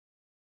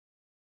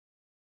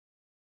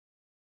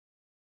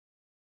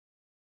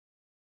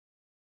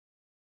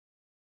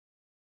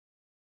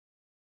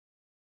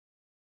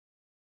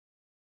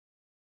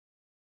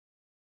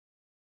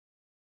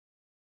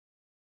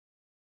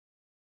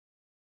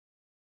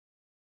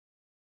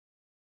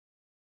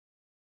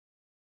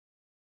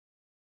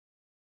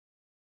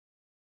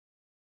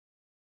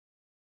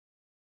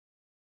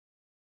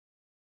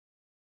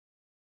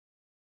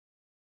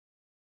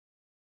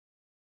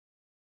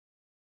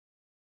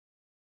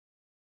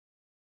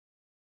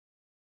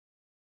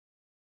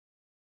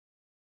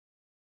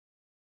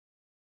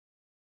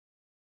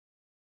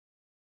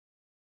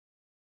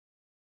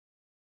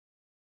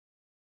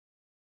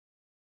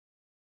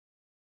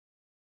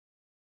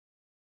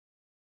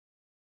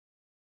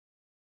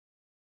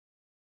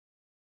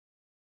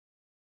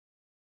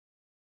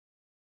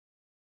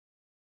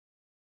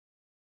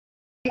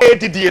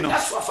edidie no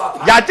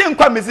ya je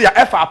nkwa mezi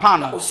ya efa apa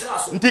no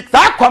nti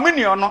saa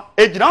communion no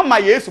ejina ma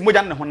Yesu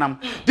moja ne honam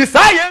di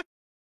saa ye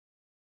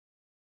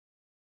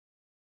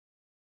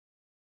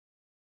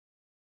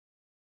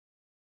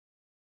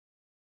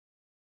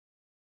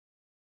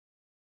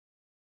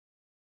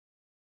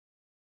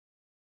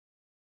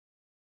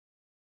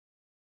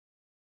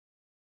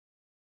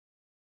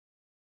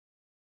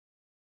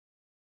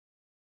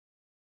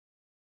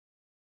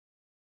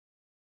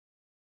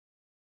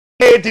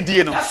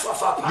edidie no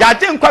ya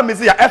je nkwa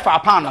mezi ya efa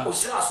apa no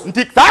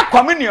nti saa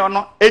communion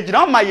no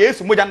ejina ma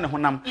Yesu moja ne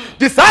honam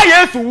di saa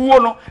Yesu wuo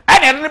no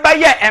ene ne ba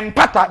ye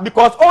empata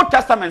because Old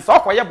Testament so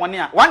koye bone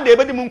a one day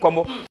ebedi mu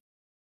nkomo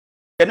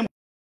ene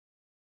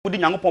mudi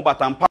Nyankopon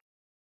batampa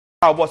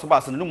obo so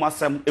bas no mu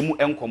asem emu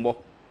enkomo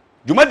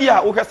dwumadi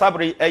a wo hwe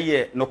sabre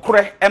eye no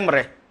kore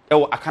emre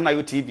ewo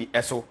Akanayo TV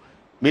eso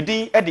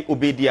medin edi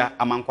Obedia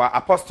Amankwa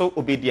Apostle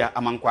Obedia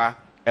Amankwa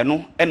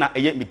eno ena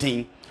eye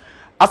medin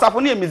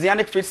Asafoni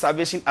Messianic Faith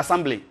Salvation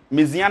Assembly,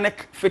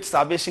 Messianic Faith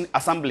Salvation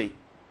Assembly,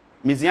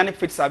 Messianic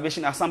Faith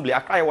Salvation Assembly.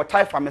 Akaya wa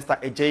type Mr.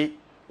 AJ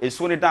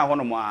esuni dan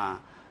hono mo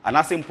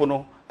anase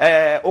mpono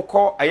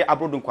okọ aye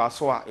abrodun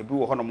kwaso a ebi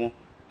wo hono mo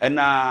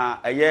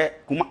na aye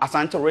kuma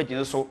Asante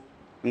region so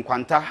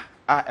nkwanta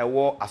a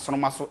ewo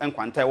asonoma so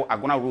nkwanta ewo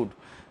Agona road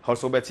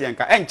also beti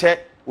enka enche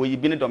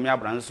oyibi ne dom ya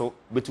bran so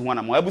beti ho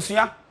na mo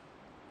abusua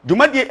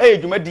dwumadi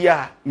dwumadi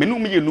a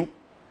menum yenu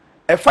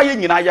efa ye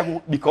nyina ye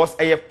ho because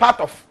aye part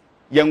of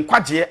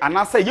yenkwaje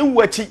anase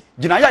yewu achi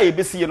gina ya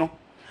ebesi no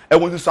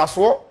ewo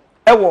nsuaso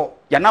ewo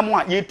yanam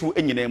a yetu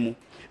enyina mu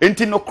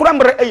enti no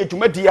koramre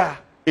dwumadi a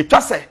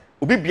etwase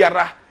obi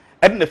biara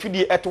ede na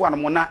fidie eto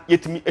anamo na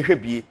yetimi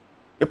ehwebie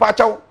epa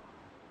chaw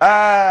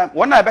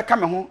wona ebeka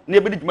me ho na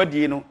ebedi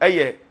dwumadi no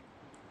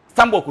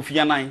Sambo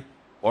Kufianan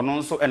ono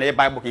nso ene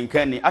Bible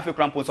kenkan ni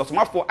afekrampo nso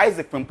somafo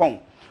Isaac Pimpon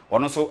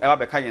ono nso ewa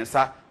beka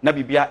yensa na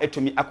bibia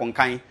etumi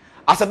akonkan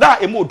asada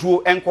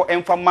emoduo enko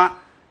emfama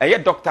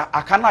Dr.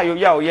 Akanayo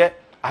ya oye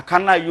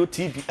Akanayo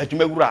TV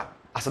adwumawura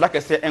asada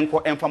kese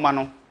enko emfama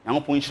no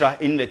Nyankopon nhira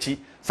enlachi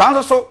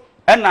sanso so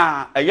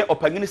ena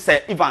opagini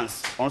se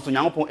Evans ono nso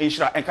Nyankopon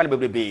nhira enka ne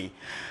bebrebe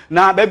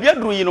na babia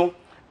duru yi no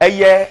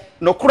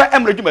nokora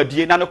emre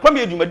dwumadie na nokora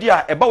me dwumadie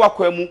a eba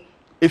wakwa mu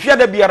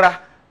efiada biara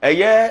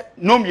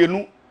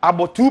nomienu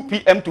about 2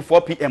 p.m. to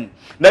 4 p.m.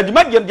 Na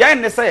dwumadie dia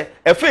ne se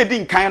efe di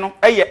nkan no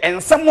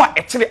ensem a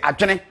ekire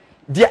adwene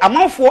de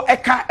amanfo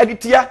eka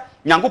aditia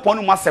Nyankopon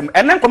no masem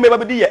enen kome ba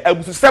bedi ye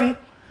abususem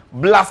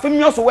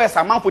blasphemous words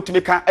amanfo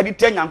timeka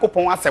aditia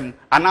Nyankopon asem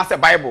anase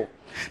Bible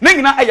ne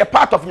nyina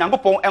part of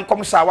Nyankopon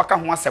enkom sha waka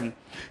ho asem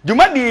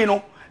dwumadie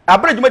no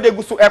abra dwumadie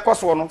guso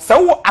ekoso no se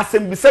wo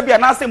asem bisa bia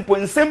na asem po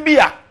nsem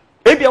bia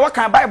ebia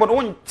waka Bible no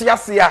won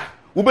tiase a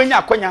ubenya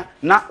akonya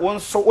na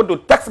wonso wodo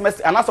text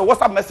message anasa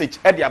WhatsApp message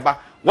aba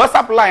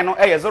WhatsApp line no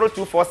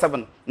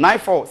 0247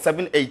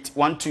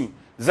 947812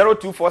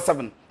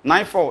 0247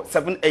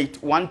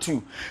 947812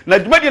 na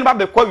dwumadi no ba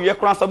be kwa wiye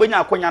kran so benya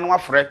akonya no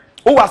afre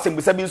wo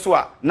wasembisa bi nso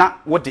a na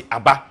wode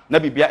aba na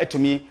bibia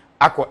etumi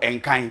akọ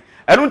enkan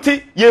eno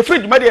nti ye free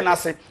dwumadi na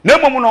ase na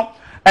emom no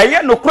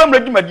no kramra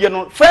dwumadi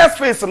no first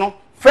phase no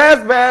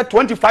first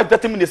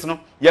 25-30 minutes no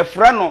ye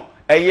frɛ no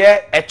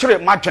ekire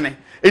madwene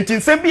enti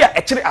nsem bi a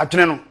ekire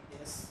adwene no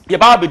ye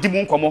ba be di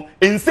mu nkomo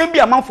ensem bi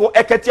amanfo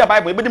ekati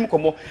Bible be di mu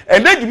nkomo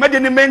ene dwumade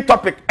ne main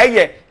topic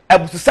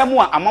abususam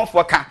a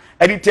amanfo ka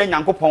editia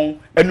Nyankopon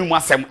enum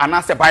asem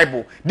anase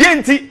Bible de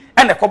enti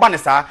ene koba ne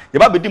saa ye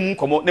ba be di mu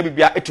nkomo na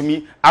bibia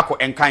etumi akọ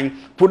enkan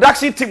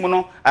production team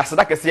no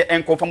asada kese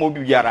enko fama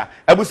obi biara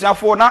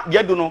abusuafo na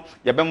ye do no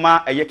ye be ma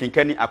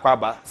kenkani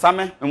akwaba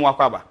same emu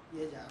akwaba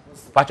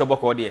pacho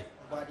boko de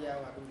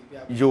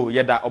yo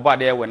yeda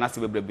obade we na se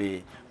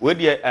bebrebe we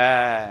de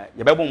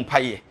ye be bo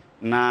mpaye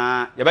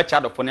na ye be cha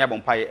dofo na ye bo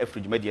mpaye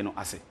afridwumadie no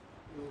ase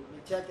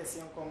metia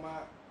kese nkoma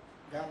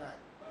Ghana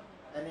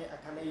ene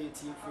Akanayo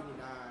TV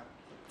na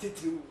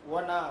titiri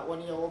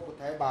woni ye wo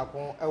botai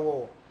baako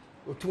ewo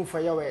otumfa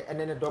yewe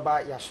ene ne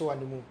doba yahwe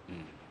animu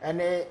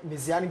ene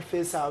Messianic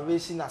Faith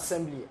Salvation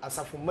Assembly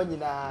asafo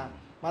manyina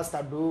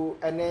Master Do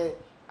ene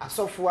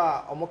asofo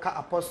a omoka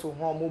apostle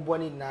ho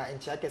omoboni na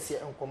enchia kese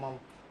nkoma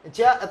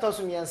enchia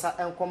etoso miensa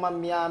nkoma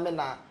mia me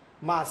na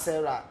ma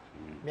Sarah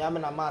mia me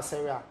na ma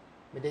Sarah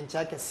me de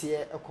enchia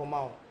kese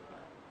ekoma o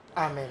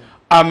amen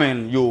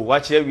amen yo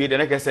wache wi de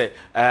na kese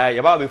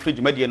ye ba be free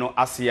dwumadie no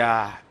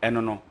asia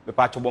eno no be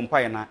pa chobo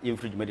mpa ye na ye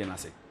free dwumadie na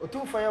ase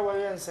otumfa ye wo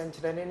ye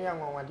nsenkyere ne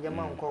anwanwade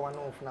ma nkọ wa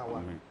no ofuna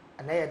wa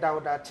ana ye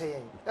dawda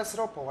cheyen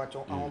esro po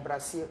wacho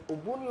ahombrase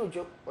obuni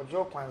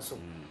ojo kwanso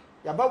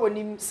ya ba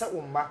wonim se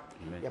umma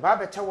ya ba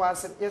be cha wa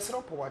se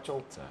yesro po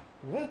wacho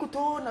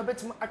wonkuto na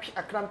betima atwe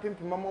akra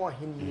mpempem mama wa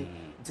henie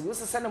nti wo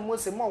sese na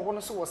Mose ma wo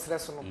no so wo sere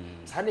so no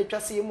sa na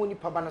etwa se yemu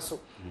nipa ba no so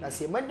na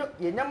se yemando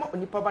yenyama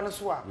nipa ba no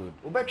so a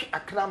wo betwe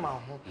akra ma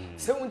ho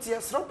se wonti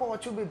esropo wo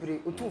chu bebre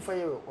otumfa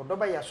ye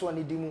odoba ya so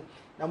ne dimu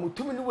na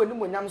mutumi ni wani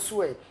monyam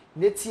so e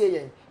netie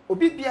yen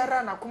obi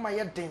biara na akoma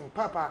ye den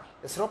papa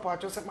esropo wo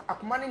chu se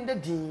akoma ne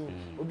ndadin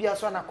obi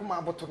aso na akoma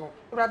aboto no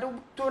urade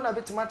to na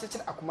betima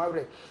chechire akoma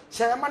wre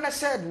sheyama na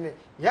shed ne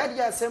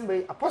yadi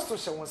assembly apostle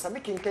shewonsa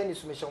mekinkan ni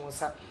sume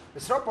shewonsa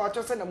esropo wo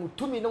chu se na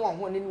mutumi ne wo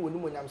ho ne ni wani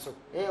monyam so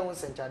e won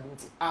senchade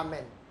nti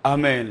amen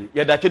amen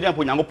yada twedi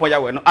ampo nyankopon ya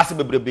we no ase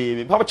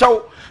bebrebe papa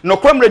chaw no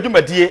krom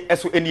redumadie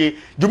eso enie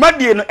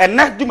dumadie no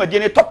ena dumadie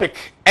ne topic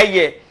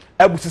eye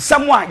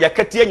abusisam a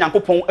yakatie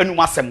nyankopon anum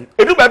asem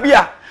edu ba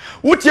bia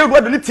wotie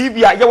do ne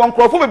TV a ye won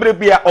krofo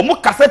bebrebe a omo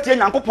kasetie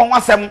nyankopon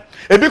asem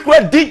ebi kura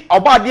di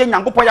obaade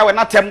nyankopon ya we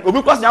natem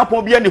obi kura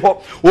nyankopon bia ni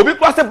ho obi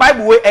kura se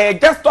bible we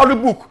just story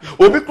book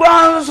obi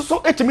kura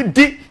so etimi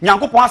di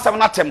nyankopon asem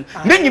natem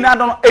ne nyina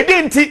do no edi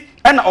nti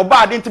ena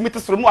obaade ntimi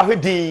tesoro mu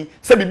ahwedi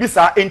se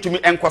bibisa entumi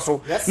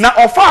enkoso na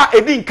ofa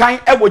edi nkan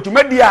ewo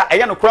dwumadi a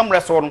eye no kram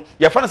reso no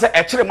ye fa no se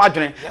ekire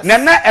madwene na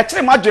na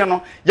ekire madwene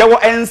no ye wo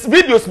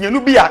videos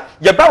nyenu bi a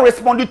ye ba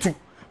respond to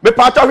me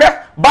pato hwe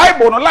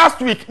bible no last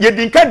week ye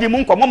dinka di mu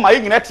nkomo ma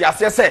yina ti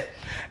ase se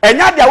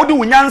enya dia wodi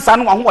wunyansa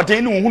no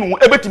ahoden ne hunhunu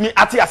ebetimi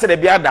ate ase de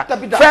biada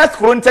 1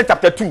 Corinthians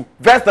chapter 2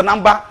 verse the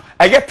number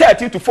I get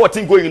 13 to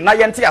 14 going na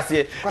yente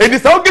ase edi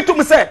sa ogetu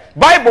me say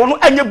bible no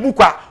anya book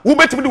a wo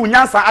betimi de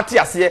wunyansa ate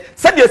ase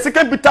se de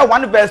second Peter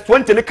 1 verse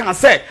 20 ne kan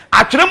say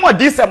atwere mo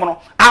disem no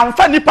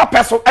amfa nipa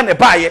peso ene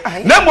baaye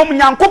na mom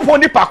nyankopon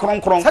nipa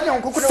kronkron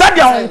se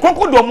de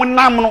onkonkon do mo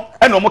nam no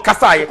ene mo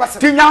kasaye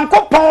ti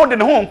nyankopon de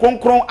ne ho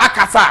kronkron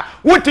akasa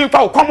wuti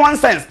fa common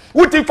sense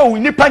wuti fa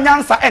nipa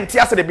nyansa ente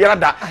ase de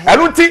biada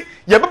eluti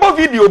ye bebo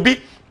video bi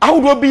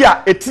ahodo bi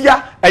a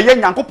etia eye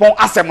nyankopon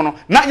asem no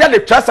na ya le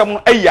twasem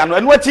no ayia no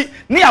eno achi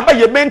ne aba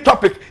ye main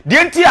topic de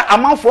entia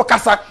amanfo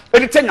kasa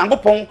edite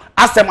nyankopon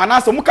asem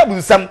anase muka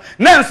busam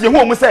na enso ye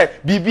hu mu se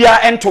bibia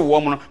ento wo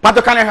mu no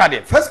pato kan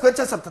hade 1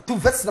 Corinthians chapter 2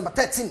 verse number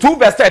 13 2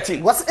 verse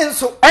 13 was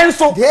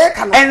enso de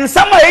kan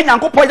ensama ye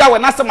nyankopon ya we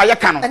na asem aye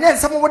kan no enye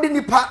ensama wodi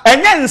nipa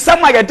enye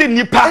ensama ye de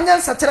nipa enye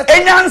nsa kire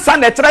enye nsa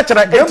na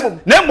kire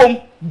na mom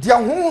dia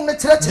honhom ne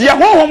kire dia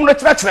honhom no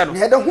kire no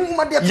ye de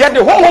honhom de ye de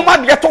honhom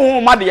ade to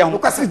honhom ade ho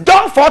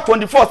John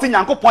 4:24 si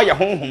nyankopon ye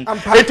honhom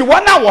eti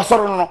wona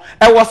wosoro no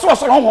e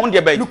wosoro honhom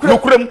de ba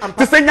nukuram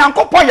ti se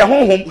nyankopon ye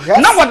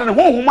honhom na wode ne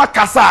honhom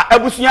akasa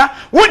abusua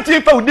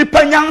wonti fa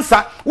onipa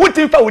nyansa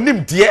wonti fa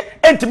onim de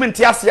entimi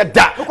nti ase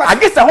da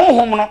agisa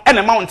honhom no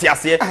ene ma wonti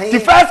ase ti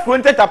 1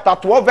 Corinthians chapter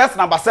 12 verse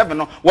number 7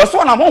 no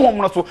woso na honhom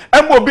no so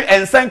emo bi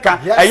ensenka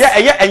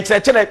eye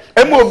enkyerɛkyerɛ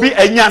emo bi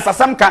enyansa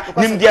samka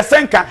nimde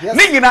senka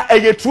ne nyina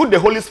eye through the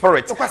Holy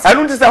Spirit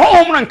anu nti se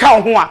honhom no nka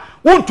ho a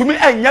wontumi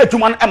anya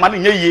adwuma no ema no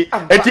nyeye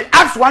eti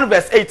Acts 1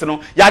 verse 8 no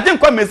yaje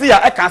nkwa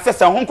Mesia e kan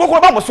se hon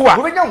kokoro ba mo so a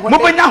mo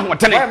benya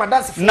hotene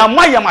na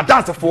moye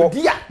madansefo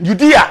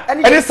Judea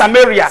ene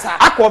Samaria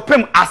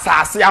akopem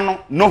asase ano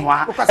no ho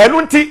a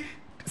enu nti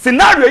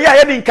scenario ya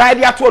ye din kan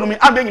de ato no mi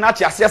abe nyina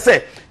ate ase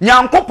se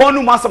nyankopon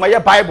no mu asema ye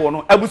Bible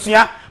no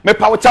abusua me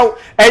pawo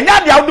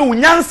enya de awdo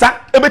unyansa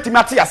ebetimi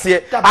ate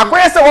ase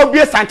akoye se wo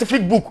bie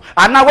scientific book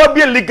ana wo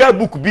bie legal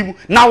book bi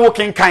na wo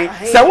kenkan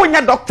se wo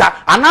nya doctor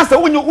ana se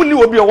wo nya uni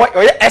obi wo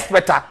ye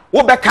expert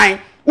wo be kan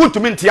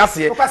wontumi nti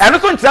ase eno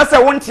so nti ase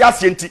wo nti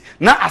ase nti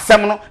na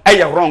asem no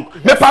eye wrong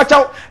me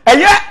pawo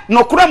eye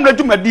no kuram na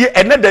dwumadie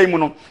ene dan mu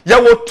no ye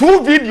wo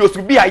 2 videos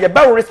bi a ye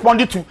be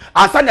respond to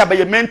ansa na be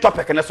ye main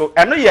topic ne so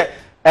eno ye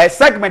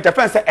segment of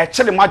friends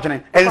ekire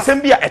madwene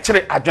ensem bi a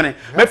ekire adwene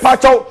me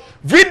pawo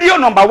video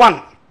number 1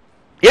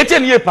 yete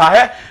ne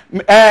pa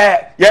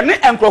ye ne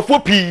enkrofo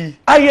pi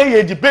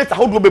aye debate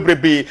ahodo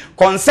bebrebe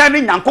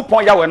concerning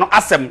nyankopon ya we no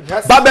asem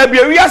baba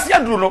bia wiase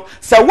aduru no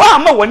se wa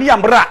ama wani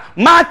amra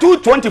Matthew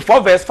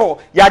 24 verse 4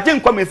 ya je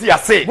nkwa mesi ya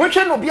se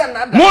monhwe no obi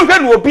anada monhwe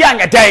no obi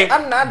anyeden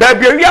da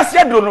bia wiase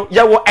aduru no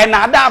ye wo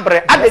enada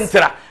abre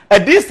adentira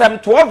Edisem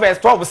 12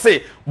 verse 12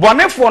 say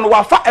bonefo no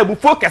wafa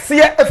abufo kese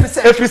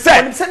efrise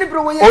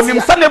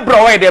onim sane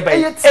bro we de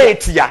be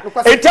etia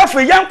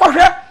etiafe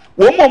yankwohwe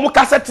wo mo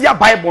kasete ya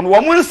Bible no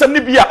wo mo nsem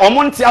ne bia o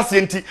mo nte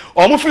ase nti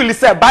o mo feel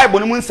say Bible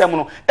no mo nsem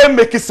no e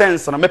make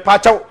sense no me pa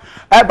chaw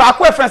ba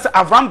ko reference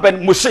Avraham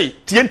ben Moshe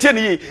tie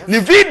ni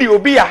video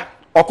bia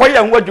okoye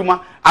ho adwuma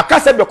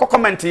akasa bi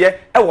comment ye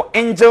e wo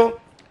Angel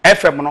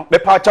FM no me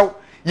pa chaw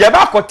ye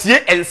ba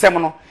kotie ensem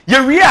no ye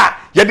wi a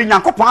ye de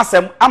nyankopon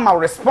asem ama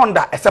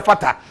responder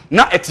esefata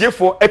na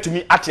etiefo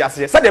atumi ate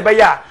ase se de be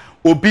ya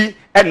obi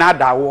e na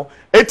adawo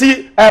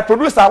eti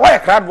producer wa ye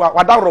krado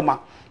wadaroma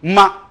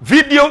ma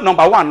video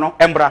number 1 no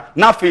embra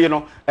na fe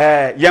no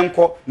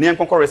yenko ne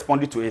yenko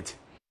respond to it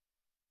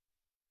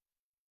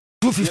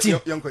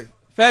 2:15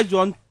 1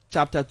 John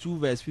chapter 2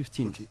 verse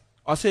 15 okay.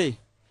 Or say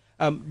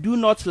do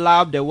not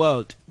love the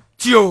world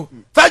Tio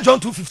 1 John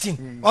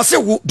 2:15 or say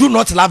do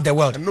not love the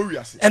world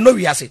and no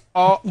we are say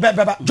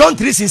John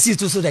 3:16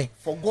 to so then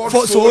for God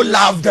so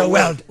loved the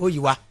world oh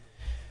you are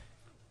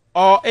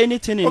or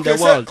anything in the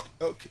world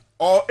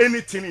or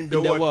anything in the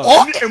world.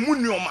 Or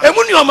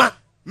emunioma.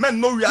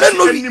 Men no we are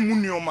any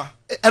munioma.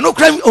 No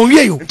crime on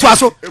you. To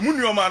us.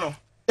 Emunioma no.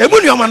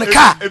 Emunioma no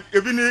car.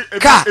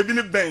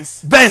 Ebini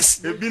Benz.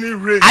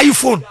 Ebini Range.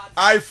 iPhone.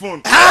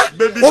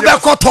 Baby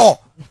girl.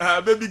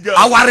 Baby girl.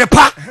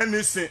 Awarepa.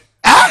 Hennessy.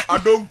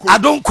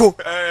 Adonko.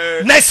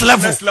 Next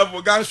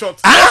level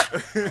gunshot.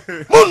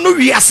 No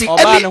we are see.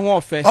 Oba ne ho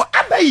ofe. Oh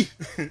abai.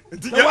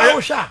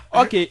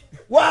 Okay.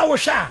 Wow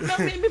sha.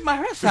 Me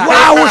my resa.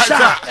 Wow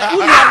sha.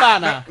 Unya ba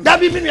na. Da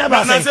bi me ba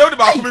Na say. say o de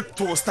ba come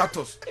to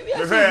status. Me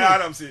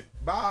Adam say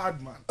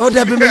bad man. Oh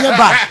da bi me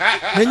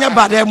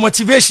bad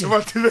motivation.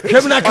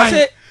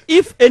 Say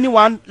if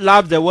anyone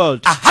loves the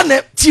world.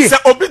 If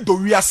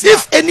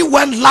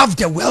anyone loves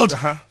the world,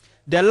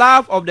 the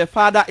love of the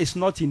Father is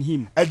not in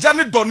him.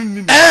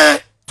 To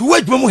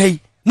wait mo hey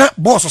na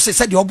boss say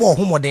said your boy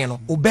homoden no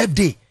o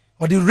birthday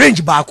or the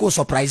range ba ko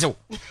surprise o.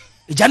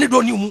 Ejane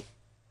do ni mu.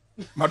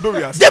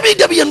 Madoria.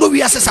 Debi no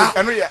we asesa.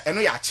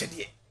 Eno ya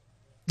chede.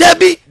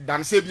 Debi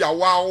dan say bia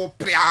wa wo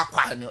pre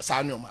akwa no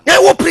sa no man.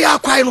 Na wo pre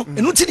akwa no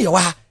enu ti ne wa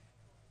ha.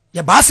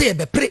 Ye ba say ye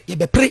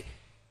be pre.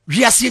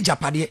 We are seeing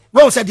Japade.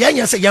 Well said the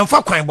onion say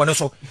yamfa kwan bone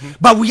so.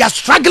 But we are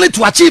struggling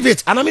to achieve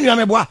it. And I mean you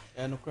ameboa.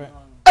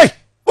 Hey,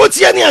 what's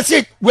the any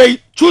say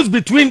we choose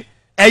between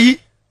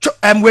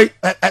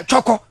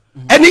choco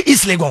any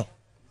East Legon.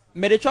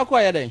 Me the choco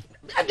ya dey.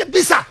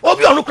 Bisa,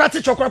 obi onu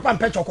krati choco pan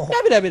pe choco.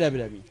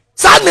 Dabi.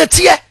 Sa na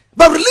tie,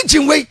 but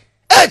religion way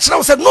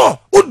chira said no,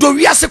 udo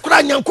wi ase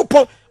kura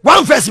nyankopon.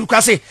 One verse we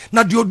can say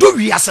na de odo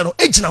wi ase no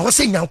ejina ho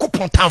say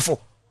nyankopon tanfo.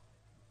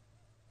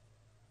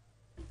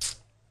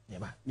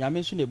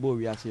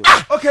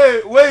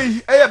 Okay,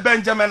 wait,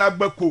 Benjamin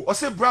Agbeko. I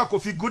say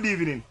Brakofi, good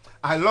evening.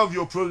 I love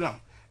your program.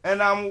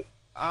 And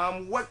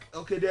I'm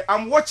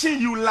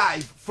watching you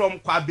live from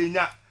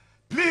Kwabenya.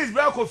 Please,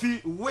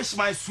 Brakofi, wish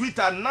my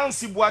sweetheart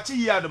Nancy Boachi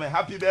here a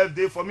happy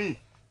birthday for me.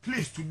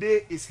 Please,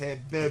 today is her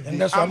birthday. And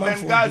that's I'm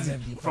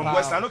Benghazi from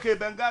Western. Okay,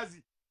 Benghazi.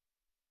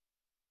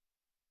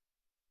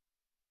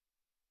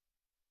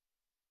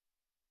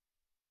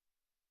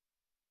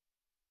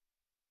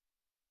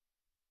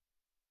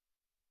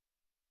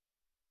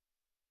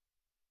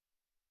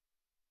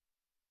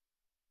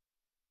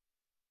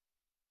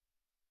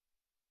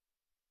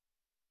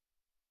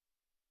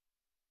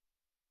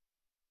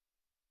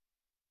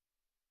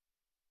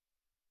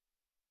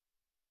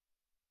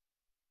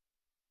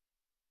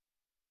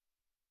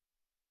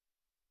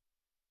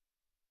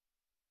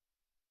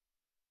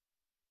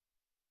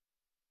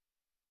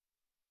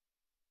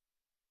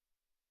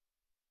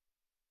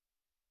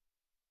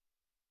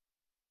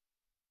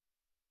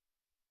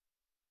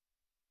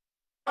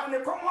 The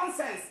common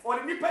sense or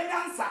the nipa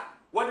answer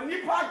what the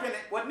nipa agene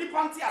what nipa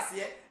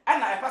ntiase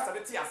and I pass the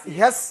tiase.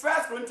 Yes. 1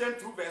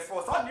 Corinthians 2 verse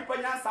 4. So nipa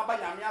answer ba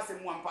nyame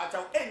asem ampa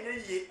cha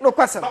enye ye. No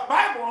question. But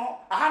Bible no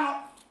aha no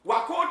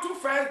wako to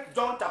 1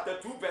 John chapter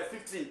 2 verse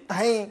 15.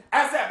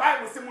 As a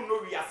Bible say mu no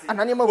wiase.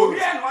 Ananima wo.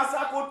 Obi en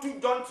wasa ko 2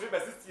 John 3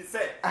 verse 16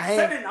 say.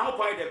 Say na ho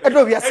point there.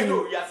 Edo wiase.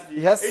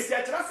 Yes. Esi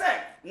a kira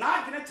say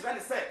na agene kira ne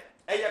say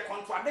eye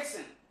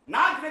contradiction.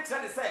 Na agene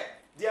kira ne say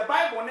the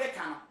Bible ne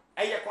kan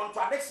a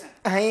contradiction.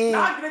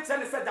 Now, great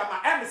sense said that my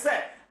enemy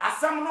said, as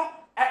some no,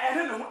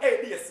 and no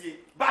ABSC,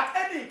 but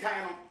any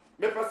kind of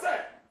me per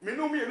se, me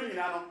no me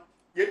no,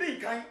 ye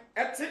didn't kind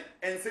at it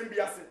and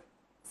symbiose.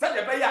 Said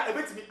the bayer a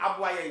bit me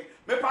abwaye,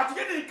 me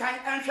particularly kind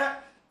answer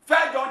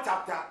 1 John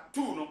chapter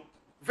 2, no,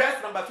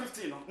 verse number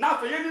 15. No. Now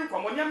for you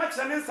come when you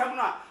mention in some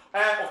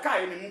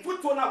okay, in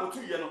put to now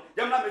 2 years, no,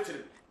 you're not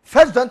mentioning.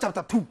 1 John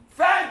chapter 2.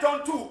 1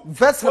 John 2,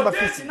 verse number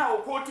 15. Now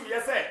go to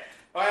yes,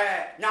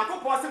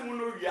 nyankopon se mu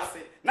no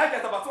wiase na je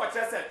sabato a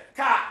kire se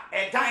ka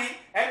edan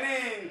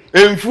ene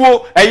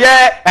emfuo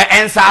eye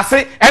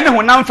ensase ene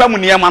honam fam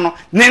niema no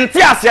ne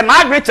nte ase na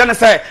agre kire ne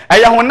se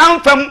eye honam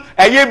fam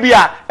eye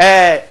bia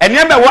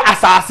enema wo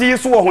asase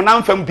so wo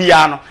honam fam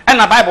bia no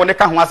na bible ne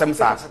ka ho asem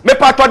sa me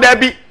pato da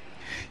bi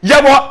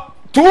yewo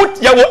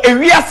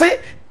ewiase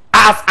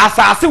as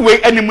asase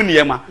we animu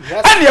niema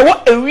ene yewo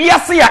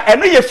ewiase ya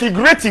ene ye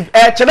figurative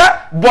kire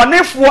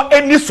bonefo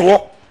eni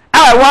so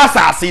was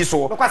asase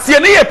so sie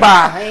ne ye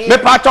pa me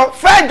pato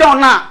 1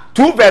 John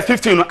 2 verse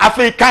 15 no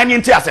afei kan ni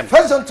nti asem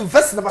 1 John 2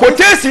 verse number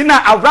quotation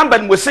na Avraham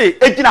ben Moshe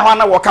ejina ho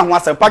na wo ka ho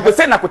asem pa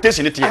say na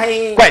quotation ti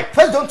kwai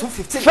 1 John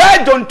 2:15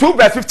 1 John 2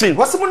 verse 15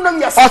 wasimu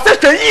nam yase o se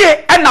twa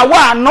yie na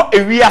wa no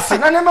ewiase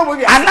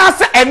ana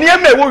se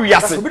enema e wo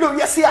wiase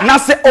na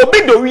se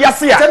obi do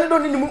wiase a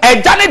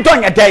ejane do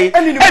nyedai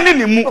eni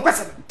ni mu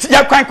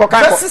ya kwan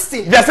kokan ko verse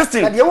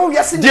 16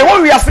 de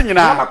wo wiase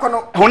nyina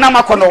honam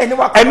akono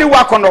eni wa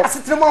akono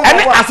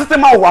eni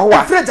asetema wo ho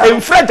a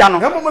emfreja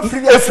no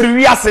efri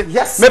wiase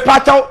me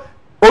pacho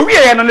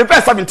owie ye no ne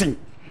verse 17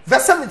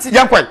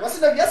 yankwan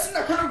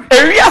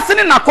ewiase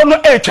ne nakono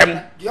etwem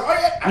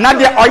na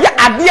de oye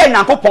ade a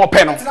nyankopon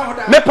pe no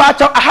me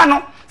pacho aha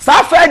no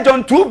sa 1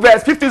 John 2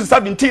 verse 15 to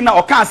 17 na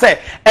o kan say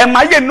e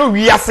ma ye no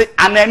wiase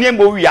anane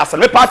mo wiase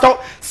me pacho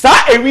sa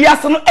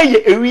ewiase no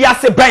eye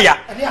ewiase baya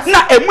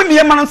na emu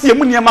niema no se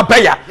emu niema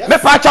baya me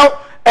pacho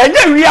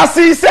enye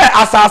wiase se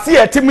asase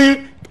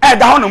etimi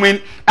da ho no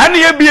min ene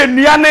ye bie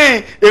nnua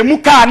ne emu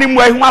ka ne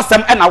mu ehu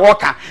asem ena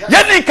woka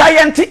ye ne ka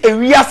ye nti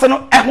ewiase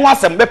no ehu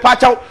asem me pa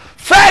chaw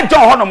 1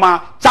 John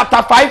honoma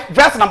chapter 5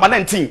 verse number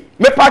 19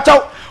 me pa chaw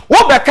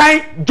wo be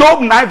kan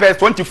Job 9 verse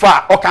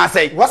 24 o kan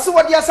say wose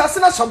wodi asase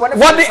na sobone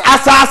wodi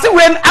asase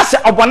wen ase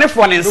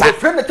obonefo ne nsa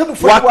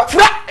wa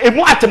fra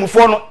emu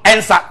atemufo no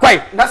ensa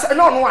kwai na se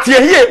no no a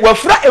tie hie wa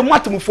fra emu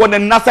atemufo no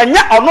na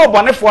sanya ono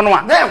obonefo no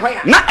a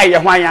na eye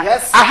hwan ya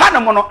aha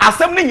no no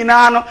asem ne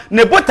nyina no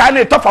ne botai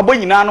ne tofabo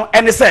nyina no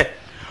ene se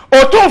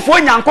otumfo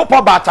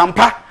nyankopɔ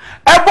batampa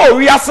ebo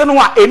wiase no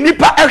a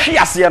enipa ehwe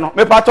ase no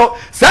mepato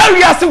sa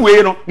wiase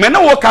we no me ne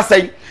wo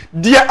kasai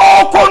die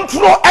all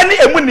control any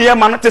emuniye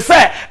ma no te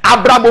se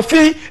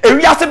abrabofi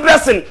ewiase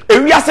dressing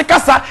ewiase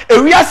kasa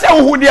ewiase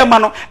ohude ma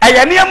no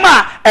eye ne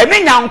ma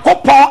ene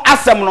nyankopɔn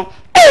asɛm no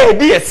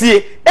edi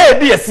esie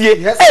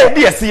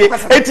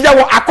eti ya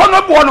wo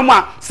akono bo no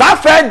ma sa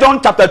 1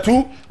 John chapter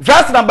 2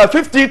 verse number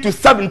 15 to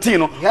 17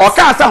 no o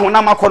ka sa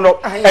honam akono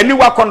ani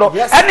wakono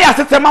ene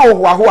asetema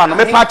hoho no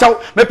me pa chaw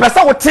me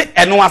pesa wo te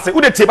eno ase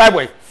wo de te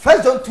bible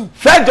 1 John 2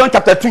 1 John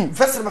chapter 2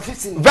 verse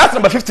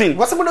number 15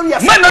 what's mo no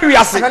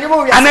wiase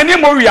anani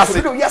mo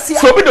wiase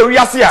so bi do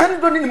wiase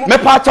a me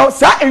pa chaw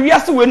sa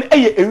ewiase we no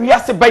eye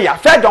ewiase ba ya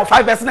 1 John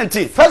 5 verse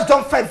 19 1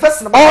 John 5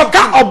 verse number o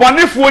ka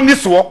obonefo ni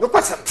so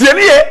tie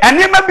ni ye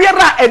ene ma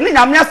biara ene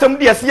nyame asem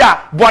de ase a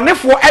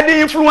bonefo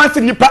ede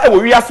influence nipa e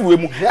wo wiase we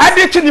mu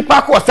ade chi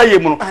nipa ko saye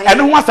mu no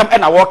ene ho asem e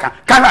na wo ka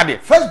hwade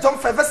 1 John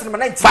 5 verse number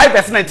 19 5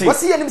 verse 19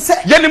 what's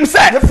yenim se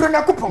yefre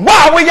nyankopon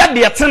wa wo ye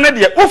de tene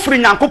de ofri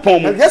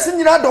nyankopon mu wiase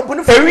nyina do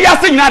bonefo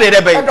ewiase nyina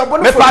de be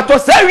me pato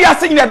se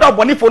wiase nyina do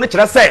bonefo no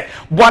kire se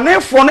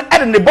bonefo no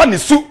ede ne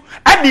bonisu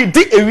adi di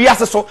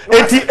ewiase so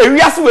enti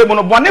ewiase we mu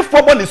no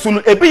bonefo bonisu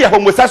no ebi ye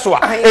homosexual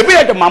ebi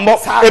ye demambo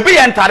ebi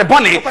ye ntare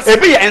bone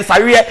ebi ye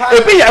ensawe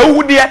ebi ye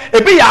ewudie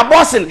ebi ye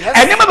abortion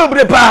ene ma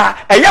bebre pa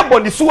eye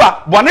bonisu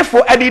a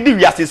bonefo adi di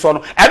wiase so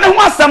no ene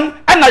ho asem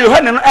ena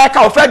Yohane no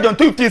eka of John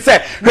 2:15 say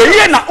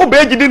hweye na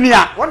obegidi ni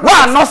a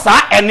wa no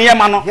sa ene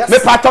ma no me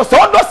pato so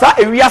do sa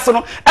ewiase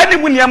no ene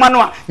mu niema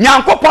no a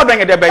nyankopɔ do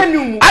ngede be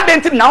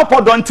adenti na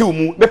opɔ nti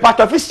mu me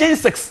pato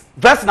Ephesians 6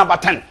 verse number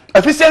 10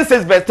 Ephesians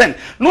 6 verse 10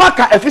 no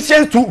aka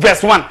Ephesians 2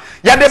 verse 1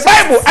 ya the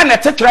Bible ene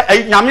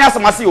tekyere nyame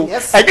asamase o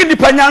ege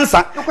nipa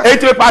nyansa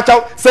eti pa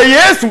chaw say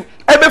Yesu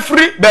ebe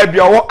free baby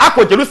owo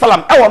akọ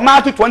Jerusalem e wo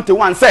Matthew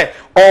 21 say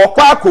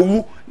okọ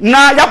akowu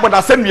na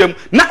yaboda semiem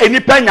na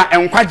enipa nya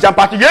enkwagya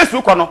pato Yesu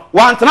kɔ no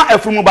wantena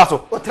afurumu ba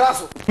so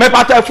me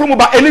pato afurumu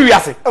ba eni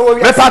wiase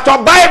me pato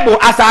Bible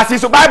asase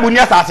so Bible ni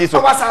asase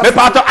so me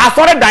pato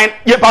asore dan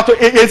ye pato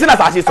yensi na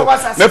asase so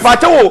me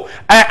pato wo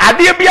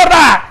ade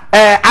biara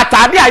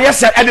atade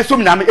ayese ede so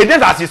mnyame ede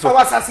asase so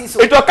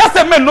eto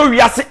kase me no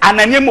wiase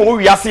ananye mo wo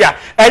wiase a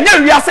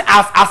enye wiase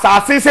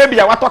asase se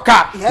bia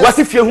watoka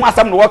wasi fie hu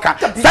asam no woka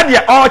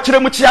sade o kire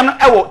mu chia no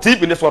ewo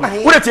TV ne so no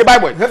wo de tie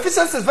Bible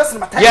Ephesians verse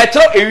number 10 ye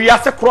kire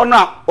ewiase kro no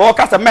a o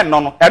kase me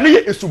no eno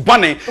ye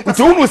esubane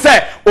nti unu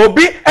se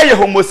obi eye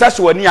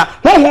homosexual ni a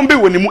honhom bi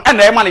woni mu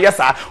ena e ma ne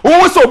yesa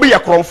wo se obi ye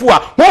kromfo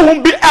a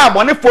honhom bi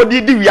abone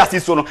fodi di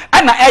wiase so no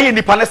ena eye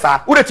nipa ne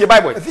sa wo de tie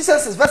Bible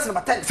Ephesians verse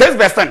number 10 6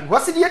 verse 10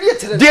 wasi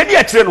de die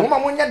atire no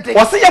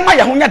wase ye ma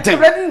ye ho nyaden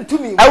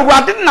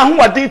awurade na ho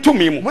wade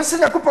tumi mu mo se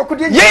yakopɔ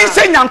kodie nyina ye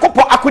se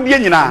nyankopɔ akodie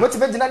nyina mo te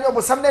begina ne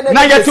obosam ne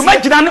na yetuma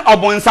gina ne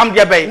obonsam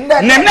de be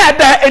ne na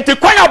da enti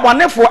kwan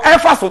abonefo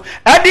efa so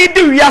ade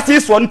di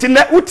wiase so nti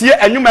na utie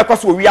anwuma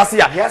ekoso wiase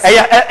a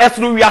eye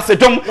esuru wiase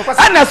dom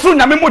ana suru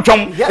na memo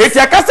dwom eti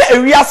akase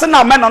wiase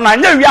na me no na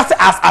nya wiase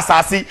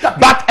asasi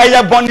but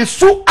eye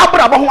bonisu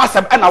abrabo ho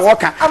asem na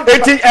woka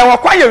eti ewo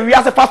kwan ye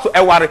wiase fa so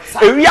eware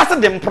wiase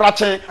de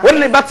mprache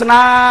woni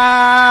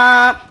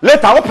betna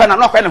later open na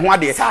no kwa ne ho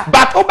ade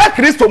but oba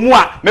Kristo mu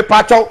a me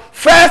pacho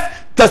first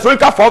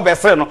Thessalonica 4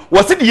 verse no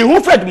was it you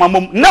fed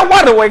mamom na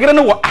ware we gere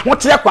no wo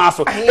ahote kwan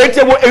so eti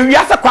wo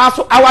ewiase kwan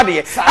so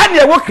awade ane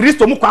ye wo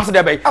Kristo mu kwan so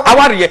de be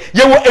awade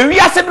ye wo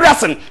ewiase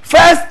dressing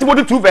first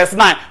Timothy 2 verse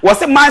 9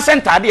 was it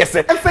mansion tade ese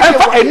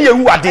enfa eni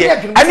ewu ade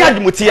ane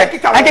adumutie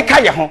akeka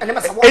ye ho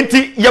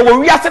enti ye wo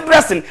ewiase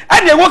dressing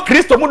ane ye wo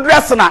Kristo mu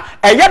dressing na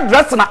eye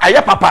dressing na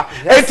eye papa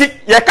enti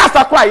ye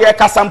kasa kwa ye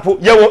kasa mpo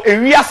ye wo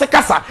ewiase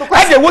kasa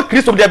ane ye wo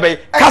Kristo de be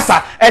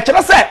kasa e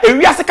kire se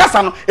ewiase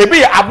kasa no ebi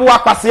ye aboa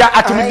kwasea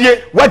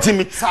atumdie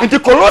wajimi nti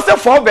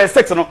Colossians 4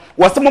 verse 6 no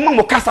wose mama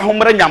mo kasa ho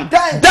mra nyam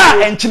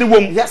da enchini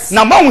wom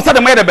na ma hu sa de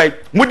mayede bay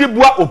mudi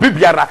bua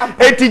obibiara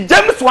enti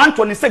James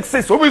 1:26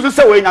 says obi so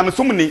se we nyam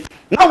som ni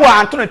na wo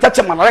anto ne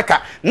tache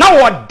manareka na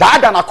wo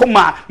daada na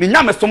koma ni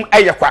nyam som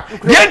eye kwa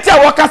de enti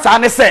a wo kasa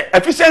ne se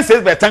Ephesians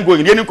 6 verse 10 go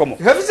ni ni komo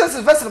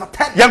Ephesians verse 10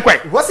 yankwa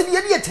wose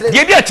de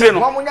ye atire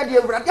no mo nya de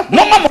awurade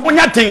mama mo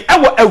nya den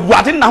ewo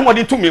awurade na ho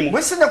de tumi mu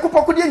mo se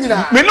yakopɔ kodie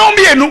nyina me no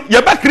mienu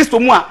ye ba Kristo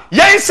mu a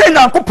ye se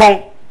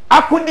nyankopɔn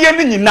akodie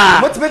ni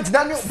nyina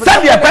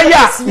sabe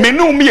abaya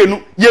menu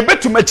mienu ye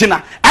betuma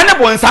gina ane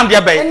bo nsam de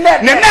abaya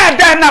ne na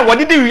dan na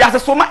wode de wiase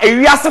so ma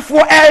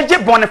ewiasefo eje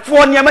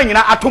bonefo niam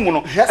nyina atomu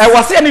no e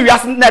wose ne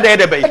wiase na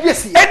de abaya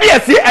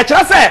ediasi e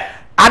kira se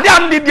ade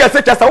am di dia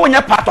se chesa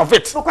wonya part of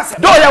it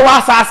do ye wa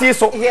asase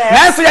so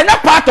na so ye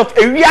nya part of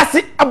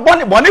ewiase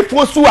bone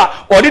fuosu a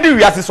odidi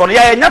wiase so no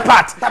ye nya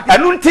part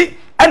enu nti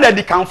and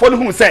the kanfo no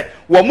hu say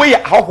wo mo ye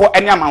ahoho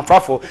ene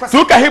amanfrafo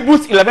so ka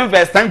Hebrews 11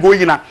 verse 10 go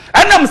yina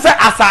enam say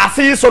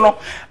asase so no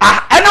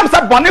enam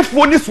say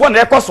bonefo ni so na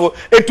ekoso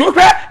etu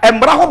hwe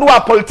embra hodo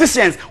a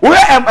politicians we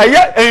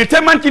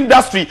entertainment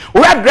industry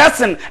we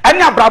dressing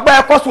ene abraba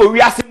ekoso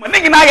wiase mo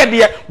ne gina ye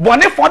de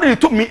bonefo de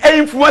to me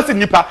influence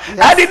nipa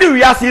ade de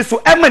wiase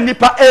so ema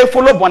nipa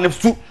follow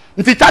bonefo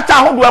nti chacha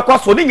hodo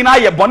ekoso ne gina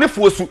ye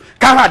bonefo su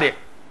ka ha de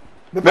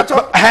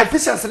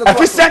Ephesians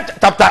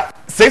chapter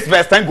 6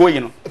 verse 10 go you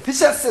know.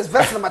 Ephesians 6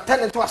 verse number 10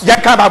 and 12. Ya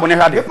ka Bible ne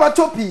hade.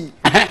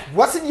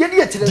 What's in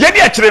yedi achire?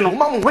 Yedi achire no.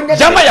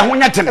 Jama ya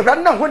honya tene.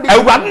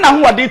 Ewurade na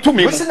ho wade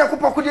tumi. Wose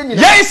Nyankopon kodie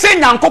nyina. Yen se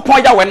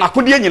Nyankopon ya we na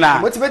kodie nyina.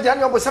 Motimedia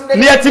ne obonsam de.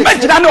 Ne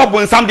atimagina ne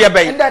obonsam de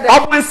ben.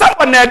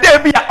 Obonsam na de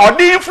bi a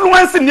odi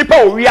influence nipa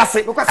o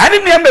wiase. Ade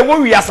ne me wo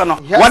wiase no.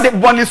 Wade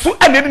bonisu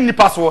ane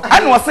nipa so.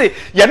 Ane wo se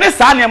ye ne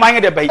saa ne man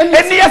de ben.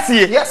 Eni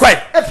asie. Kwai.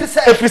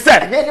 Efise.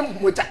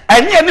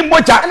 Enye ni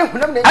moja.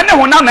 Ane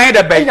honam na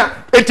de ben.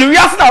 Eti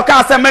wiase na o ka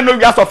asem no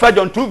wiase of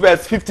John 2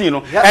 verse 15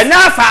 no.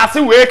 Enya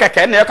asase we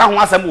keke na ka ho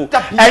asem o.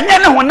 Enye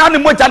ne honam ne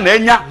moja na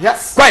enya.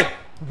 Kwai.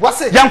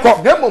 Wase.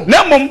 Yanko.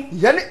 Nemom.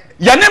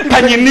 Yane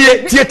mpanyenie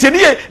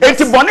tietenie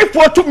enti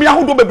bonefo tumi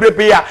ahodo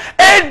bebrebe a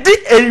edi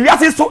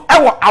ewiase so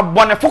ewo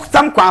abonefo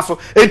sam kwan so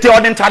enti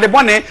odi ntade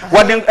bone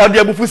wodi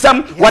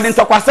abufusam wodi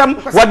ntokwasam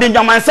wodi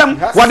nyamansam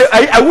wodi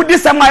awudi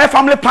sam a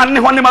family pan ne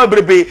ho ne ma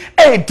bebrebe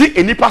edi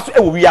enipa so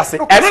ewo wiase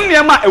eno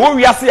niam a ewo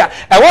wiase a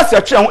ewo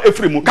se twe ho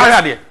efrimu kan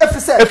ade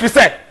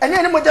efise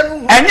enye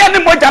ne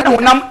moja ne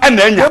honam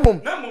ena enya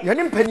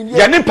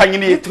yane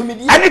mpanyenie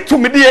ani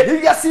tumidie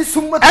ewiase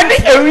sum ani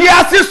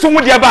ewiase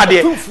sum de ba de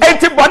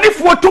enti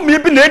bonefo tumi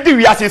bi na edi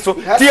wiase so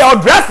ti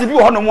address bi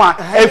wo no mu a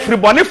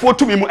efribone fo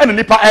tumi mu ene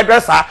nipa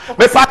addressa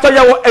me pato ye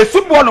wo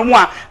esubo no mu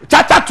a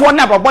chacha to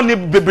na babo ne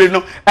bebre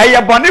no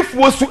eye bone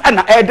fo su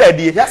na eda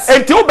adie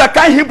enti wo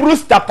beka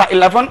Hebrews chapter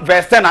 11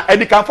 verse 10 na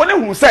edi kan fo ne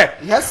hu se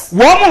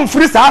wo mo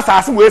mfiri sa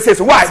asase we say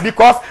why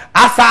because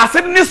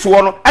asase ni so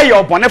no eye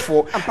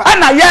obonefo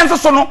ana ye nso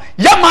so no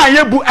ye ma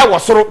ye bu e wo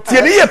soro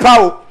tie ni ye pa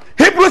o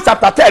Hebrews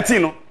chapter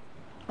 13 no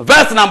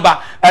verse number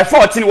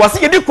 14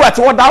 was yedi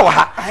kwati wo da wo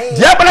ha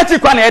dia bana ti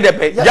kwa na ye de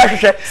be ya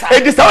hwehwe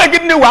edi sa wagi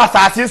ni wa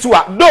asase so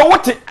a do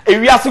wote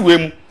ewiase we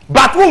mu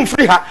but won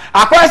free ha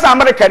akwai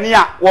America ni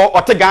a wo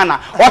ote Ghana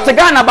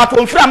but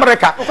won free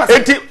America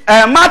enti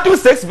Matthew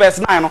 6 verse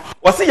 9 no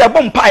was ye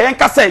bom pa ye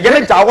nka se ye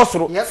ne ja wo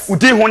soro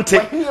udi ho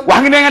nte wa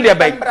hene de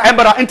be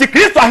embra enti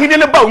Kristo ahene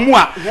ne ba mu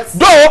a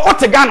do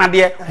ote Ghana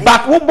de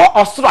but wo bo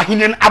osoro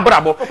ahene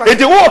abrabo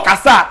enti wo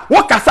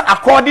kasa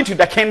according to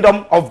the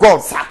kingdom of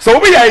God so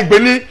we ya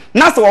igbeni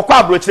na se wo kwa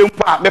abrochire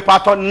mpo a me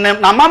pato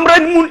na mamra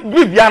mu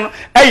bibia no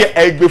eye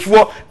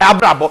egbefuo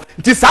abrabo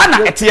enti sa na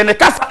ete ne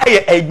kasa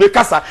eye egbe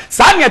kasa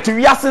sa na ete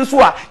wiase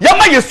nso a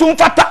yama yesu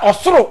mfata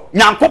osoro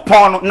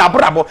Nyankopon no na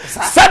brabo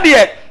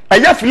sade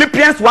eye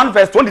Philippians 1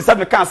 verse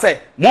 27 kan say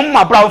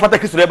mumma brabo mfata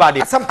Kristo le ba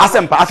de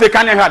asempa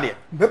african ne hwade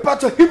me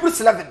pato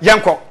Hebrews 11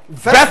 yanko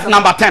verse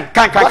number 10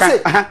 kan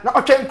na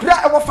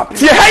otwenkura e wo fa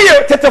tie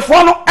haye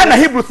tetefo no na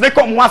Hebrews ne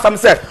kom ho asam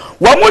say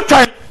wo mo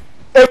twan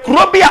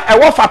ekuro bia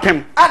ewo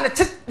fapem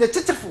ne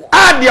tetefo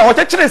dia o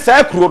chechire sa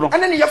ekuro no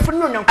ane ne yefo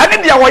no Nyankopon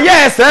ane dia wo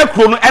ye sa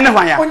ekuro no ene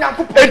hwan ya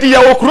enti ye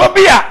wo kuro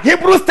bia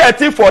Hebrews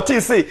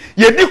 13:14 say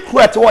ye di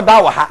kuat wo da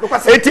wo ha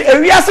enti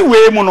ewiase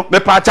we mu no me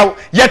pa chaw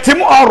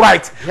yetim all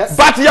right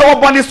but ye wo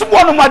boni so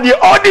no ma de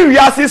all the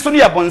wiase so no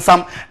ye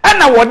bonsam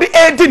ana wo de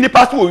edi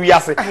nipa so wo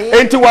wiase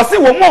enti wo se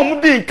wo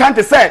mo di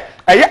kante say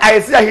eye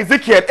Isaiah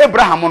Ezekiel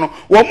Abraham no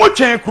wo mo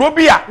twen kuro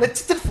bia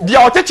dia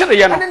o chechire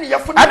ye no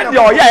ane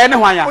dia o ye ene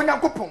hwan ya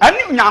ane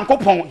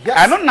Nyankopon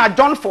eno na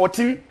John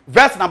 14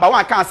 verse number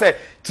 1 can say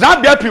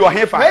tna bia pi o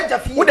hefa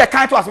wo de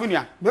kan to aso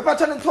nua me pa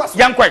tone to aso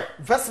yankwai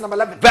verse number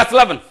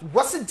 11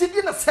 was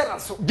Gideon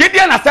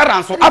na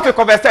seranso after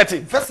verse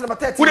 13 verse number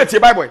 13 wo de tie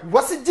Bible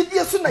was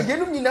Gideon so na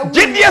yenum nyina wu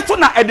Gideon so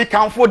na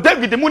edikanfo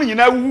David mu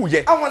nyina wu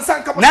ye awon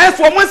sanka na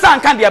so mo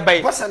sanka de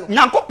bai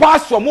Nyankopon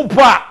aso mo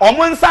bo a o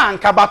mo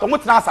sanka ba to mo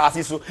tena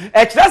asase so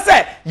e kire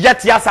se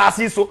yete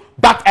asase so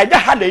but eja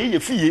ha na ye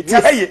fie ti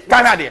heye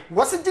kan ha de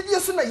was Gideon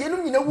so na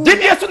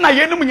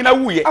yenum nyina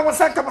wu ye awon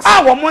sanka ba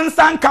a wo mo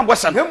sanka bo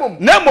sha nemom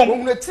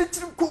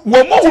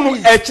wo mo hunu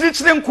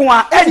ekirikyire nko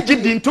a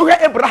egidi ntohe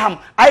Abraham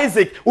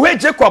Isaac we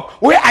Jacob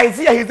we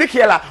Isaiah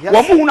Ezekiel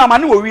wo mo hunu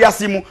amane wo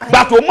wiase mu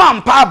but wo mo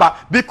ampa aba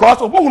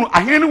because wo mo hunu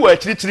ahene ne wo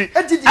ekirikyire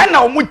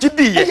ana wo mo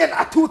gidi ye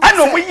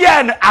ana wo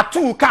ye na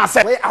atu kan se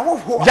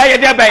ya ye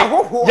de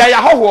bai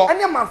ya hoho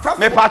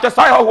me pa to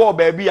sai hoho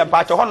ba bi ya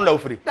pa to hono la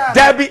ofri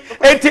da bi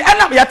enti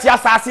ana ya te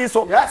asase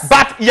so Yes.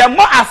 but ye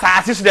mo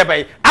asase so de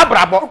be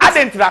abrabo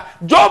adentra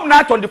Job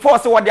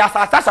 9:24 say what the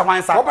asase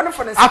hwansa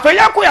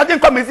afeya ko ya den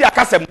komezi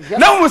akasem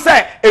na hu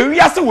say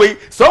ewiase we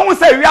so hu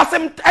say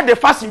ewiase e de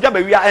fashion dwa ba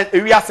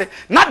ewiase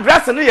na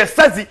dress no ye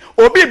sazi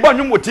obi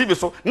bonwum wo TV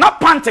so na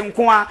pant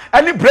nko a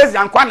ani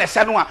brazier nko a na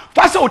hye no a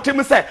fa say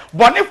otim say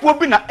bonefo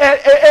bi na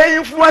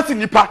influence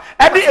nipa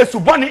e de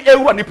esuboni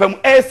ewu nipa mu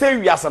say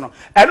ewiase no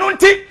eno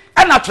nti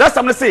and at rest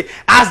I'm say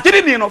as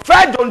did you know 1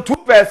 John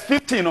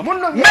 2:15 no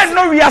men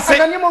no we are say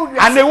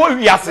and they will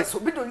we are say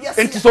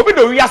enti so be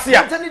do we are say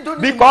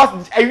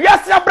because we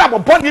are say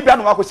brabo boni bia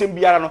no akosem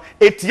biara no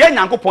etie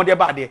nyankopon de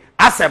ba de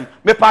asem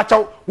me pa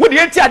chaw wo de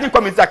enti ade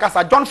community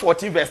akasa John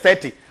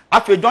 14:30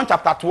 after John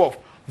chapter 12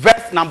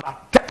 verse number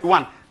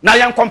 31 na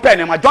yan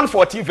compare na John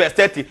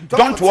 14:30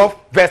 John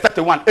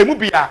 12:31 emu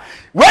bia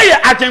where ye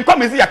agen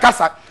community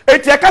akasa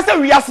eti akasa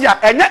wiase a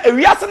enya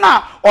wiase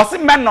na ose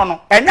men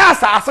no enya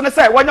asase ne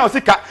say wonya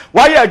osika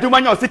waye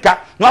adwuma nya osika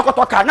na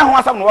akoto ka nya ho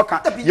asam no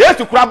woka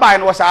Yesu kura bae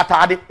no wo sha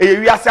atade eye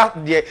wiase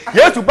de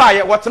Yesu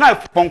bae wo tena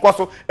ponko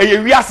so eye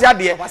wiase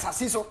ade e wa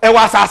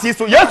asase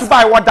so Yesu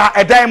bae wo da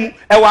edan mu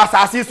e wa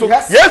asase so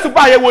Yesu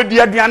bae wo di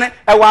aduane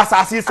e wa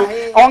asase so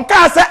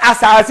onka se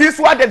asase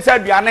so ade se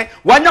aduane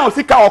wonya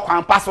osika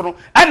okwampa so no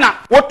ena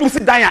wotu si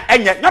dan a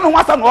enye nya no ho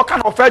asam no woka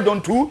na 1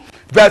 John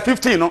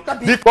 2:15 no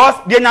because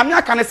the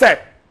nyamia kan say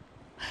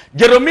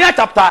Jeremiah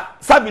chapter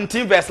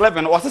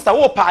 17:11 or sister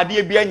wo pa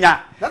de bia nya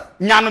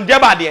nyano de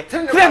ba de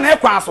tren na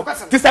ekwan so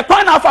ti se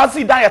kwan na afa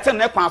si dan ye tren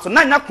na ekwan so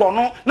na nya kro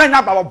no na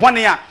nya baba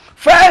bone a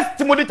 1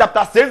 Timothy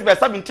chapter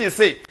 6:17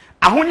 say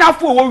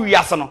ahonyafo wo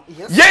wiase no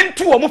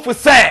yentu wo mfo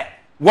se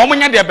wo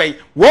munya de bai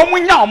wo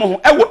munya wo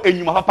ho e wo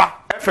enyuma papa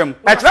fm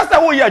e kire se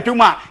wo ye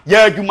adwuma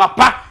ya adwuma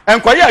pa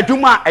enko ye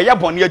adwuma e ye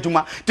bone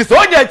adwuma ti so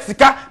ye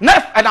sika na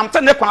adam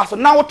te ne kwa so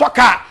na wo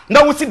toka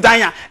na wo si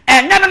dan a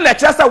enya no le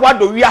kire se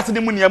wado wiase ne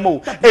mu niam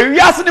o e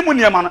wiase ne mu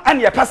niam no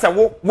ene ye pese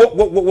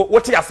wo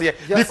te ase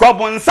because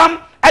bonsam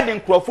ade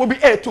nkrofo bi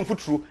etu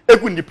mfuturu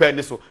egu nipa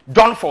ni so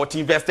John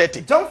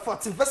 14:30 John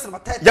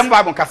 14:30 yam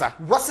bible kasa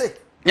wose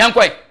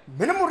yankoi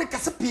menemu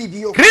rekasa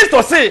pibio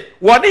Kristo se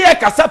wode ye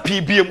kasa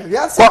pibiem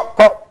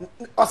ko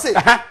ose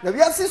na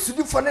wiase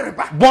sudifo ne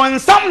reba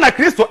bonsam na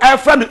Kristo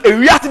efra no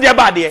ewiase de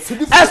ba de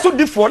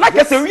esudifo na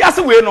kese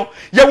wiase we no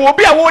ye wo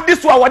bi a wo di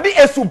so a wode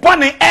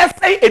esubone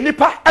esai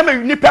enipa ama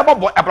nipa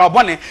bobo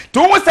abrabone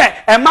to wo se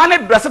ema ne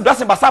dress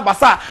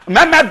basa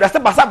meme dress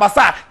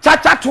basa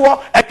chacha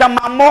to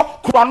ekamamo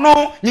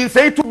krono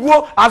nyinsei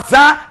tuguo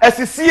aza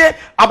esisie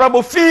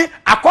abrabofi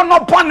akono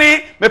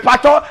bone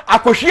mepato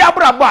akohwi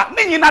abrabo a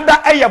ne nyina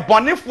da eye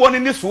bonefo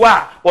ni so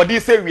a wode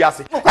se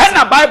wiase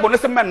na bible no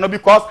se men no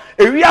because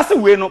ewiase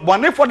we no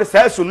bonefo de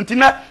say so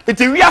ntina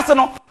eti wiase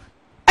no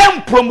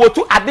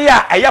promote ade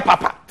a eye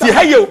papa ti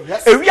hayo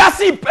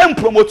ewiase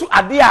promote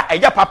ade a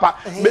eye papa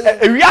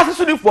ewiase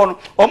so difo no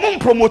omo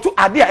promote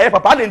ade a eye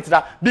papa de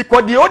ntira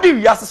because the odi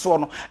wiase so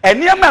no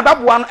ene ma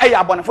baboa no eye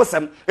abonefo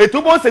sem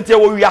etu bon setie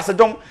wo wiase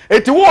dom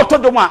eti wo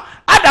otodom a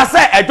ada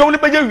say edom ne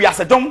beje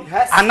wiase dom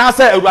ana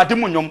say awurade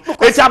mu nyom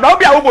eti abawo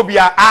bia wo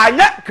bobia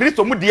anya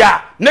Kristo mu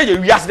dia na ye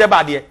wiase de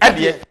ba de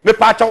ede me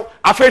pa chaw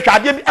afehwa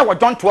ade bi e wo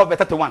John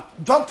 12:31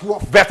 John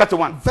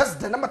 12:31 verse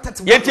the number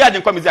 31 yenti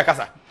ajen kwamizi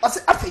akasa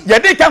ase afi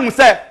ye kan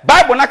say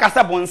bible na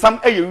kasa bonsam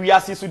eye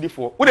wiase so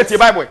difo wo de tie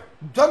bible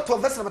John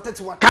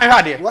 12:31 kan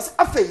ha de was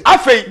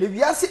afi ne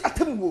wiase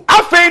atemwo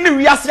afi ne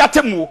wiase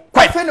atemwo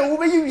kwai afi na wo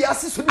be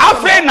wiase so difo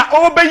afi na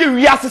wo be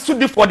wiase so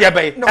difo de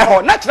be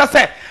eho na kira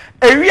say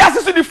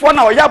ewiase so difo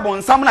na oya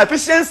bonsam na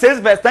Ephesians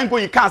 6:10 go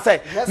you can say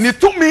ni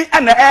tumi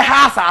na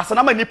ha asase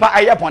na ma nipa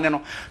aye bone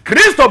no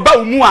Kristo ba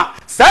umu a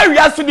sa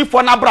wiase so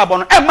difo na brabo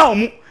no e ma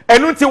umu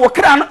enu nti wo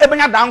kra no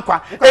ebenya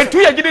dankwa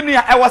etu ye gidi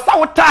nua e wosa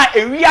wo taa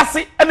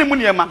ewiase ene mu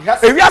niema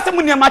ewiase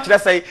mu niema kire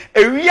sei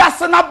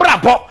ewiase na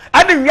brabo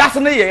ane wiase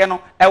ne ye no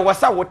e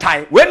wosa wo taa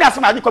we ni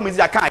asema agi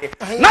komezi aka ye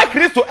na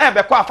Kristo e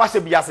be kwa afase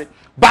biase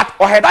but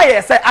oheda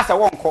ye say ase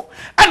wonko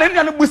ane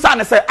nua no busa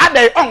ne say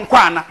adai onko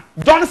ana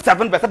John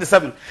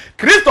 7:37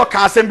 Kristo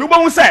ka asem bi bo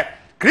hu say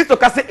Kristo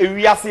ka say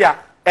ewiase a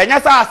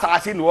enya sa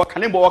asase no ka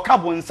ne bo ka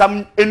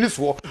bonsam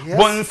eniso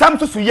bonsam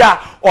susu ya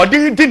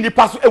odi di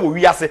nipa so ewo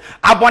wiase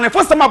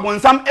abonefo sama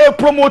bonsam e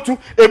promote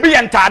ebi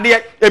ye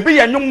ntade ebi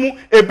ye nwum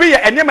ebi ye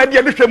enema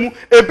de bi hwemu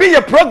ebi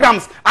ye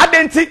programs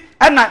adenti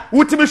ana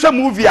wutimi hwe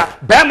movie a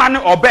be ma ne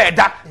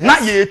obeda na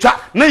ye etwa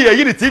na ye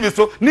yiri TV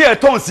so na ye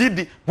ton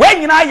CD we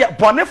nyina ye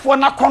bonefo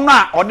na kono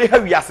a ode ha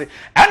wiase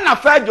ana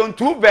 1 John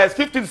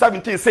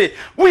 2:15-17 say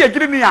wo ye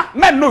giri ni a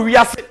men no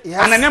wiase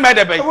ananema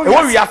de be e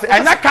wo wiase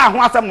enya ka ho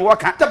asem no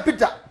woka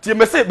ti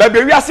me say ba be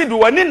wiase do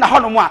wani na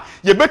hono mo a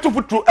ye betu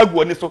futuru agu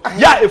oni so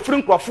ya efiri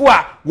nkrofo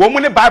a wo mu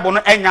ne bible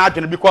no enya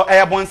adwene because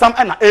e bonsam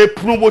na e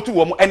promote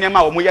wo mu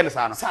enema wo mu ye ne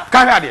sa no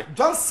ka hwa de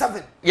John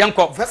 7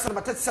 yenko verse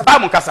number 37 ba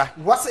mu kasa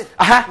wase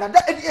na da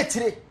edi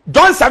etire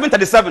John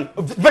 7:37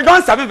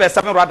 John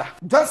 7:7 rather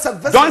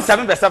John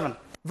 7:7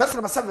 verse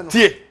number 7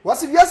 tie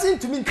wase wiase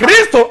ntumi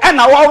Kristo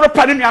na wo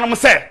repa ne nuanom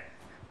se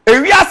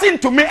ewiase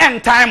ntumi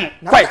time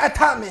kwai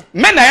atame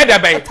me na ye de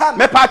be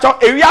me pa cho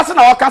ewiase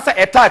na wo ka se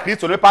eta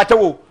Kristo me pa cho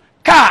wo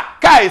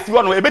car is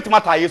one a bit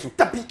matter yesu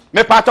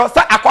me pato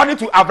say according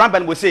to Avraham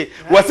ben Moshe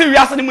we say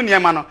wiase ni mu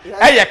niema no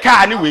e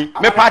car anyway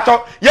me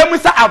pato ye mu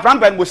say Avraham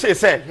ben Moshe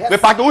say me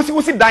pato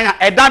wusi dan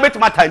a dan bit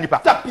matter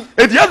nipa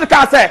e di yesu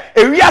ka say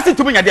e wiase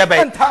tumi nya de be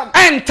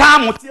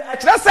entam ti e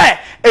kire say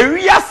e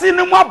wiase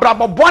ni mu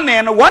abrabo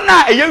bone no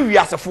wona e ye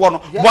wiasefo no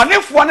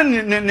bonefo no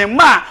ne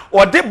ma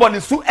o de bone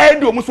su e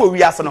di o mu so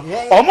wiase no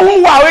o mu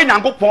hu wa we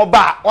nyankopon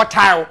ba o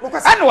tan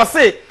ene wo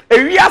say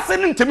ewiase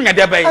no ntimi nya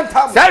de be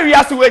sa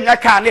ewiase we nya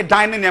ka ne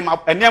dan ne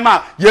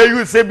nema ye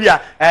use bia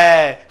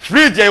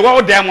fridge e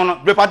wo dem no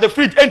be part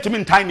fridge ntimi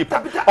ntan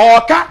nipa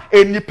o ka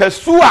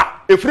enipasu a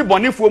efri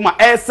bonefo ma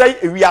esai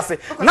ewiase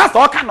na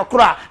so ka no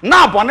kro a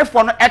na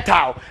bonefo no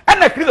etao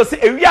na Kristo se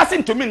ewiase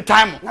ntimi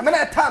ntan mo na me na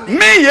etam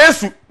me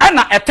Yesu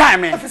na etam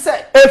me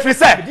efri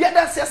se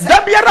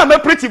da biara me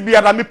preach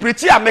biara me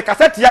preach a me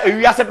cassette ya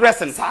ewiase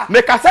dressing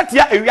me cassette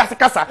ya ewiase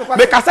kasa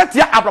me cassette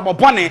ya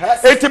abrabobone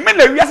etimi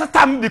na ewiase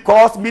tam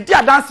because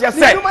dia dance ya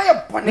say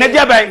ne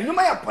dia bay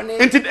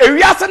nti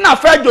ewiase na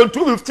fa John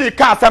 2:50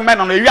 ka say men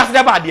no ewiase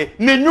dia ba de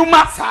ne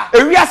nyuma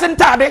ewiase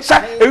ntade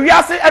sha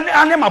ewiase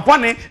ane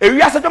mabone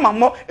ewiase do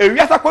mammo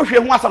ewiase akohwe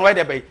hu asa no we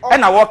de bay e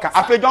na woka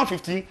afa John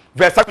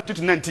 15:17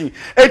 to 19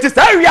 it is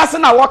ewiase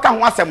na woka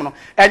hu asem no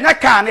enya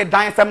ka ne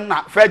dan sem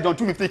na fa John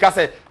 2:50 ka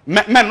say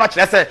men no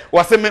kire say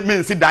wo say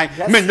men si dan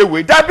men ye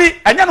we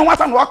dabi enya no hu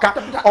asa no woka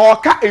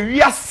oka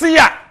ewiase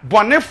a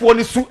bonefo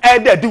ni su e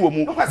da di wo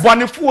mu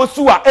bonefo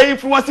su a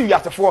influence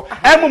wiasefo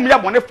emum ya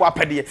bonefo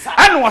apede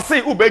ene wo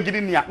say ube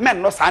gidi nia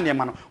men no sa ne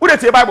ma no wo de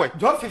tie Bible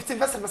John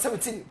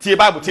 15:17 tie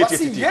Bible tie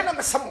ye na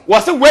mesamo wo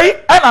say wei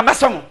ena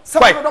mesamo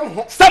kwai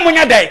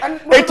samunya dai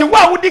eti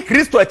wa wo di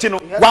Kristo achi no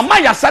wa ma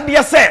ya sade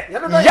ye say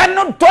ye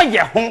no do ye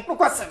ho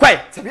kwai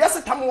se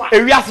wiase tamu a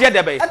ewiase ye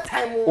de be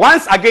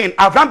once again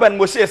Avraham ben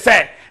Moshe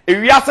say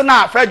ewiase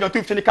na fa John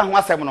 2:50 ka ho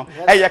asem no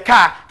eye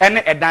ka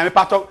ene edan me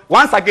pato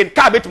once again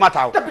ka bet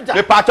matter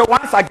me pato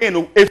once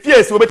again efie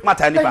esi obet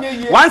matter nipa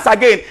once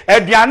again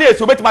eduane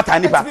esi obet matter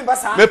nipa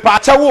me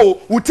pato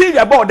wo uti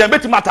ye board dem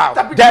bet matter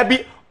there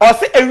be o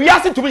se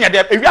ewiase tumi nya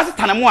dem ewiase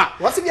tanemu a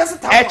wo se wiase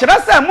tamu e kire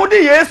se mudi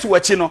Yesu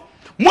achi no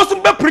mosu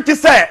be preach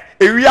say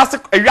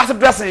ewiase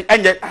dressing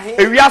enye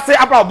ewiase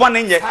abrabon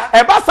enye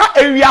e ba sa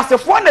ewiase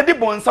fo na di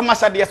bonsam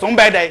asade so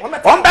mbe dai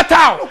on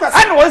betaw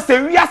and wo se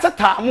ewiase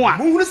tamu a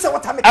muhunu se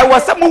wata me e wo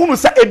se muhunu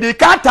se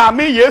edika ta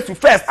me Yesu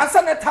first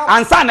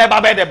ansa na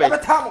ba be de be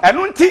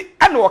enu nti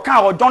and wo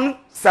kan o John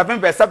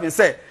 7:7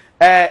 say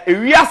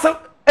ewiase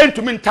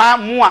entumi nta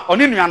mu a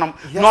oni nuanom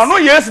no no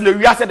Yesu na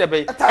ewiase de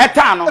be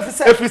eta no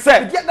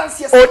efise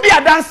odi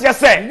adanse ye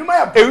se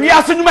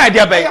ewiase nyuma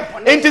de be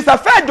enti sa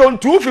fa John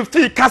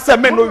 2:50 ka se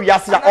me no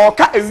wiase a o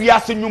ka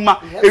ewiase nyuma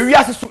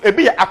ewiase su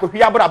ebi ya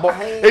akohwi abrabo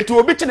enti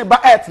obi kine ba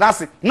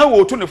etnase na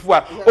wo otu nefu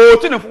a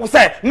otu nefu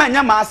se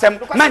manya ma asem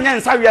manya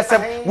nsa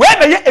wiasem we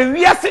be ye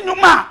ewiase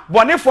nyuma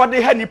bonefo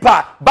de ha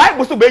nipa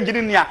Bible so be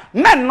gidi nia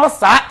men no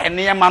sa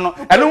enema no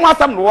eno hu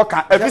asem no wo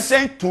ka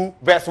Ephesians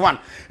 2:1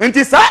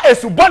 enti sa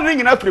esu bonu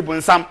nyina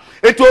fribonsam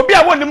enti obi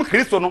a wonim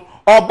Kristo no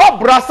oba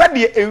brasa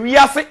de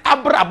ewiase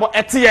abrabo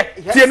etiye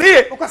tie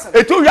ne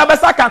eti wi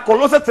abesa kan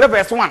Colossians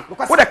 3:1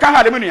 wo de kan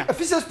ha de menua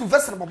Ephesians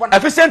 2:1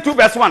 Ephesians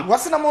 2:1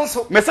 wasena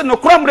monso me se no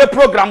kromre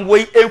program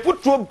we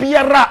enfutuo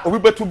biara obi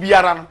betu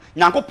biara no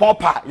Nyankopon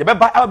pa ye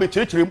beba aba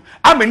bekyerkyerem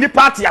amani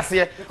party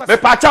ase me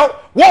pa chaw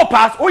wo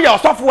pass wo ye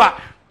osofo a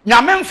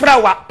nyame mfra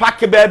wa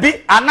pak baabi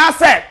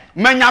anase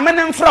manyame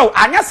ne mfra wo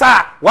anya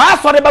sa wa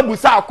asore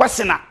babusa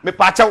akwesina me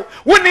pa chaw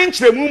wo ne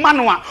nkyeremu ma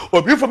no a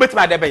obifo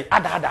betima de be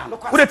ada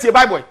wo de tie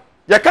Bible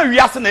ye ka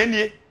wiase na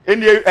enie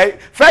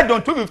Fred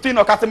John 2:15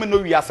 no kase me no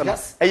wiase no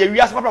ye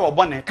wiase papa wo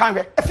bone kan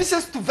hwe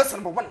Ephesians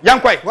 2:1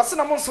 yankwai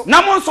wasena monso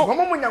na monso wa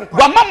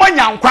mama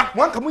nyankwa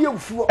wanka mu ye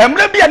wufuo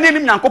emre bia ne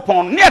nim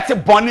Nyankopon ne ete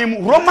bone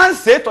mu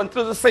Romans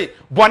 8:23 say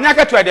bone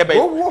akato ede be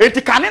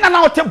eti kane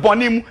na wote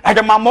bone mu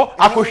edemamo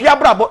akohwi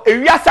abrabo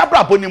ewiase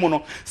abrabo ni mu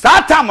no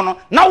saa tam no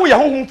na wo ye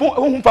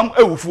honhumfam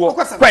ewufuo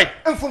kwai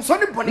enfomso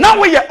ni bone na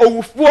wo ye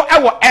owufuo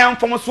ewo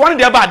enfomso ne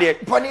de ba de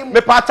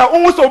me pata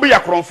wo so obi ye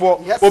kronfo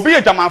obi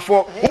ye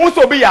jamanfo wo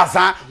so obi ye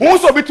azan wo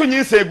so obi tunyi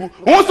nsegu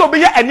wo so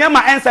obi ye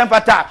enema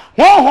ensemfata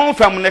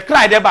honhumfam ne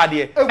krai de ba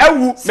de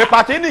ewu me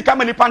pata ni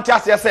kamani panti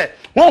ase se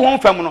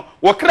honhumfam no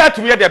wo kra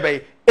tumi ye de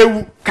be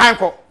ewu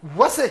kanko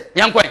wose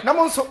yankwa na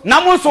monso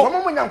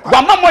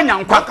wa mamo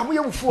nyankwa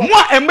mo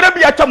emre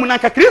bi atwa mu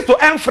nanka Kristo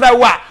enfra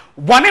wa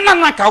bone na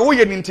nanka wo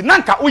ye ninti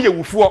nanka wo ye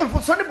wufuo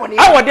enfomso ni bone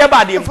awo de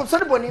ba de enfomso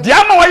ni bone de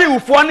ama wo ye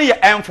wufuo ne ye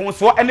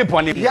enfomso ene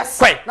bone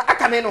kwai na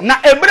aka me no na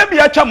emre bi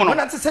atwa mu no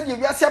na ntse de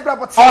wiase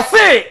abrabot o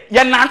se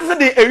ye na ntse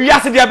de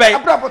ewiase de ba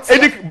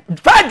edi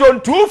fa John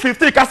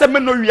 2:50 ka se me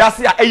no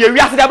wiase a ye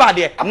wiase de ba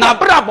de na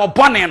abrabo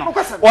bone no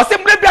o se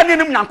emre bi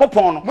anem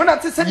Nyankopon no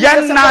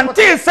ye na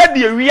ntse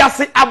de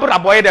wiase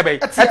abrabo ye de ba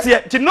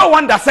etie ti no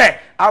wonder say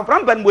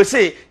Avraham ben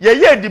Moshe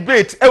ye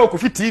debate e wo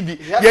Kofi TV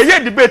ye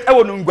debate e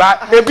wo Nungwa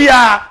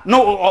ebia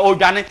no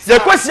odwane ye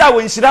kwesi a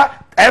wo Nshira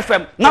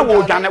FM na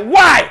wo odwane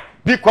why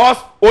because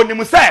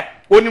onimu say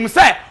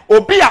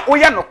obi a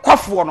woyɛ no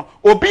kɔfoɔ no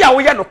obi a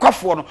woyɛ no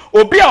kɔfoɔ no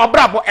obi a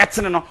ɔbrabɔ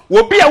ɛtene no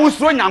obi a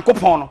wosuro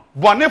nyankopɔn no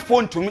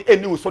bɔnefoɔ ntumi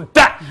eni wo so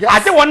da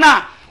ade wɔn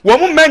a wɔn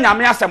mu mɛ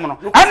nyame asɛm no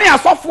ɛne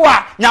asɔfo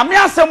a nyame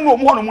asɛm no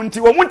wɔn hɔ no mu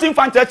nti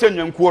mfa nkyerɛkyerɛ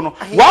nyankuo no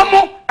wɔn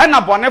mo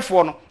ɛna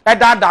bɔnefoɔ no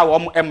ɛdaadaa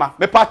wɔn mo ɛma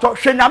mepatɔ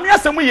hwɛ nyame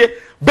asɛm yie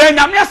bɛn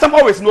nyame asɛm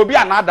always na obi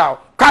a naadaa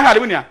kan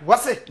hallelujah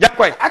wase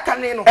yakɔ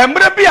akane no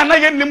emre bi a na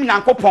yɛ nim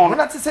nyankopɔn no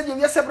wona te sɛ de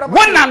wiase braba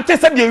wona te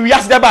sɛ de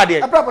wiase de ba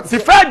de si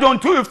fa John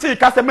 2:15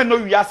 ka sɛ me no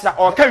wiase a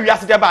o ka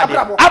wiase de ba de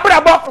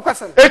abrabo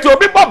eti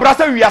obi bɔ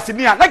brasa wiase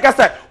ni a na ka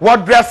sɛ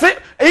what dress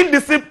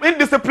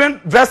indisciplined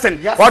dressing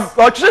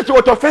what church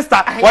what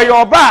festa wɔ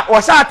yɛ oba wɔ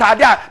hyɛ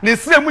atade a ne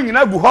sire mu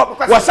nyina gu hɔ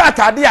wɔ hyɛ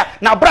atade a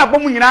na brabo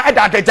mu nyina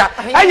ɛda adagya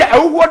ɛyɛ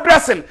awuo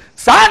dressing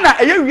saa na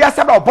ɛyɛ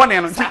wiase ba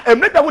ɔbɔne no nti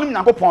emre da wonim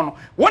nyankopɔn no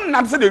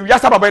wona te sɛ de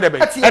wiase ba bɛ de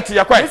bɛ eti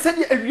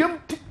yakɔ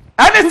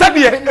ɛne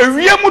sɛdeɛ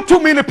ewiem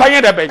tumi ne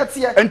panyɛ dɛ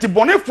bɛn nti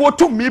bɔnefoɔ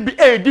tumi bi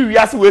edi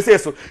wiase wese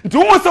so nti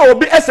wɔn sɛ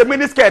obi ɛsɛ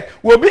mini skirt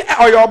obi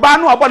ɔyɛ ɔbaa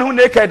no ɔbɔ ne ho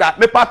naked a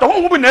mepatɔ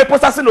ho bi na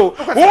eposa se no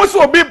wɔn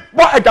sɛ obi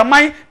bɔ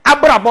adwaman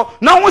abrabɔ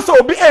na wɔn sɛ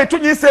obi etu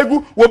nyi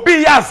segu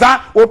obi yɛ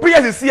aza obi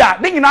yɛ sisi a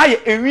ne nyinaa yɛ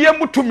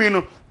ewiem tumi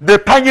no de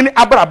panyɛ ne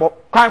abrabɔ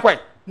kwan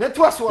ne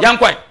to aso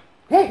yankwan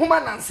honhom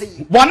ananse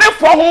yi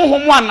bɔnefoɔ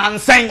honhom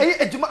anansen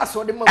ɛyɛ adwuma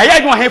asɔde ma ɛyɛ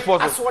adwuma hefo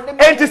so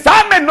enti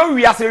saa men no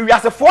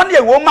wiasefoɔ ne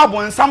ɛwɔ ma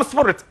bɔnsam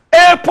spirit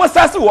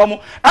possess wɔ mo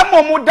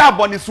ɛma mo da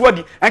bɔne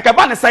suadi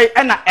ɛnkɛba ne sɛ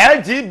ɛna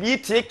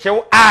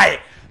LGBTQI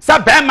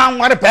sɛ bɛrima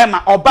nware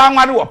bɛrima ɔbaa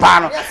nware wɔ paa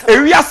no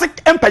ewiase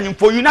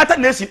mpanyimfo United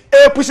Nations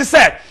pushi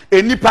sɛ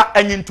enipa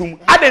anyintum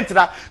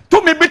adentira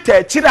tumi bi ta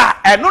akyire a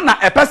ɛno na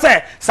ɛpɛ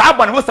sɛ saa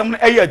bɔne ho sɛm no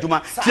ɛyɛ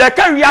adwuma tiɛ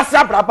ka wiase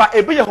abraba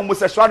ebi yɛ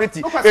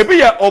homosexuality ebi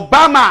yɛ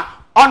Obama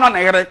ono na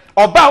yere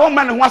oba wo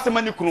man ho asem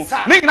ani kunu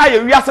ne nyina ye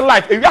wiase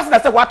life e wiase na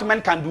say what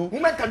men can do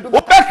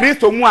oba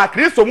Kristo mu a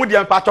Kristo mu de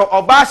mpato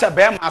oba hye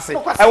be ma ase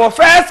e wo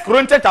 1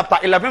 Corinthians chapter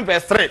 11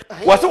 verse 3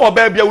 wo se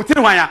oba bia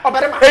wutiri hwan a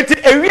enti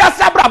e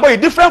wiase abrabo is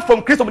different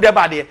from Kristo mu de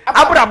ba de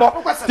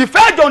abrabo the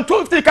 1 John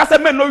 2:3 ka say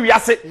men no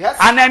wiase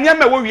anania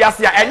me wo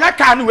wiase a enya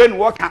ka no we no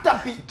wo ka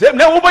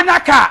ne wo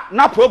bonya ka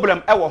na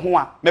problem e wo ho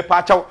a me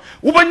pa chaw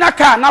wo bonya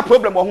ka na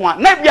problem wo ho a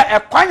na bia e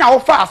kwanya wo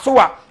fa so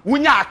a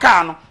wunya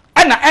aka no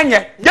ɛna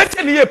ɛnyɛ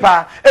yɛtie ne yie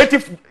paa eti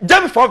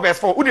James 4 verse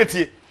 4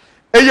 udetie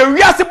eye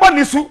wiase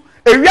bɔne su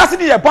ewiase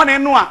ne yɛ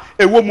bɔne no a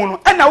ɛwɔ mu no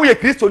ɛna wo yɛ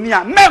kristoni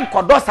a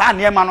menkɔdɔ saa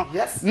nneɛma no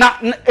na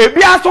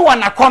ebia so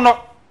wɔ nakɔnɔ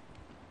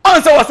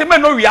on sɛ wɔ se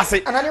men no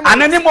wiase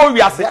anani mo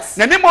wiase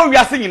na ni mo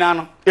wiase nyina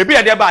no ebi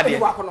yɛ de ba de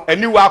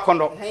ani wa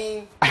akɔnɔ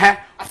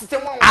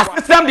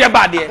asistem de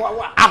ba de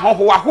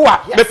ahohoahoa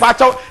me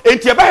pacho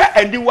enti e behwe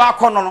ani wa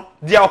akɔnɔ no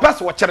de opɛ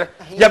so kyere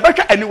ye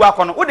behwe ani wa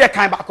akɔnɔ wo de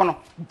kan ba akɔnɔ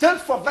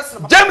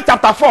James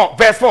chapter 4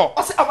 verse 4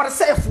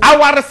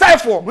 our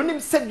self munim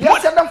sɛ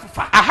wiase dan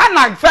fufa aha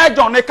na fa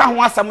John ne ka ho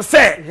asɛm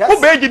sɛ wo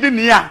be gidi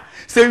ni a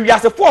sɛ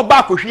wiasefo ba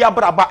akɔhwi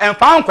abraba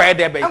emfa nkɔ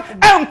de bɛn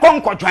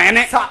enkɔ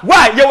nkɔdwane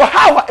wa ye wo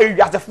ha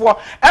wiasefo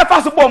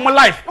efa so bɔ mo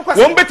life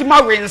wo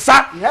betima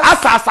wensa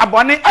asasa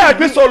bɔne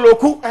adwiso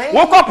loku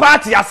wo kɔ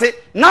party ase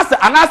na sɛ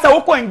anasa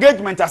wo kɔ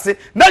engagement ase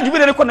na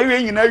dwubi de kɔ na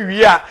wie nyina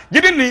wie a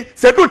gidi ni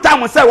sɛ du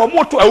time sɛ wo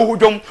mo to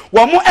awuhudwom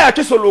wo mo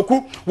adwiso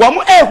loku wo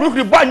mo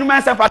ehurukuri bɔ anwuma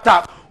nsɛ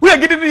fata we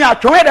gidi ni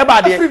atwe de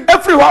ba de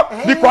every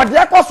hɔ because de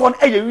kɔ so no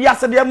eye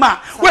wiase de ma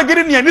we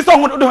gidi ni ani so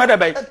ho do de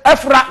ba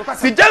efra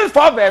si James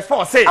 4 verse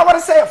 4 say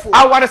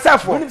our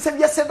self wonim sɛ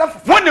wiase dan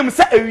fofa wonim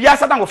sɛ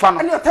wiase dan fofa no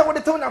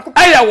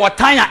ɛyɛ wɔ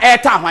tan a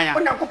ɛta hwan a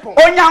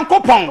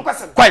onyankopɔn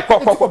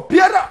kɔ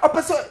biara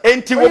opɛ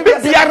enti wo bi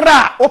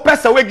biara opɛ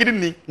sɛ we gidi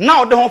ni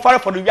na ɔde ho fare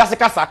for the wiase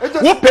kasa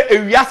wo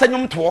pɛ wiase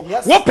nwomto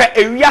wo pɛ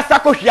wiase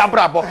akɔhwi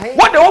abrabɔ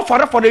wo de wo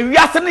fare for the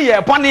wiase ne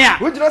yɛ bɔne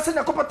a wo gyina sɛ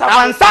nyakopɔta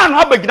ansa no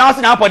abagina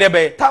sɛ nyakopɔ de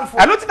bɛ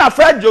and not in a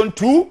 1 John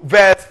 2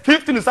 verse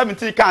 15 to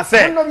 17 can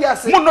say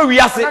mono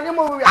wiase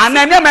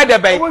anane me de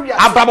be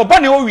abrabo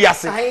bone wo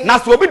wiase na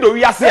so obi do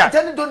wiase a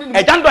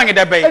ejan do nge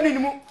de be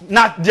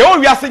na de wo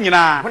wiase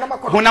nyina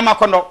honam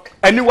akondo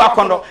ani wa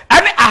akondo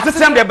ani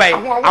asesem de be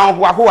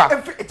ahoahoa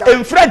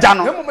emfra gya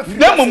no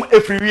demum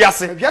efri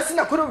wiase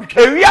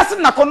wiase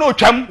na kono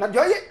otwam na de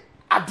oye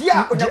ade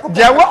a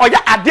onyakopo oya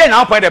ade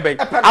na po de be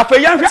afa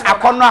yanhwe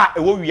akono a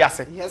ewo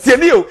wiase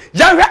tieni o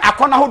yanhwe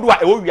akono hodo a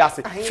ewo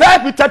wiase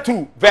 1 Peter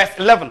 2 verse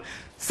 11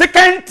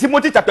 2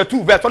 Timothy chapter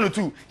 2 verse 1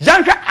 to 2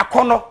 yanhwe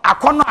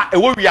akono a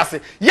ewo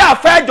wiase ya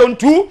 1 John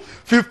 2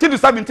 15 to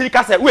 17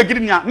 ka say we gidi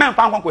nia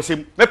memfa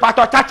nkwankosem me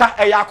pato chacha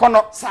eya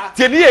akono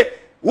tieni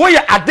we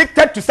are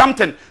addicted to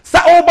something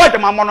sa obo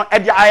jamamo no e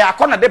dia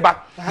akono de ba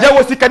ye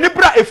wo sikani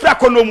bra efra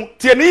akono mu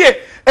tieni ye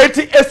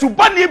eti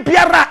esubani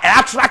biara e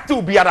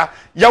attractive biara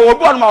ye wo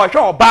bo no ma wo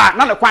hwe oba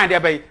na ne kwan de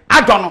be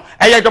adono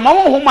eye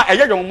jamamo homa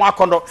eye jamamo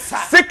akono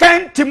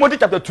 2 Timothy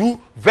chapter 2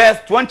 verse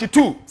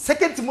 22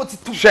 2 Timothy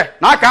 2 she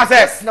na ka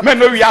say me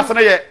no wi aso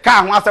no ye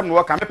ka ho asem no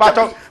wo ka me pa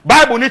cho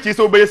Bible ni chi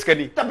so obe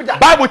sikani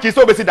Bible chi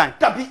so obe sidan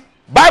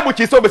Bible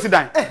chi so obe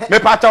sidan me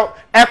pa cho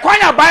e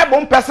kwanya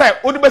Bible mpese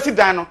odi be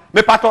sidan no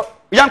me pa cho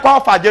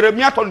yankwa fa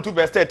Jeremiah 22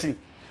 verse 13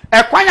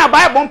 ekwan ya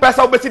Bible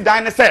mpesa obesi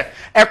dan ne se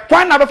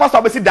ekwan na befa so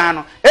obesi dan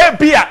no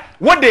ebia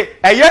wo de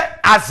eye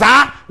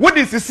azaa wo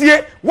de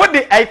sisie wo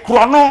de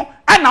ekrono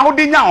ana wo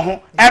de nya ho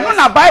eno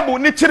na Bible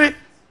ni chiri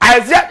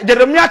Isaiah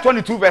Jeremiah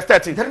 22 verse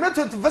 13. Jeremiah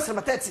 22 verse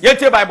 13.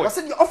 Yeti Bible.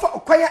 Wase di offer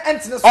okwanya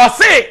entness. O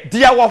say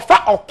dia wo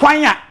fa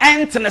okwanya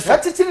entness.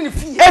 Atiti ni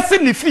fie. Esi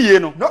ni fie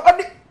no. No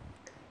odi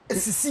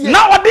esisie.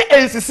 Na odi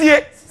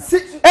ensisie.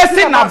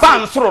 Esi na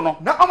ban soro no.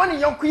 Na oma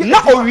ni yonku ye.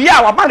 Na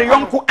owia wa ba ne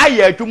yonku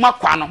aye adwuma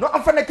kwa no. No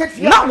amfa na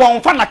katua. Na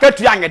won fa na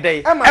katua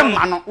anyede.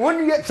 Emma no.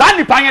 Wonwie. Sa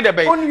nipa anye de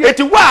be.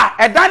 Eti wa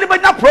edan ne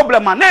benya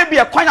problem na e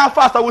bia kwanya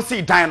fa asa wo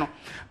si dan no.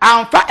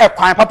 Amfa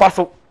ekwan papa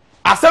so.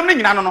 Asem ni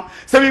nyina no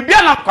se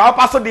bibia na kwa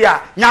papa so de a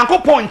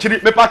Nyankopon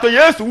nchiri mepato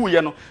Yesu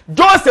wuye no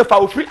Joseph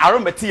ofri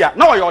Arimathea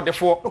na oye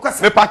odefo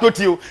mepato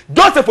tio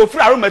Joseph ofri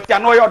Arimathea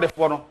na oye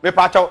odefo no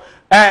mepato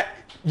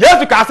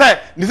Yesu ka say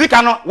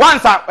nizika no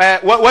once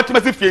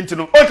watimasi fie nti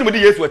no otimi de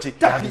Yesu achi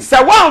se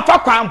wan fa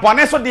kwan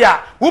bone so de a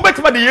wo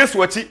betima de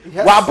Yesu achi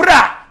wa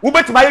bra wo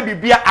betima ye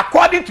bibia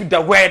according to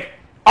the word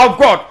of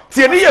God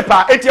tie ni ye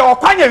pa eti o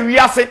kwanya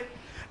wiase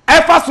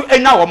efa so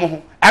enya wo mo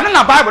ho eno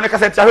na Bible ne ka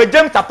say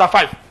James chapter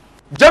 5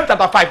 James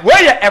chapter 5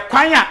 where ye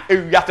ekwan a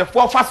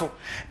ewiasefo fa so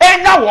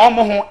enya wo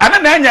mo ho ana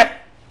na enye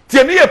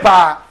tie ni ye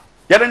pa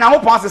ye de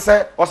Nyankopon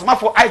asese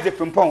osomafo Isaac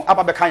Frimpong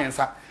aba be kan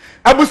yensa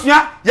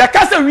abusua ye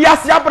ka se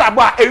wiase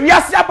abrabo a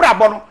ewiase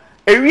abrabo no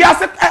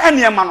ewiase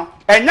eniema no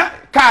enya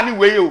ka ni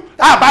we o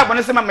a Bible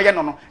ne se me ye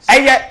no no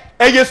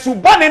eye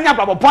subone ni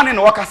abrabo bone ne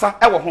wakasa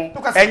e wo ho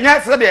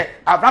enya se de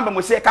Avraham be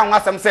Moshe ka ho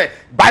asem se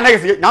ba na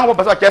ye Nyankopon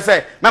be so ke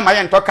se mema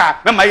ye ntoka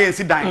mema ye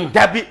nsi dan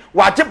dabi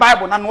wa je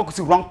Bible na no ko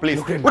wrong place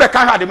wo de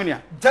kan ha de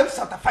menia James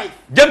chapter 5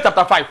 James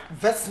chapter 5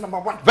 verse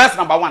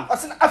number 1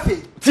 Osina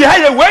afi ti ha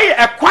ye we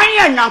ekwan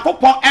ya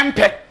Nyankopon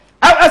empe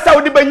esa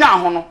wo di benya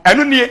ho no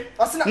enu nie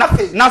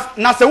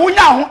na se wo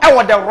nya ho e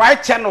wo the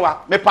right channel a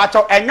me pa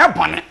cho enya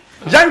bone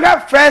January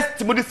 1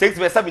 Timothy 6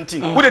 verse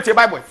 17 wo de tie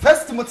Bible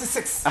 1 Timothy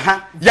 6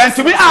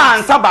 yantumi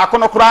ansa ba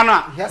kono kura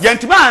na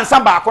yantumi ansa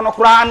ba kono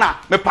kura na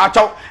me pa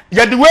cho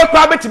ye de we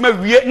kura betima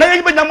wie na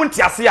ye benya mu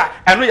ntiase a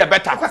enu ye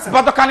better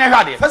but kan ye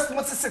hwade 1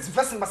 Timothy 6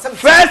 verse number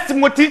 17 1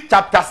 Timothy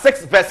chapter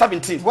 6 verse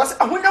 17 was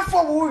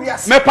ahonyafo wo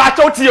wiase me pa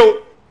cho tie o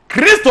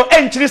Kristo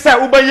enchiri sai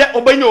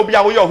obanya obi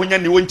a wo ye ohonya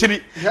ni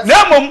wonchiri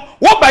na mom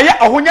wo ba ye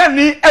ohonya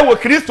ni e wo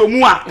Kristo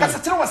mu a kasa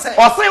kire wo sai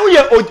o sai wo ye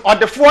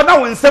odefo na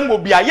wonsam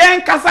obi a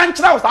yen kasa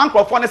nchira wo san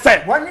krofo ne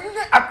sai wani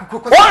ne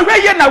akukoko o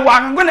hwe ye na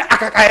wango ne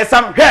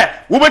akakayesam hwe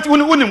wo beti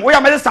unim wo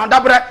ya me sound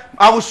abra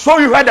I will show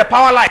you where the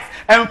power lies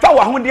emfa wo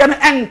ahode ne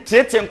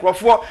entete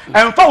nkrofo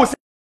emfa wo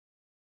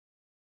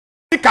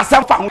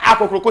kasam fa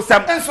akokroko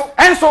sam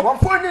enso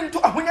wonfo ni nto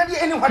ahonyade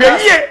eni hoda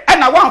ye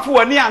na wonfo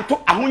wani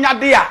anto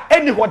ahonyade a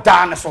eni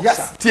hoda ne so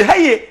ti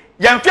haye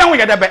yemfe ho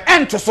yedebe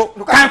ento so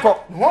kanko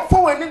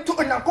wonfo wani nto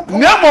Nyankopon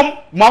nemom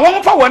ma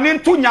wonfo wani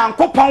nto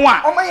Nyankopon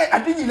a omaye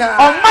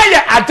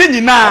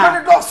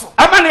adenyina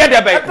ama ne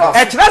yedebe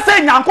e kire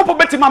se Nyankopon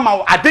betima ma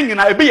wo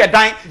adenyina ebi ye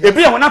dan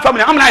ebi ye hona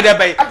family amana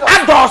yedebe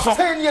adoso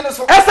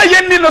ese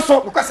yenni no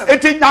so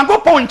enti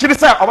Nyankopon nkiri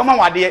se obama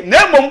wade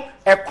nemom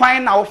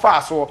ekwan na wo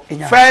fa so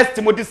 1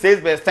 Timothy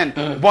 6 verse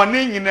 10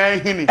 boni nyina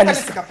hini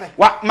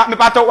wa me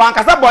pato wan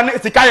kasa boni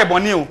sika ye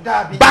boni o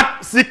but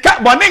sika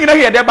boni nyina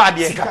he de ba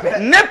de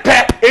ne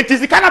pe eti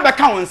sika na be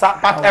ka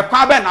wonsa but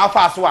ekwan be na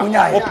fa so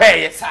a wo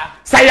pe ye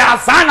say ya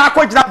san na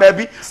akogina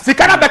baabi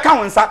sika na be ka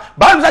wonsa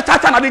ba mu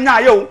cha na de nya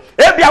ye o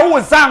e bia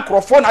wo zan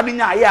krofo na de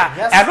nya ye a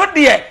eno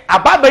de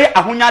ababa ye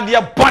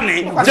ahonyade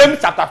boni James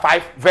chapter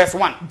 5 verse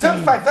 1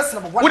 James 5 verse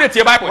number 1 wo de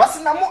tie Bible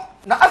wasina mo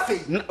na afei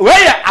we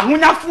ye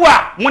ahonyafo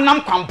a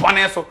monam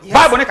kwampone so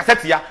Bible ne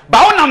kaseti ya ba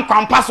wonam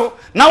kwampa so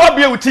na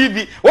wabie u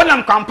TV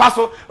wonam kwampa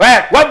so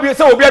wabie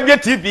se obi abie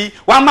TV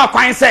wa ma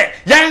kwan se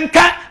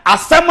yenka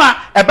asem a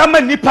ebema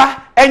nipa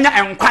enya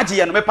enkwaje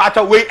ye no me pa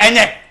we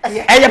enye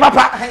eye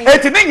papa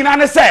eti ne nyina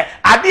ne se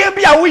ade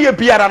bia wo ye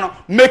biara no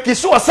make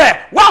sure se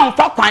wa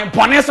mfa kwan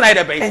bone so na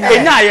de be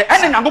enya ye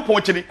ene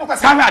Nyankopon chiri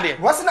ka hwe ade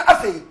wasina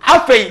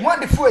afei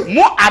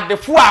mo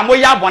adefo a mo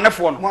ya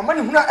bonefo no mo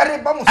amane huna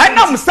ereba mo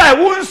enam sai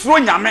wo nsuro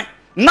nyame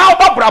na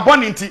obabra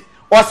bone nti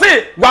o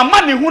se wa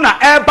mane huna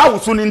eba wo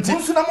so nti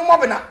nsu na mo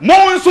bena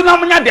mo nsu na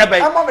mo nya de be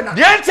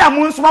de nti a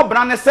mo nsu mo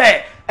bena ne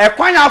se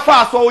ekwan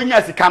afa so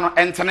onya sika no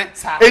entene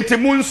enti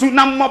mo nsu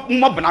na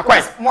mo bena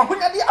kwai mo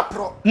ahonyade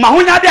apro ma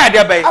ahonyade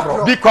ade be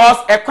because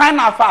ekwan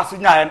na afa so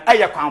nya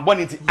eye kwan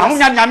bone nti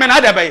ahonyade nyame na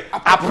ade be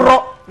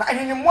apro na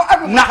enyemo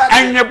awe na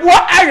enyebo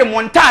awe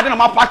montade na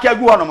mapake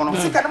agu hono no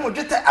musika ne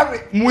modwete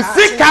awe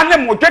musika ne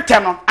modwete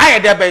no aye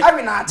de be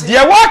de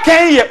wo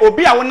kan ye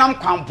obi a wonam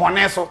kwan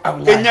bone so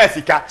enya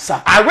sika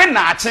awe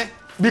na ache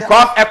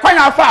because ekwan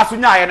afa so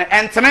nya ye no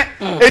entene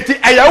eti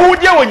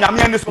ayahudie wo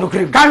nyame ani so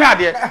ka hwe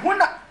ade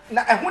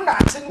na ehuna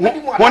ache no di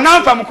mu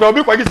wonam fam kro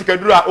obi kwaji sika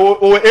duru a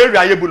o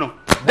area yebu no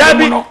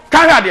dabi ka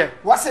hwe ade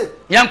wase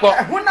yanko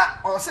ehuna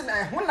o se na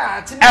ehuna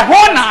ache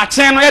ehuna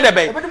ache no ye de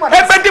be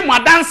ebedi mu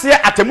adanse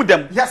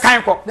atemudam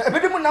kanko na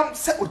ebedi mu nam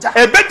se oja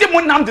ebedi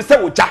mu nam de se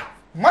oja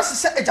Must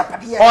say a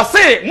Japanese. Or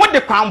say, what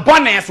the crown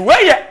bonnets,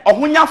 where ye, or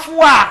when you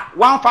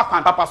one for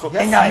crown papa so.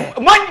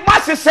 One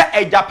must say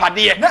a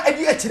Japanese, Not a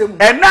dear trim,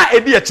 and not a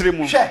dear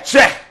trim.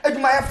 Share.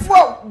 My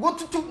four go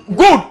to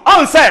Good,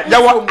 on say,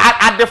 you were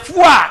at the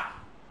four.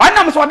 I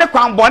know what the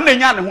crown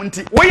bonnet and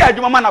hunty. We are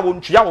your man, I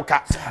won't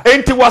yaoka.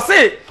 And to was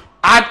say,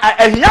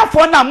 a young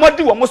for now,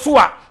 Modi or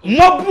Mosua,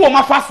 Mobu or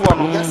my fast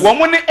one,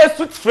 woman is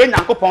suit friend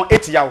and upon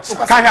 80 hours.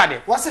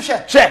 What's a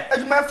share? Share.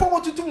 My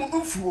four to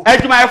move.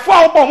 As my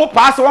four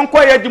pass one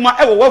quiet, you might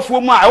ever work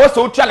for my. I was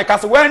so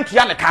chalice when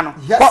Tiana Cano.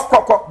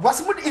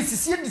 What's what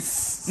is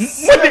this?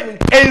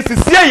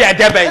 NCC,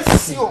 Debe.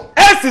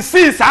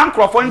 SCC,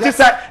 Sancroft, and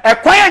said, a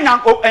quiet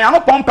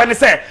young pump and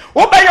say,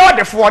 obey all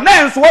the four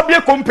names will be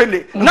a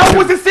company. Now,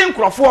 who's the same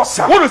Crawford?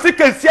 Who is sick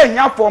and seeing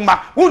young former?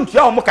 Won't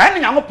you mock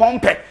any young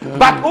pump?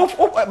 But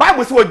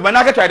Bible said, when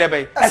I get to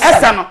Debe,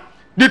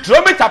 the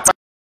Tromet chapter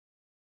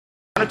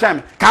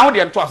time, count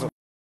the entrust.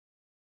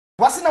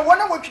 Wasn't a 1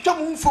 hour to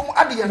come from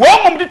Adia?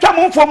 1 moment to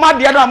come from my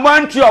dear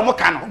Monty or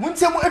Mocano. Won't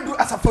you do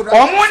as a for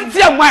Monty,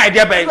 my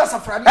dear baby? As a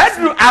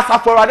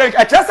for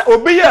a just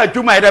obey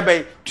to my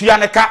debate to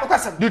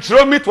Yanaka.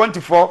 Deuteronomy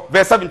 24,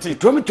 verse 17.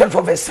 Deuteronomy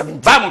 24, verse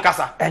 17. Bible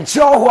Casa. And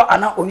show what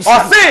Anna or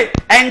say,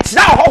 and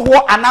now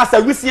what Anna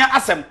said, we see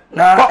Assem.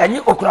 Now, and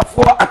you okuna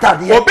for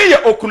Atadia. Obey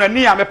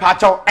Okunania, me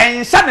pacho,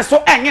 and Shan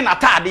so angin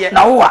Atadia.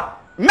 Now what?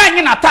 Men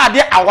in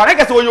Atadia, our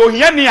guess when you're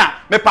here near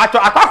me pacho,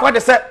 I can't what they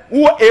say,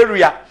 who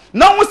area.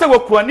 No one say we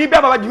could need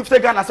about you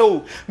take Ghana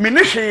so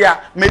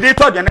Minishia,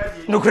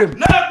 Meditator, no crib.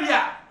 No,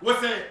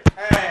 was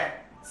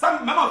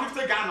some member of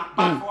 50 Ghana,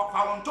 but for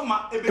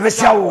Toma,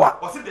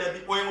 was it there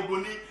before you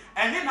Bruni,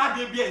 and then I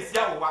did be a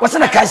Siawa.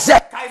 Wasn't a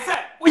Kaisa?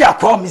 We are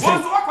called Miss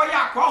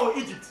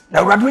Egypt.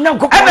 Now, Radunan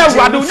go and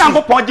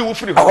Radunan point you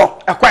free. Oh,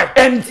 quite.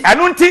 And I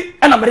don't think,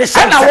 and I'm ready.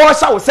 And I was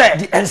so said,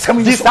 the answer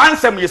this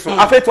answer is so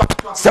afraid to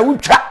so we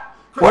trap.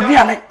 What do you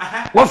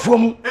what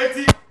from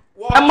 80?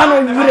 A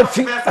man will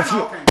few.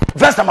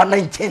 Verse number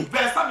 19.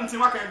 Verse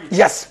 17.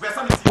 Yes.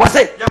 Was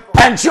it?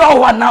 And you are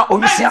one now,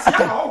 Olusia.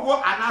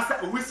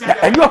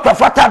 And you are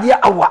Profata the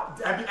hour.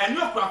 And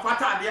you are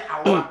Profata the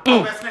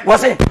hour.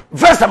 Was it?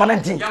 Verse number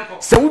 19.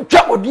 So we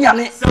drop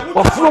Odiane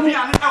or from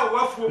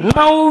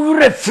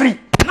now free.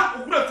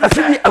 A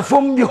free a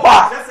from you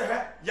are.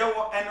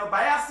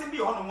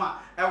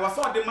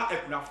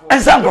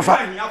 And some of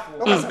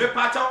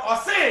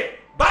us say,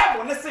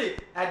 Bible, say,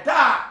 a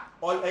da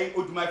or a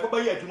Udumai.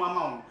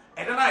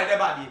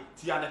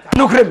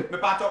 No cream.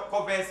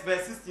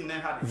 Verse 16.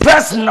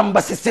 Verse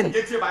number 16.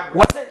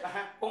 What?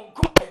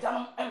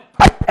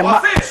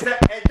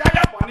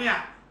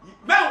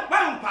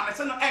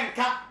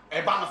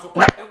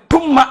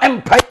 Kuma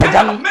empire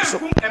janum so.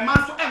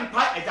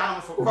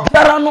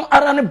 Darano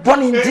arane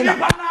boni ntina.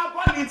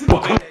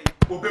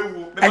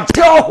 And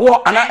tell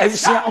who ana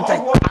evisia ntai.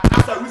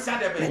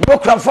 No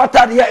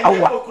comforta de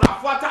awa.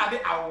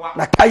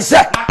 Na kaise.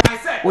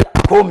 We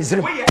ko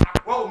misiri.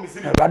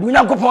 Radu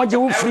na kopon je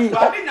wo free.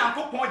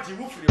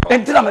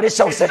 Entina me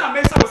show say.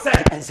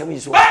 Ense we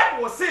so.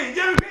 Bible say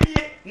ye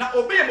na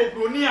obey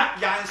mobroni a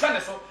ya nhye ne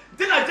so.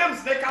 Dina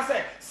James they can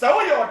say, so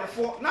we are the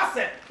four. Na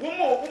say,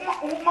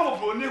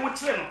 mobroni ho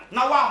kire no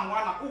na wa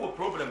amoa na wo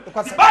problem. The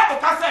Bible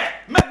can say,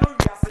 men no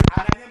wiase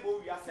ananye mo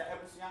wiase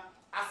ebusia.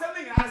 Asem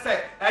ni say,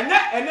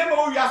 enye mo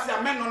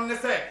wiase men no ne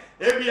say,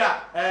 ebia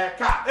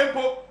ka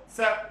empo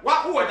se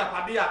wa wo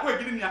dapade a wo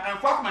gidi ni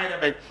enfa kuma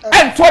yede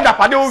en to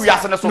dapade wo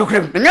wiase ne so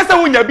nye se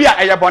wonya bi a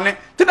eye bone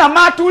ti na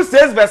Matthew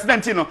 6 verse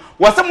 19 no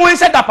wo se mo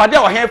nche dapade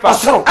a wo hefa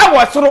e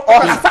wo soro o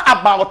kasa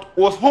about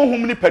wo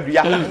honhom ni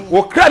padua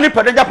wo kra ni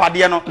padua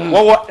dapade no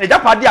wo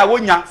dapade a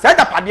wonya se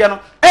dapade no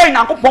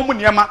nyankopon mu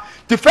niema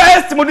ti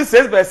First Timothy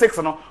 6 verse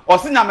 6 no o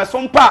se nyame so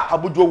mpa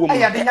abuduo wo mu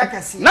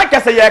na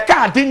kese ye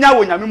ka adinya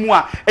wo nyame mu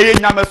a eye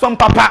nyame so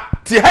mpa pa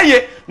ti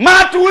haye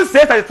Matthew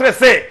 6:33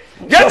 say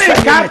Jenny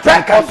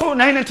can't also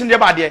 19 de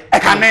bade e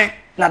kane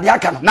na de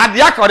aka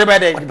o de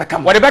bede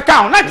wo de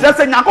beka na tse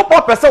se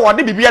nyankopɔ pese wo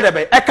de bibia de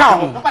be e ka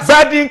ho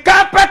but in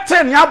carpet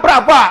ne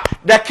abraba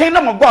the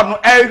kingdom of God no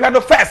ehwe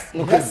no first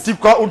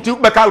because until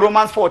beka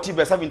Romans 40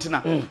 verse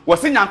 17 wo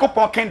se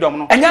nyankopɔ kingdom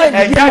no enya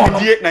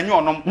die na nye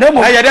onom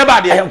e ye de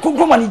bade e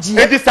nkonkoma ne ji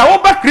e di sa wo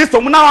ba Kristo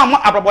mu na wa mo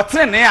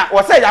abrabɔtene ne a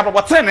wo se ya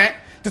abrabɔtene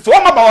ti so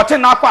wo ma ba wo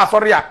tene na akɔ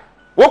asɔre a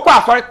wo kɔ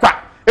asɔre kwa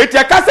eti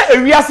akase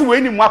ewiase we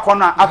ni mu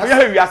akono a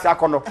akoya ewiase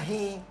akono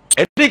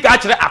eti ka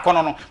kire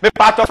akono no me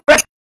part of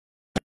verse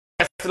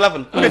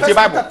 11 in the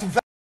Bible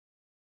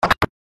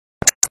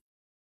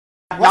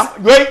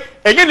we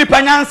enye ni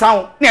panyansa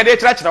ho na ye de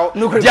kire kire ho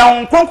dia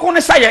won kronkron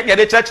ne saye ye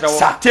de kire kire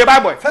ho tie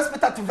Bible First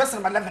Peter 2 verse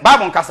 11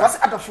 Bible nkasa wase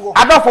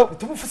adofo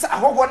tumu fisa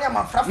ahoho ne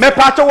amafra me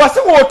part of wase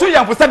wo to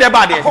yan fusa de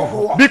ba de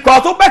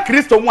because wo ba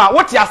Kristo mu a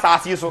wo tie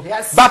asase so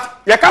but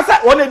ye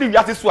kasa won e di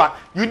wiase so a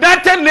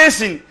United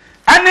Nations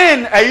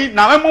anen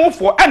na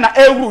memofo na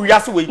ehuru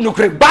wiase we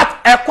but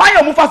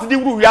ekwan mu fase di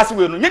huru wiase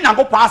we no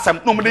nyankopon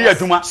asem no mo de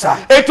yaduma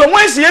eto mo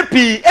ehie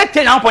pi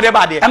ete nyankopon de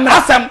ba de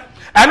asem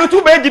enu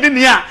tu be gidi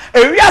ni a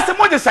ewiase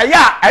mo de saye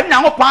a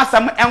nyankopon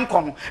asem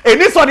enko no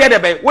eni so de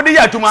be wo de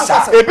yaduma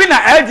ebi na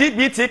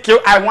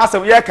LGBTQ ai ho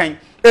asem ye kan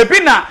ebi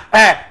na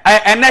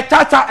ene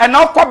chacha ene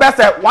okọ be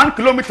se 1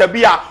 kilometer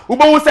bi a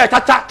ubo se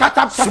chacha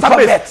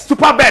bet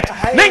super bet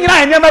ne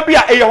nyina enema bi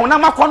a eye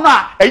honam akọ no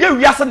a eye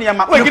wiase ne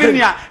ma ogiri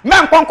ni a me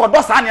nkonko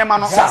do sa ne ma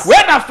no we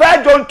na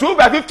First John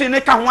 2:15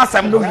 ne ka ho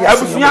asem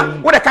abusua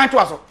wo de kan to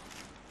aso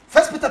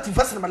First Peter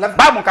 2:11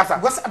 Bible kasa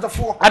was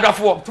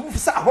adofo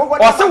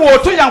o se wo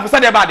to yan fusa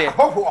de ba de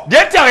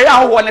de tia ye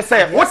aho ne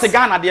se wo te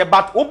Ghana de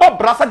but wo bo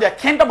brasa the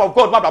kingdom of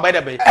God ma ba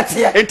de be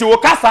enti wo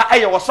kasa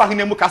eye wo so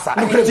ahene mu kasa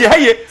ti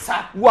heye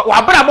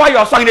wa bra bo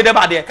ye so ahene de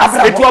ba de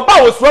enti wo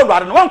ba wo so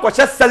awurade no won ko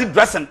che sexy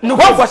dressing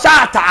won ko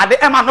sha ataade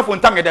e ma no fo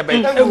ntam de be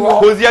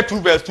Hosea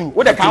 2:2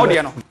 wo de kan wo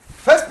de no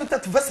First Peter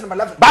 2:11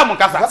 Bible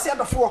kasa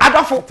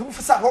adofo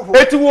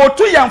eti wo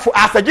to yan fu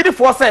asagidi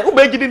fo se wo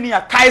be gidi ni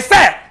a kai se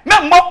me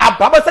mo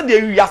ababa se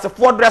de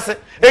wiasefo dress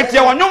eti e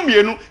wonyo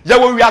mienu ye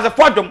wo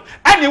wiasefo dom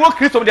ani wo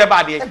Kristo de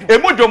ba de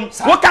emodom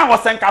wo kan wo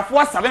senkafo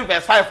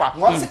 7:5 a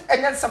wo se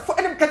enyansafo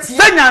enim katie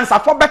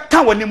senyansafo be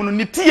kan wonim no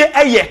ne tie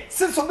eye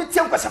sinso be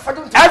tie nkwasafo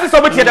dom ezi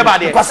so be tie de ba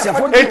de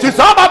eti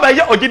so ba ba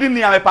ye ogidi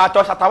ni a me pa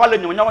to shatawale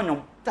nyonyo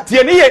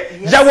tie ni ye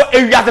wo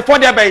ewiasefo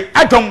de ba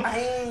adom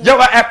ye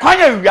wa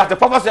ekwanya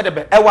ewiasefo fo se de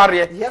be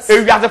eware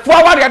ewiasefo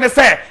aware ne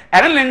se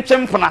ene ne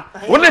nchempna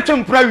wo ne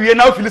chempna wie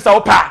na ofilisa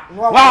wo pa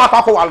wa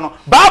akọ wal no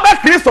Baba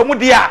Kristo mu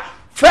dia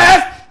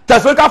First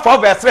Thessalonians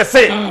 4:3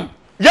 say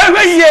ye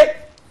hweye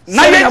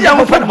na ye dia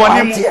ho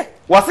feboni mu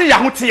wo se ya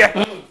ho tie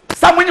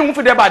samunyi mu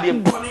fide ba de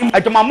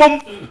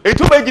adwamamom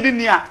etu ba gidi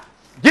ni a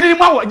gidi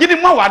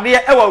mu awade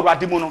e wa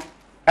awurade mu no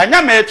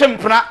enya me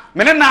chempna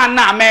me ne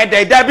na me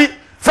da bi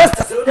First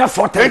Thessalonians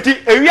 4:20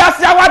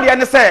 ewiase awade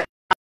ne se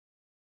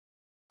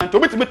to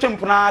bitime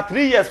chempna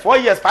 3 years 4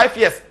 years 5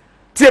 years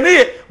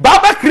tieni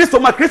Baba Kristo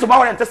ma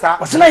wore ntesa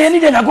osena ye ni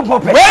de nyankopon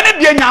pe we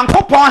ni de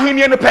nyankopon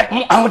hene ne pe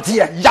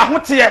ahotie ya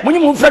hotie munyi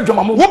mu fra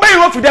dwamamom wo be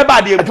yo fide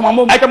ba de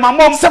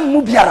adwamamom sem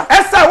mu biara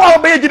esa wa wo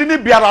be gidi ni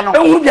biara no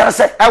ehunu biara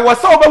se e wo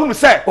se wo be hunu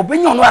se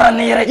obenya ono ara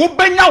ne yere wo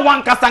benya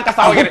wan kasa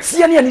wo yere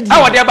ahotie ne ani di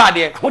e wo de ba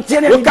de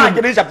ahotie ne wo kan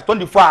Genesis chapter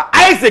 24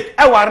 Isaac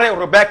e ware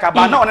Rebecca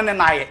ba na one ne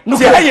naye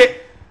tie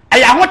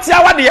aya hotie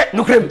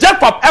awade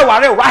Jacob e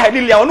ware Rahel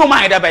Leah ono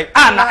ma ede be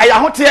ana aya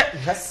hotie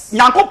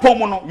nyankopon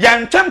mu no ye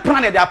ntwempra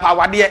ne de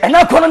apawade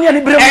ena kono ne ani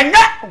brem enya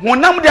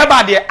honam de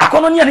ba de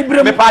akono ne ani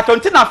brem me pa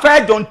tonti na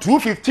First John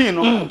 2:15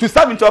 no to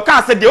 17 o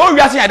kan say de o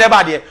wiase ya de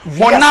ba de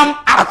honam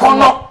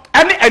akono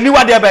ene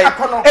aniwa de be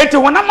enti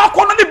honam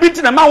akono ne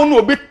binti na ma wo no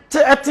obi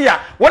ete a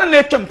wona na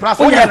etwempra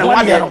so ye na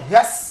wade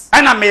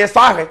ana me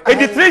sahe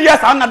 83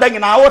 years ana da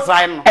nyina wo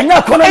try no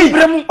enya kono ne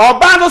brem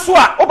oba no so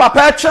a o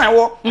papa etwen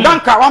wo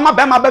danka wa ma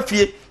be ma ba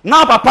fie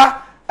na papa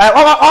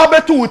o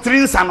betu wutri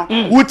nsa no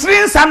wutri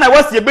nsa na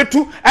wasi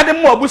betu e de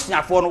mo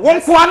abusuafo no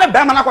won ko na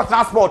be ma na ko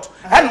transport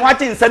e no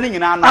wache nsa ni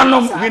nyina na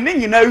we ni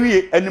nyina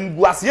wie anim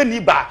guase ni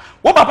ba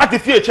wo papa te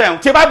fie twen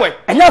tie bible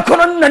enya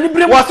kono na ni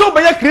brem wo so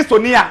be ye Kristo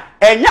ni a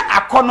enya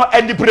akono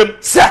ani brem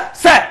se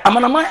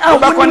amanaman a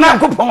wo ni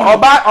nyankopon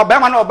oba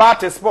ma na oba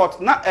te sport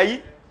na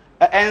ayi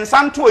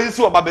ensanto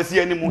isi oba besi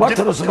animu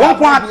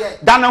wonkwa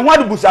dan ho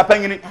adubusa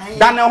panyini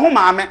dan ho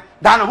maame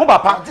dan ho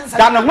papa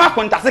dan ho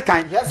akontase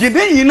kan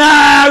gidi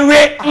nyina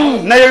we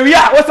na yewi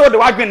a wo se wo de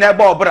wadwen na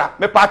eba obra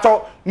me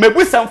pacho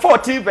mebusa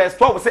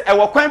 14:12 se e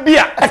wo kwan bi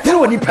a etere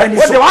woni pani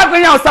so wo de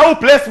wadwen ya so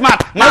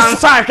placement man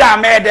san hwa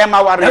ma ede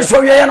ma ware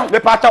so wie no me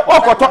pacho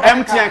okoto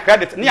MTN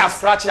credit ni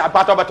asrachi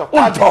apato beto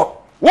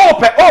wo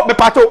pe o me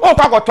pato o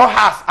kwa goto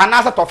house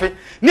anasa tofe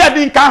ni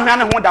adi nka hwa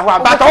ne ho da ho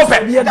abata wo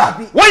pe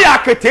wo ya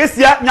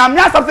ketesia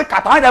nyame asase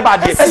katan da ba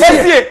de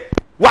esie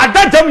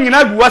wada jam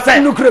nyina gu wase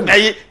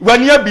eyi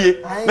wani abie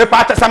me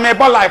pato sa me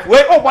bo life we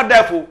o bo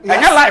death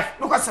enya life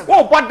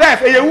wo bo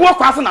death eye wo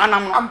kwa so na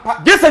anam no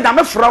gese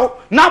nyame frau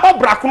na bo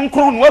bra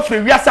kronkron no afri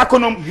wiase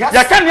akonom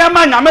ya ka ne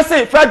ama nyame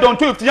se First John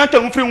 2:15 ya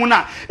twam fri hu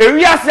na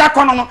ewiase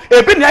akonom no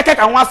ebi ne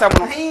ekeka ho asem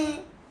no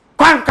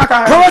kwan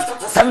kaka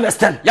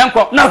Celestin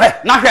yanko na hwe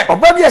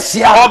oba bi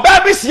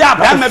sia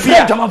ba ma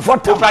bia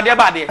ofrade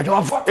ba de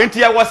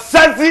enti e was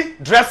sazi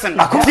dressing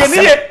tie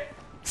ni ye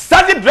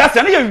sazi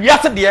dressing ye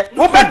wiase de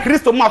wo ba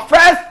Kristo ma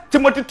First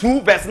Timothy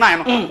 2:9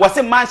 no wo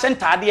se mansion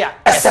tade a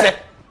ese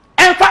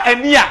enfa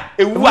ani a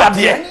ewu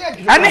ade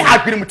ane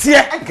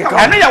agrimtie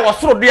ane ya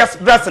wosoro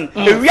dressing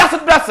ewiase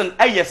dressing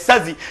eye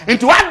sazi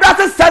enti wa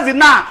dressing sazi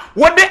na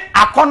wo de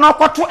akono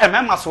koto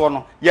emema so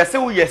no ye se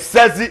wo ye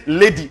sazi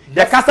lady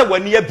ye kasa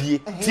wani abie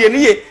tie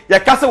ni ye ye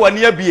kasa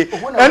wani abie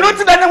enu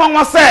ti da ne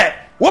wanwa se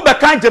wo be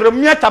kan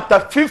Jeremiah chapter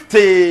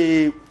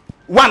 51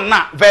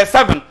 na verse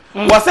 7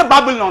 wose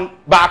Babylon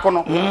ba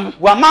akono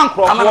wa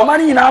mankro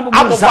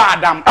abo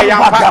Adam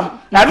ayampa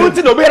enu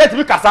ti no be here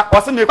ti kasa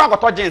wose me kwa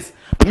goto jeans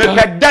me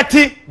pe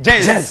dirty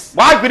jeans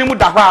wa gwini mu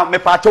da ho a me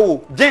pa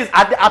cho jeans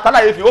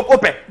atala efi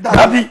ope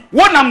dabi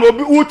wonam no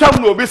obi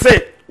utwam no obi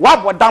say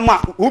wabodama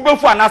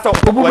ubefu anasa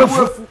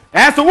ubefu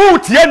so wo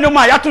tie nnum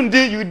a yato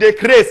ndi you dey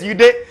craze you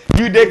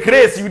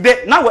dey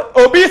now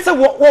obi se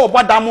wo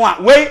bodam a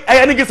we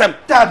ene gisem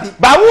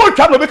ba wo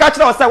twa no bi ka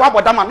kire o se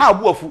wabodama na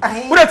abuafu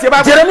wo de tie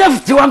Bible Jeremiah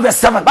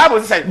 51:7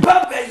 Bible say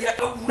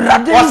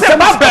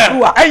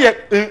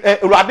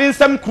Urade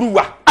nsem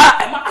kruwa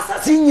ema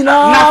asase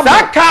nyina na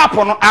da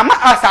kapo no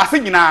ama asase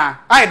nyina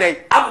ai dai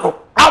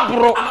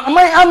abro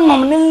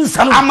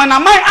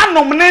amanamai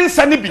anom ne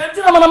nsa ne bi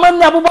amanamai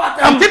ne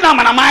abobata nti na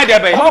amanamai de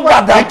be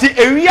nti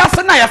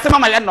ewiase na yase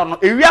mama ye no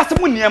ewiase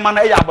mu niema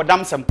na e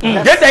abodam sem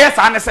de de ye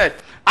sa ne se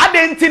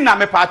ade nti na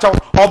me pa chaw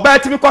oba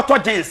timi koto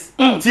jeans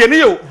tie ne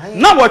yo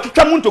na wo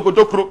twetwa mu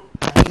ntokotokro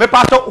me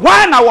pa chaw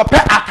why na wo pe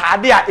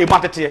atade a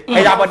ematete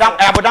e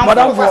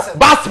abodam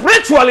but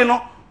spiritually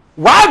no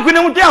wa gwene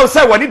mu dia o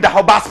say woni da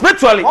ho ba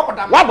spiritually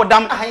wa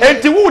bodam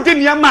enti wu di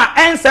niema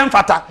ensem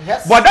fata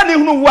boda ne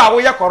hunu wu a wo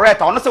ye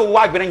correct ono say wo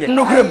wa gwene ye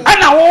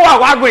ana wo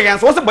wa gwene ye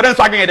so wo say boda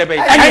nso agwen ye de be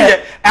enye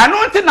anu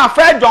nti na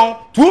First John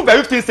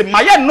 2:15 say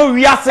ma ye no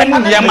wiase mu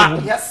niema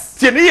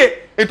tie ne ye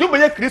etu be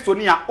ye Kristo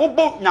ni a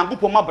obo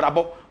nyankopɔ ma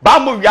brabo ba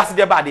mo wiase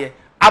de ba de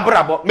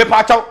abrabo me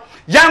pa chaw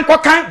yanko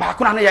kan ba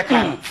ko na ye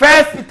kan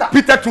First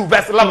Peter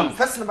 2:11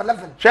 verse number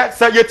 11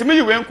 say yetimi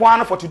yi we nko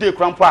an for today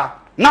krampo a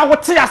na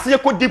wote ase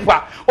ko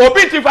dipa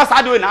obi ti fa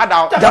sade we na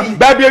ada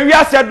ba bia wi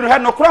ase aduru he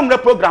no krom na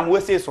program we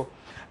say so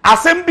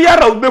asem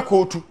biara wo be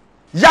kotu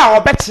ya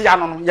obeti ya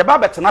no ye ba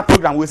betena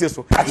program we say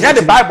so ya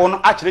the Bible no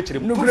a kire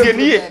tie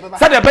ni ye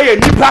say de be ye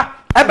nipa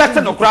e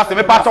beti no kura se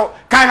me pato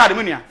kan ha de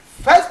munia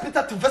First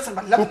Peter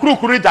 2:11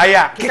 ukuru jai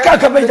ya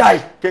keka be jai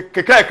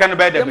keka kan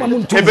be de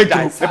be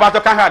jai me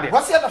pato kan ha de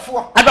what's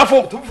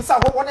adafo to fisa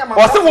ho woni ama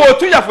o se wo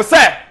tu ya fo se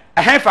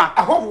ehefa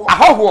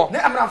ahoho ne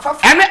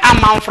amranfafo ene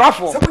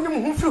amanfrafo se munyi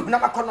mu humfiri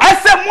hunam akono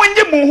ese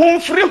munyi mu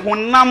humfiri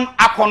hunam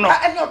akono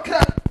ene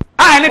okra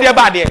ene de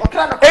ba de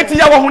eti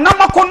ya wo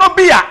hunam akono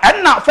bi a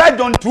ena First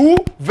John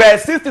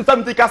 2:16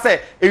 something ka say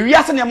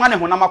ewiase ne ma ne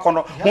hunam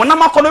akono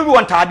bi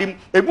won taadim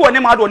ebi won ne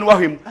ma do ne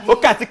wahwem o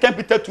ka ti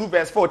Peter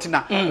 2:14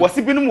 na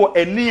wose binum wo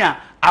ani a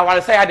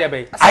aware say ade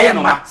be aye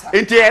no ma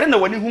enti ere na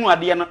woni hunu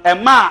ade no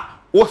ema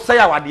wo say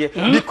awade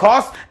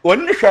because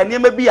woni ne hwe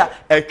niam bi a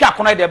etwa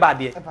akono de ba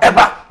de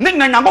eba ne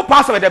nyina nyango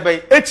pass de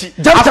be echi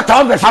John chapter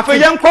 1 verse 15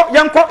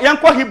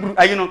 yenko Hebrew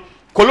ayi no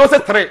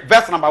Colossians 3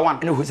 verse number 1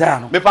 ene Hosea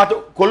no me pato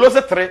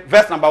Colossians 3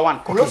 verse number 1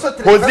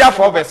 Hosea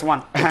 4 verse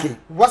 1 okay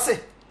what's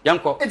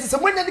yanko it is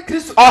someone in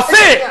Christ o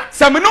say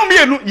semenu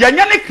mienu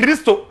yenya ne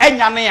Kristo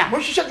enyane a mo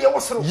hwehwe de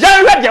wosoro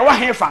yanhwe de wa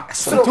hefa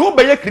nti wo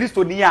be ye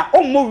Kristo ni a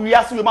o mo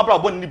wiase we mabra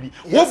obo ne bi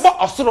wo bo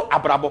osoro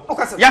abrabo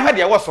yanhwe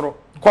de wosoro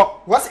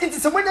ko what's it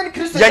is someone in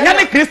Christ yenya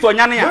ne Kristo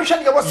nyane a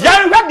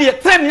yanhwe de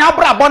ten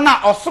abrabo na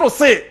osoro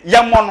se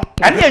yemo no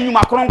ene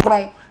anyuma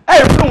kronkron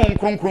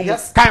kronkron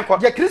kan ko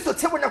ya Kristo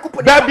tie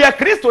wonyankopon ba bia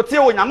Kristo tie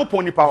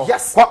wonyankopon nipa ho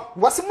ko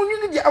wase munyi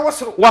ni de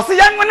awosoro wase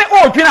yanwene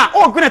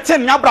odwena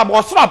ten abrabo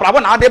osoro abrabo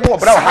na ade bo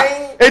obra ha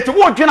etu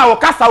wo dwena wo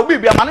kasa wo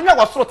bibia ma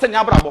no osoro ten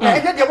abrabo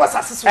enya de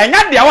wasase so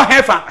enya de wo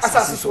hefa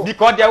asase so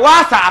because de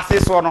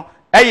wasase so no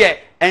eye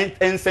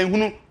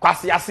ensenhunu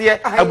kwasiase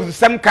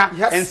abusem ka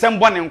ensem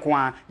bone nko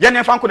a ye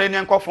ne fa nko na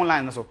ne nko phone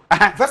line so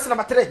verse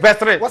number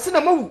 3 wase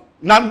na mawu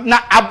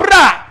na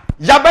abra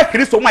yaba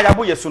Kristo ma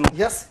yabo yesu no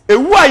yes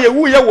ewu a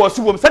yewu ye wo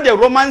su wom said the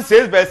Romans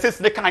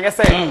 6:6 ne kan ye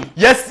say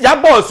yes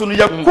yaba su no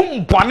ye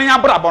kum bone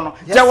abrabo no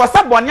je wo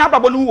sa bone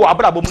abrabo no wo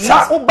abrabo mu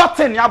na wo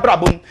baten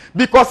abrabo mu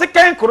because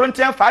Second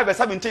Corinthians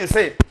 5:17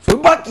 say so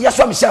ba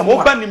yeso am sha mo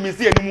wo ba ni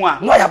misi enimu a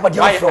no ya bode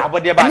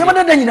abode ba nyama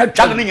da nyina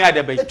twa ni nyina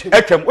de be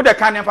atwam wo de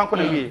kan ne fa nko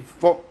na wie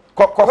for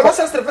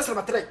Colossians 3 verse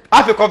number 3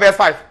 Africa verse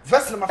 5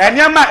 verse number 5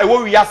 eniama ewo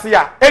wiase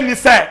a eni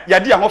say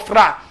yade ya ho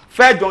fra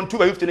First John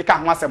 2:15 ne ka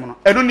ho asem no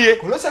enu nie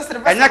Colossians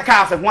 3 verse enya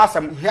ka asem ho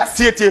asem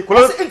tie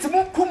Colossians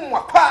intimu kum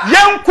wakwa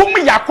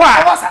yenkum yakwa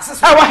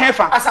awa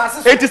hefa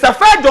it is a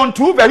First John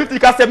 2:15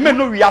 ka say men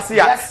no wiase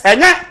a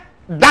enya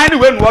dan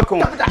we no wako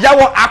ya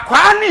wo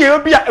akwa ne ye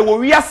bi a ewo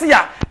wiase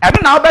a eno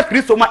na oba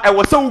Kristo ma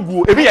ewo se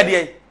uguo ebi ye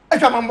de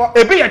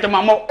ebi ye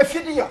jamammo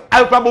efidi yo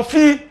alkwabo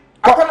fi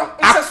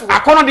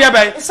akono de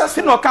be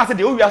si no kan se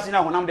de owiase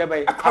na honam de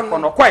be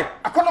akono kwai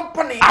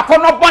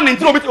akono bone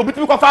nti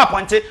obitimi ko fa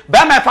aponte be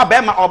ma fa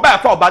be ma oba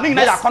fa oba ni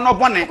na ya akono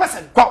bone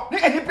ko ni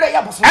enibre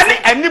ya boso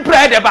eni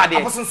bre de ba de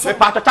me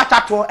pa to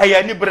chacha to e ya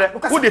enibre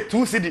wo de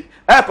 2 cedi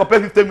e ko pay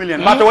 50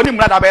 million but woni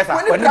mra da be sa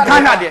woni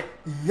kan na de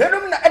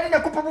yenum na edi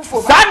nyankopon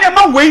fo sa ne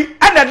ma wei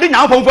ana de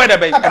nyankopon fo de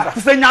be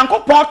se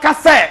nyankopon ka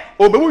se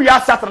obewu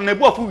wiase atra na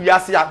bu afu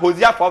wiase a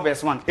Hosea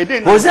 4:1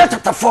 eden Hosea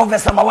chapter 4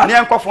 verse number 1 ne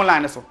enko phone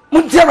line so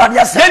muntie rade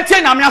asem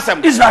yentie na me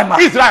asem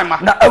Israel ma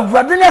na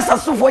awurade ne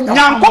asasofo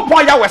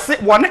nyankopon ya wese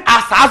woni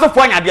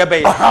asasofo nyade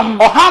be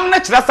oham ne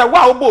kire se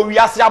wa obo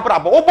wiase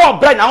abrabo obo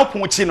bra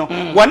nyankopon chi no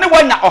woni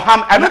wanya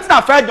oham eno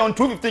tina First John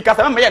 2:15 ka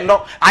se me ye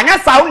no anya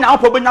sa wo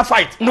nyankopon benya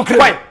fight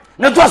kwai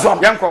ne to aso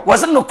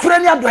wose no kura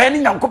ni adoye ni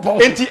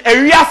nyankopon enti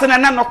ewiase ne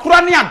no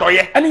kura ni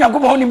adoye eni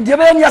nyankopon nim die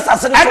be ni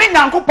asase ne eni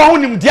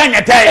nyankopon nim die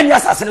anyete eni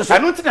asase ne so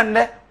eno tina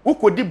ne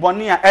ukodi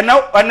boni a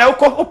ena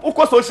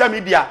uko social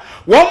media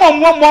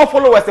wo mo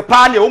followers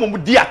pa le wo mo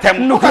di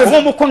atem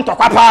wo mo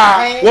kontokwa pa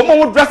wo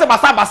mo dress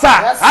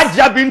basa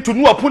agya bi ntu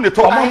no apu ne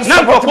to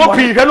na nkofo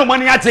pii hwe no mo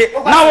ni age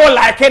na wo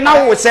like na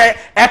wo se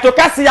eto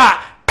kase a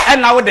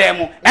ena wo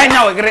dem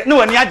enya wo gere na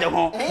wani age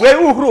ho we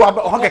uhuru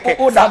ho keke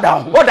o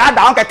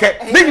dada ho keke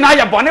bi na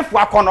ye boni fo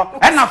akono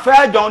ena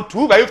fa John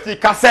 2:50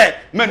 ka se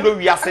men no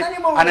wiase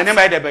anene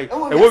ma de bai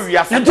e wo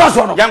wiase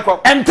ntoso no yanko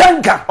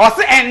entanka o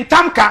se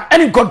entamka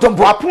eni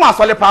nkontompo apon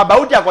asole pa ba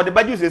odi agode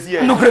ba juice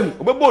sie nukrem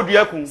obebo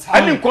odua ku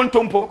eni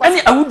nkontompo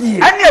eni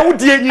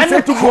awudie nyi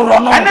se tu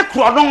krono eni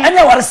krono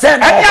eni warse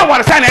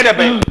na de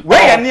bai we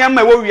ye ne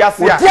ma wo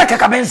wiase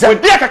a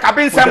odi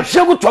akakabensem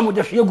fiegu tomo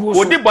de fiegu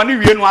odi boni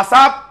wie no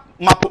asa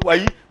mapo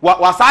ayi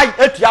wasa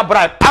etua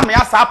bribe ame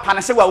asa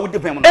panese wa wudi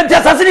pem no enti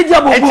asase ni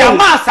dia bobo enti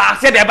ama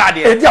asase de ba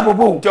de enti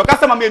abobo nti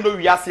okasa me no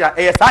wiase a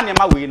e sa ne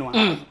ma we no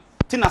a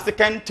ti na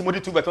second Timothy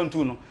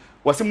 2:22 no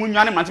wase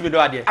munwane mante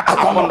bedo ade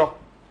akondo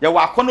ye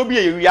wa akondo bi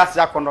ye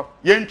wiase akondo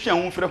ye ntwa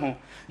hu fire ho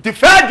nti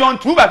 1 John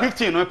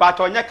 2:15 no pa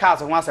to nye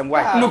cars ho asem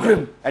wa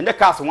nukrem enye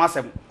cars ho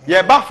asem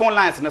ye ba phone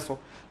lines ne so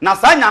na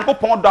sa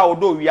nyankopon do a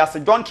wodo wiase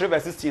John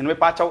 3:16 no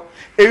pa chaw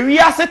e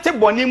wiase te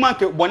boni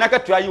manke bonya ka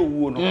tua ye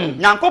owuo no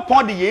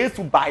nyankopon de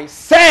Yesu by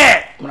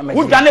say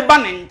wudwane ba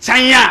ne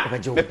nkyan a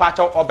me pa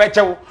chaw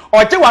obejewo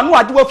ojewa no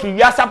ade wa firi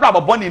wiase abra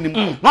boboni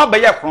nim na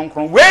obeye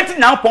kronkron wait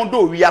nyankopon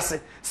do wiase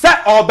se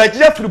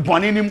obeje firi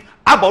boni nim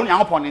aba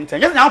nyankopon ne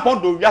nkyan yes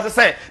nyankopon do wiase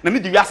se na ne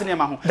di wiase ne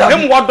ma ho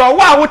dem wodo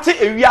wa wote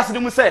e wiase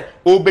nim se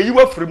obeyi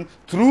wa firim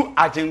through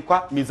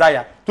agenkwa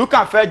Messiah to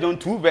kan 1 John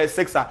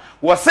 2:6 a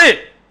wo se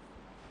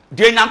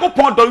de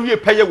nyankopon do wie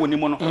peye woni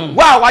mu no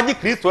wa waje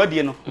Kristo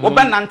adie no wo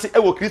benante e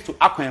wo Kristo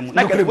akwan mu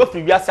na ke wo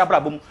firi wiase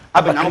abrabom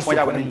aba nyankopon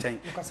ya woni nten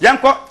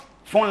yenko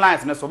phone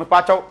lines ne so me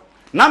pa chaw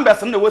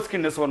numbers ne wo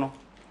screen ne so no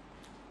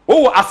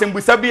wo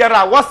asembusa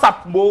biara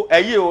WhatsApp mo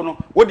eyi o no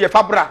wo de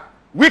fabra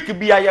week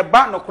bia ye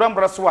ba no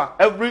krambra so a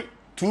every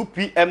 2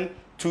 p.m.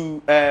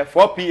 to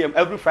 4 p.m.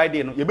 every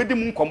Friday no ye bedi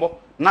mu nkombo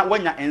na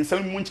wanya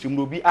ensam mu nchirim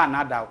no bi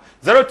anada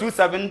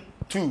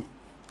 0272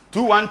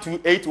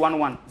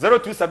 212811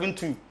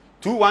 0272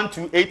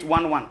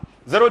 212811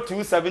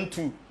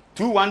 0272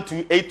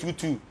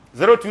 212822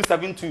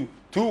 0272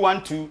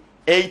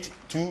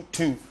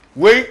 212822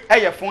 we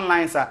eye phone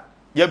lines a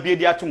ya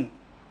biedi atum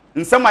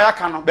nsem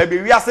ayaka no ba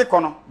be wiase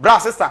kono bra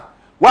sister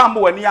wa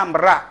mbo wani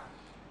amra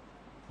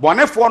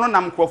bonefo no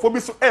nam krofo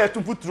bi so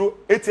tumfuturo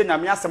etie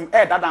nyame asem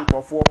dada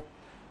nkrofo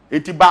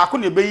eti baako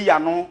ne be yi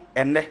ano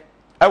enne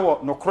ewo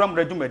no krom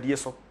radwumadie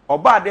so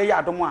oba de ya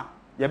adom a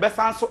ye be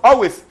san so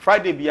always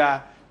Friday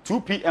bia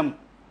 2 p.m.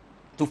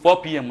 to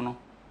 4 p.m. no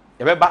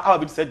ye be ba awa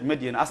bi say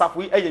dwumadie no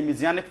asafo eye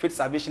Messianic Faith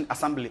Salvation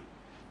Assembly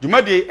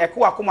dwumadie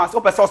eko akoma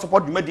so person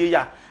support dwumadie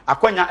ya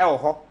akwanya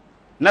ho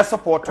na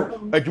support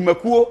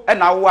adwumakuo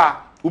na wo a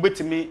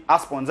ubetimi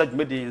sponsor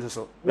dwumadie nso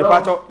so me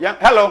pacho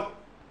hello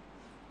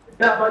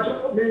yeah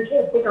pacho me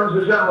program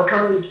so ja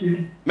kamera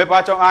TV me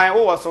pacho ai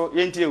wo so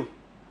yentie o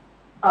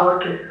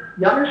okay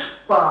yamis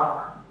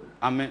pa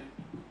amen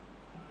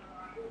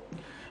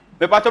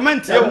me pacho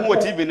mentie ho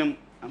TV nim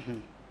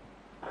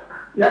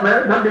yeah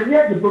na be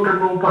nie the program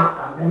no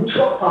pa me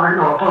so fine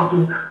na pa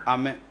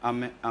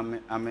amen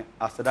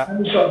asada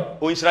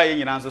o nshira ye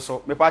nyina nso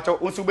so me pacho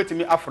onsu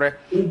betimi afre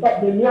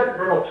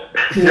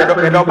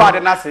do ba de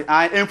na se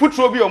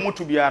enfuturo bi o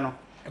mutu bia no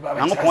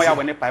nango pon ya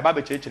woni pa ba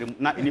be chechire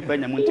na enipa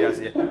nya munti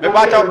ase me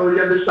pacho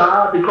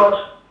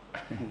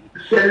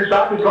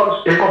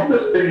because the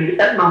company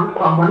and man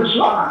kwamani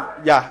so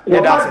yeah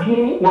that's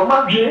it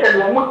mama ji and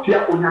mama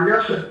tia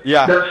onyamese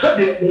the said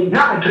the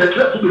na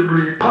interest to be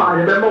bring pa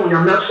e be mo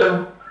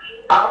onyamese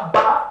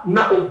aba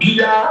na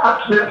obia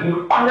atme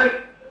kwale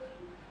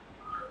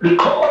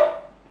because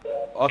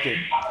okay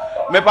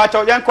me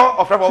pacho yanko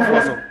ofre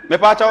for so me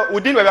pacho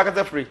udin we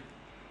akata free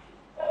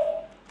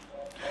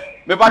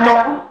me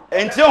pacho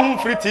enti ohun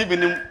free TV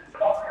nim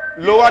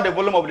lower the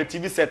volume of the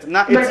TV set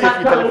na it's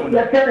free telephone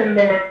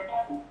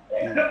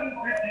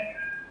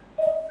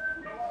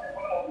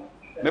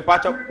me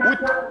pacho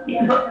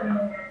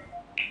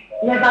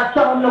me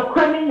pacho no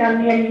kwani na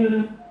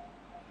mi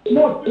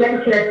no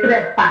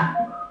trepa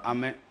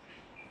amen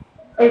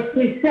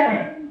it's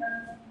said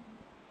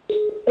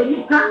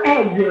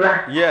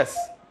Ezra. Yes.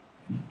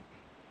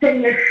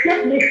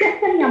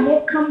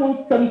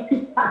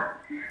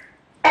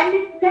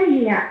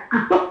 Anything I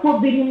thought for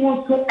being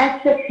more to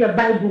access the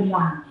Bible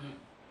one.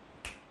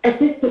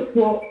 It is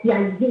for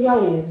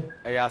Yazia.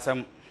 Yes,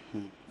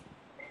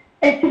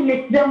 it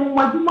makes them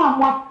what you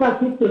want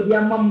to be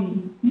a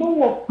mum.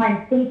 More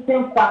fine things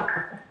than Quack.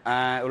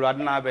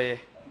 Uladna Bay.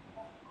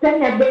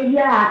 Send a baby.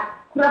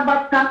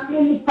 Rabba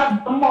company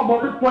put the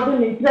mobile for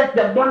the interest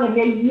the born in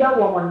a year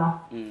woman.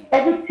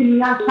 Everything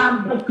I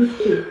found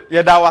to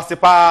yeah, that was the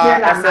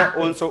part I said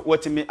also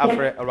watching me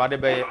after a rather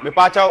bay. Me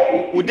pacho,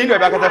 we didn't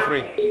back at the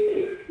free.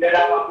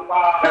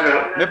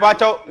 Me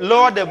pacho,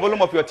 lower the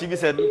volume of your TV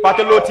set.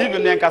 Pacho low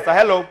TV and Casa.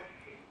 Hello.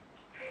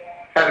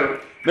 hello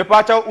Me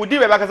pacho, we did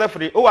back at the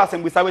free. Oh, I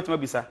said we saw it,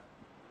 maybe, sir.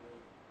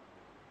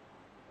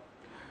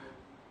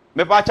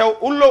 Me pacha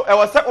ulo e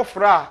wase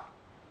ofra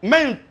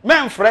men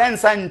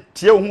friends and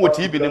tie hu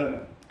TV nim.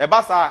 E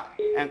ba sa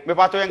me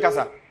pacha yen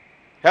kasa.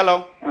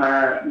 Hello.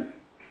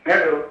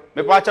 Hello.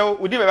 Me pacha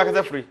udi be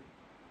kasa free.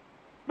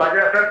 Ba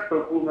ja friends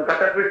ku me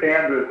kasa free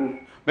ten breku.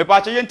 Me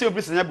pacha yen tie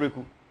obri senya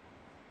breku.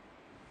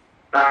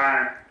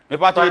 Me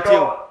pacha yen tie.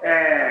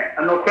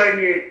 Ano kwa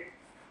ni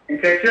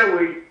nteche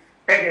we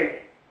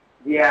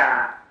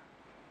ya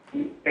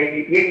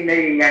yen na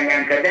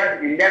yen kada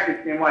nda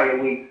kisimo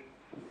ayewe.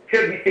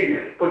 Should be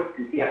put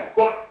to see.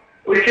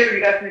 We should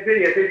be asking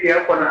if you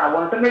are I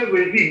want to make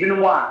with you no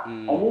more.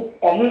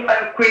 Almost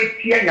a quick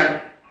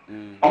piano.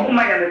 Almost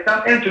my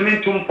understand to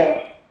me to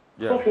pump.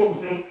 So for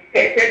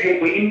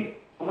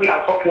we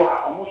are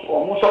almost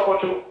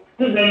support to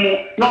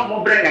not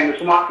more brain and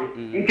smart.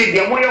 Into the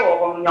way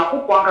of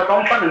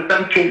Yakuan and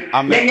some two.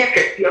 Then you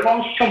can see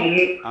among some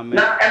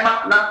now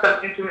Emma not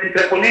something to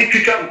interconnect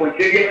future and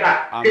consider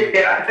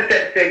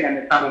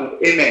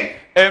amen.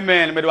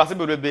 Amen. Me do wase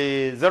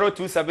be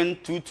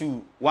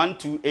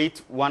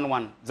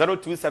 02722128111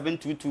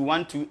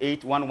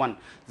 02722128111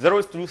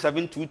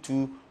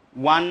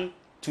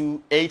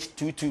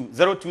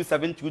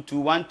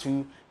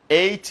 027221282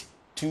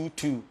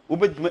 027221282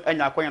 ubedime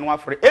anya akwanya no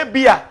afre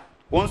ebia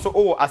wonso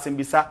owo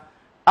asembisa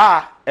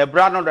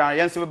ebra no dan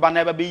yense be ba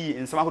na be yi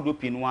nsem ahodo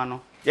pinu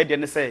ano ye de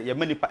ne se ye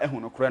manipa ehu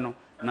no kore no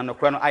na no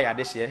kore no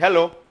ayade hye.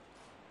 Hello.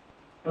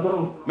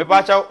 Me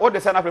pa cha o de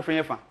se na frefren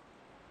yefa.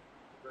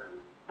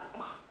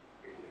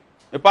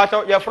 Me pa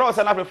cha ye fro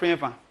se na frefren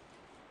yefa.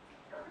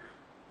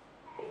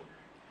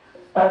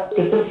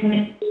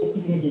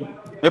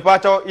 Me pa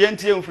cha ye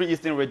ntie free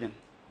Eastern region.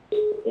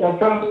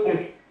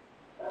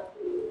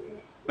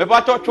 Me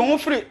pa cha twon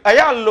free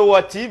aya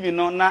lower TV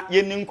no na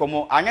ye ni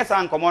nkomo anye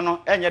sa nkomo no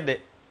enye de.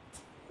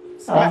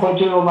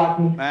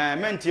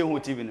 Men tie hu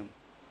TV no.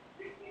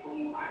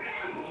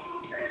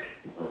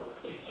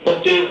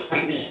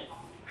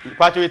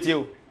 Pa cha tie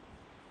o.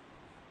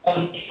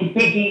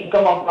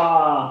 Come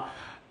on.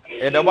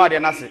 The body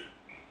nasi.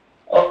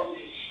 O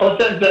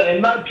sense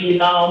MRP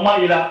na o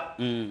mayira.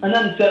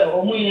 Anan se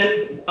o mu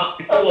ye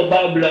o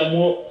Bible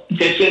mu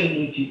tese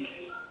nti.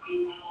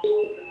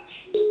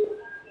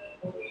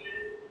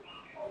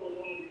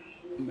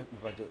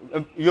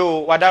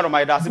 Yo wadaro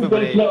my dasi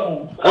bebre.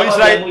 O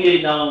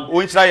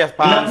Israel yes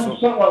pa so.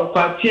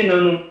 Kwa chino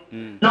no.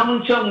 Na mu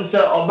chon se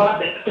oba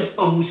de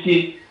o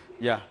musie.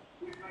 Yeah.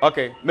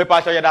 Okay, me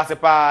pa cha ye dasi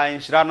pa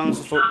inshira no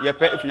so ye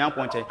pe ifinya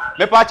ponche.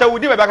 Me pa cha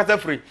wudi be bakata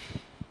free.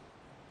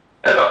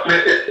 Alors,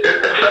 mais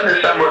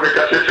Samuel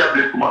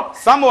Abrekuma.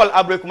 Samuel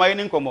Abrekuma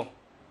yin nkomo.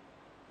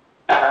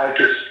 Ah,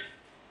 okay.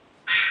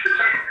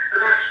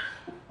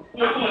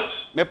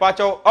 Me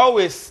pacho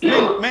always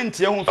men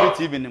tie hu free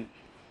TV nim.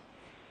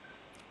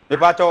 Me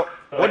pacho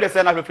what dey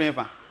say na free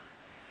fa.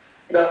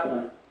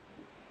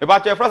 Me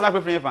pacho first na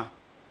free fa.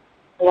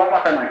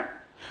 Wa ka na.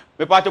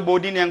 Me pacho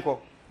bodi ni enko.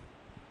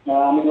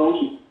 Me no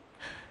shi.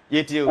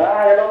 Yetio.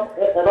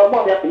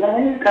 Mo ya pina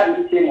ni kan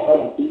ni tie mo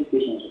on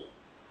station.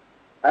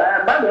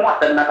 But the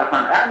matter na ka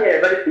fan.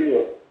 Very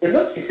serious. It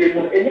looks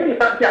serious. And you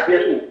can see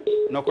appear.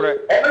 No correct.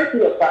 Very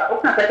serious.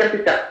 What can second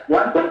picture?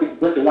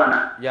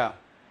 1.21. Yeah.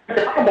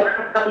 The Bible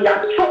can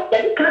ya chop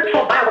that you can't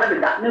chop by one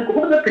of that. No go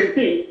to print.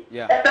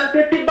 Yeah. That's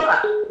 $50.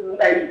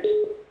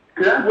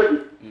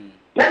 Language.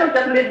 Let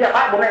us leave the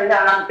Bible and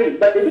ya thing.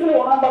 But they didn't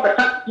want to the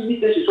TV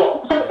station.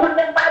 So when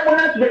the Bible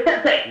has the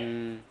sense.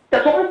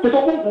 That's all to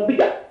open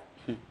bigger.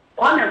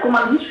 One and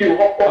command history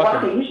or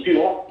one history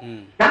or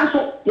so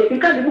you can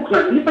kind of look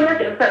like you can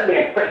understand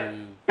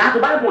that's the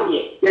Bible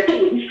here. You take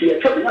the history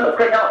of children of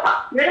prayer. I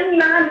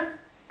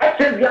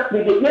said, you have to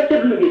be yet to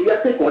be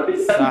yet to go to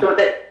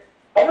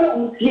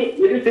all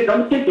you say,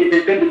 don't take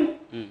it.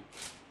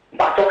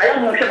 But I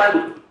am not sure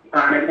I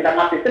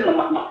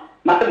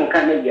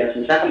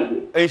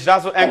It's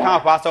also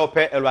encounter pastor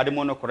pe Elwade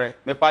mono kore.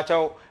 Me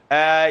pacho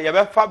ye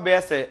be fa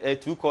be say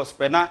 2 course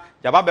pe na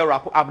jaba be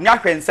rap ab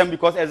nya hwensem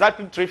because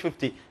exactly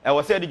 350 e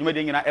was say the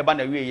jumade nyina e ba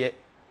na wie ye.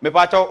 Me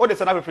pacho o de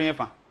se na be free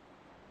fa.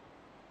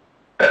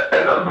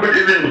 Good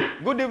evening.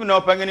 Good evening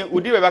opangini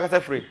udi we ba ka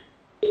free.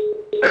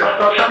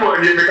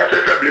 Samuel ye be ka se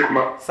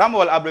Abrekuma.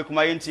 Samuel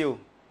Abrekuma yenti o.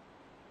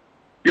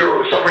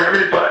 Yo, Samuel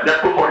mi pa ya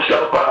ko fon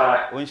sha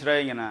pa. O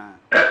nshira nyina.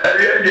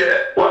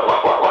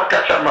 Wa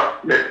ka chama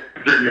me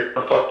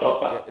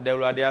The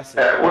Elwade ase.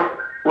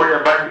 When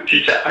your Bible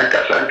teacher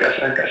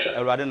ankasa.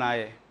 Elwade na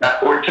ye. Na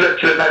o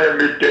chere na ye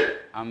mete.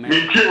 Amen.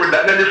 Me tie wo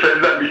da na ni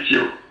friends that meet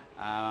you.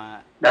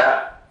 Na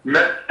me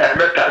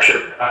tashe.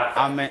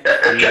 Amen.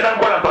 Chena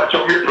kwa na pa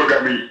cho me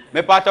program yi.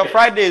 Me pacho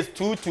Fridays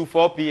 2 to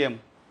 4 p.m.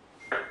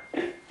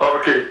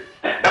 Okay.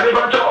 Na me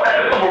pa cho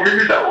o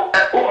mi da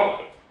o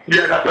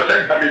dia na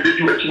person that me dey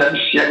do china ni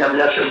sia na me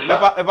asem.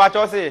 Me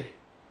pacho say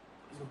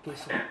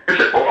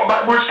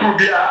Bible school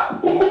bia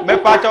me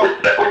pacho o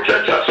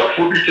church so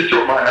for bi tete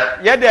o ma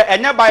ye de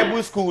enya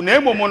Bible school na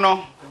emomu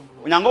no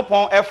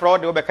Onyankopon efro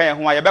de obeka ye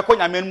ho a ye beko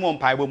nyame mu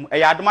mpaebo mu e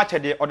ya adoma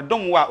chede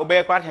ododom wo a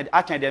obeye kwa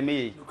achen de me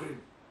yi.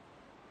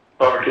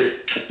 Okay,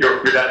 yo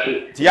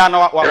ti ya na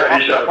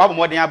wa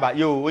modern aba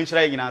yo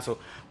wonhira nyina so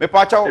me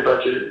pacho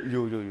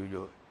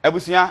yo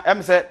Ebusia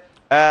em se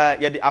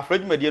ye de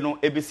afrojumedie no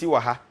ebisi wa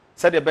ha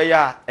said the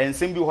beya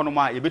ensem bi hono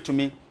ma ye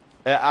betumi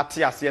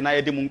ate ase na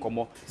ye de mu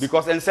nkomo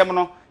because ensem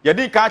no ye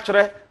di kan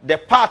akere the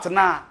part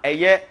na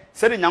eye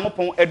said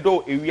Nyankopon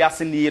edo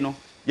ewiase ni no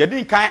ye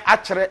di kan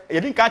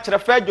akere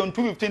First John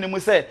 2:15 mu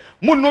say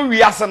mu no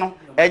wiase no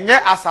enye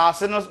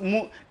asase no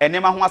mu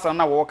enema ho asana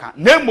na wo ka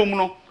na mmom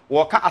no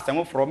wo ka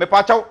asem foro me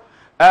pa chaw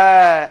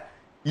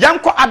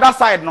yanko other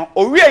side no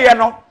owieye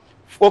no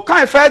o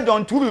kan First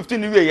John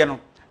 2:15 wieye no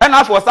and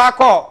after sa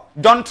call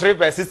John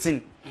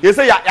 3:16 you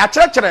say ya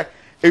kire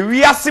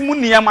ewiase mu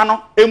niema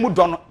no emu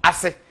do no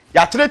ase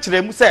ya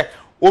kire mu say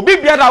obi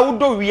biara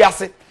wodo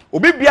wiase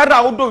obi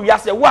biara wodo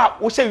wiase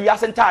wo hye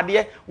wiase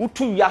ntade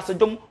wotu wiase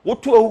dom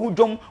wotu ohu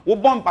dom wo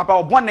bon papa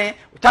obone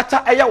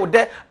chacha eye wo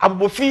de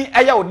abobofin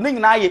eye wo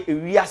nyina ye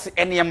wiase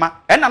eniema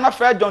ena na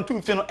First John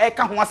 2:15 no e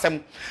ka ho asem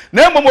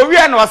na emom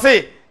owie na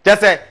wase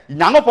je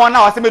Nyankopon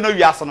na wase me no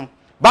wiase no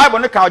Bible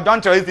no ka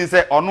John 3:16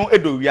 say ono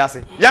edo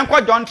wiase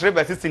yenko John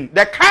 3:16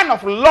 the kind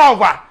of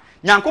love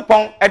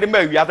Nyankopon ede ma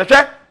wiase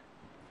hwe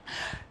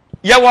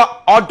ye wo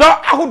odo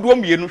ahodo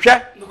mienu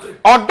hwe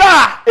odo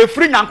a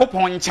efri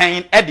Nyankopon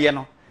nchen ede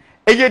no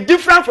eye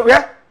different from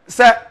here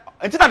say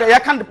entina de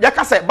ya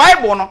ka say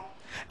Bible no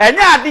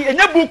enya ade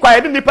enya book a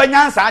ede nipa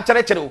nyansa a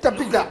kire o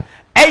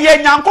eye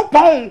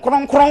Nyankopon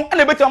kronkron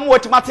ene betam wo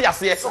timate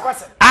ase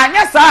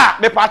anya sa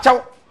me pa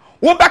chaw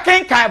wo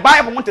bekan kan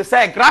Bible mo te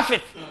say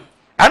graphic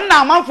and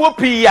na manfo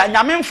pii ya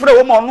nyame mfre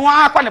wo mo no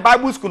akwa ne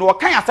Bible school wo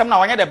kan asem na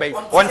wonye de bai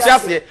won ti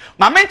ase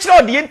ma men kire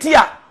odi enti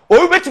a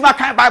o betima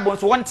kan Bible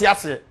so won ti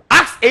ase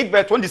Acts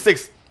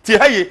 8:26 ti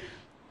haye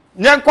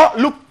nyenko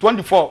Luke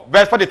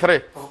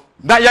 24:43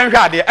 da yan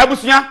hwa de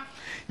abusunya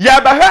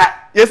ya behwe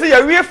yesi ya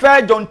wie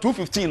First John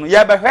 2:15 no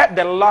ya behwe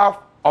the love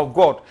of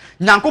God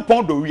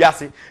Nyankopon do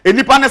wiase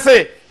enipa ne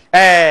say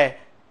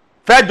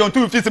First John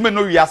 2:15 me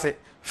no wiase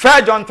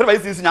First John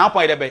 3:16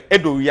 Nyankopon de bai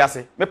edo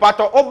wiase me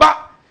pato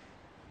oba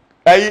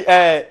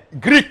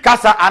Greek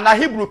kasa ana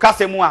Hebrew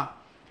kasa mu a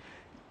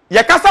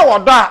ye kasa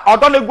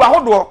odo na gu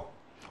ahodo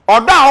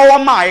odo a wo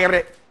ma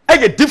ayere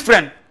eye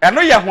different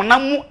eno ye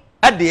honam mu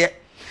ade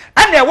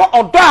ene wo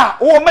odo a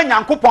wo ma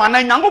Nyankopon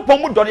ana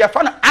Nyankopon mu do ye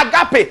fa na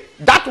agape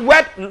that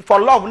word for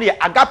love ne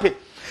agape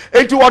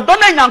enti odo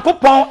na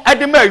Nyankopon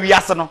ade ma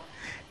wiase no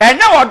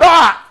enye odo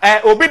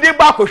a obi di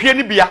ba akohwie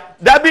ni bia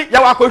da bi ye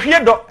wa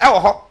akohwie do e wo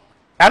ho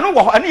eno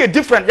wo ho ene ye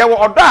different ye wo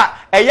odo a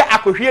eye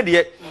akohwie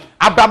de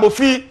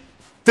abrabofi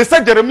to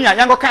say Jeremiah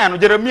yango kan no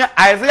Jeremiah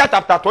Isaiah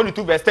chapter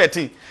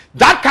 22:13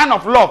 that kind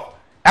of love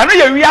eno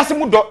ye wiase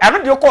mu do eno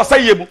de ko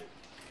say yemu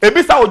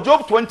ebisa o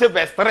Job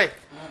 20:3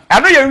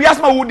 eno ye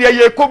wiase ma wo de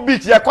ye ko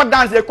beach ye ko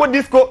dance ye ko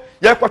disco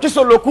ye ko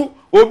twisoloku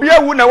obi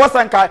awu na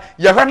wasanka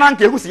ye hwana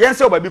nka ehu se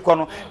yense obabi ko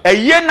no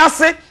eye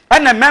nase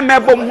ena meme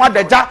bom ho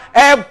adagya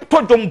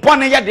to dom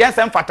bone ye de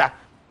yense mfata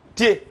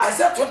tie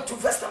Isaiah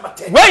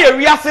 22:10 where ye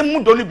wiase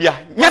mu do no bia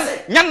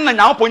nyan na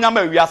Nyankopon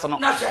nyama wiase no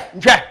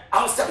hwe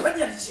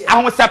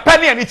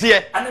ahosepani ani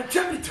tie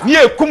ni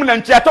ekum na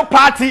ntia to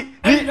party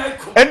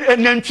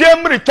ni ntia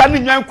mrika ni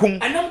nyan kum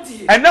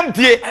enam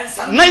die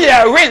na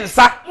ye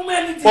wensa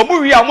omu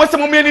wi a mo se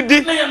mo meni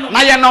di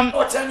na ye nom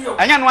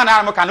enya no na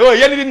am kan o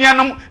ye ni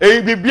nianom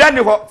bibia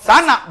ni ho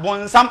sa na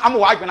bonsam am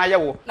wa adwena ye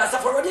wo na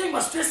saforodi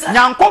mastre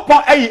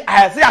Nyankopon ayi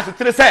ahase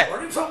asetere se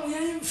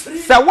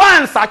se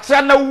wansa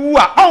kire na wu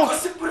a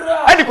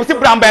edi ko si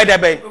bramba de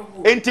be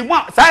enti mo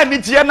sa ni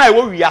tie na e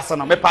wo wiase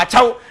no me pa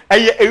chaw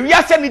eye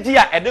ewiase ni di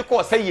a ede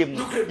ko se yem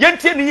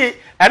yentie ni ye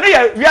ene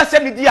ye wiase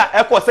ni di a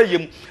e ko se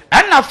yem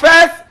na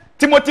First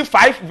Timothy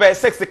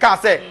 5:6 kan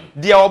say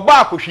de oba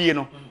akohwie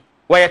no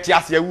wo ye tie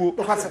ase awu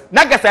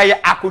na gasa ye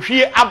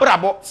akohwie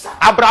abrabo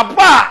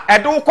a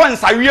ede wo ko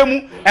nsawie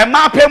mu e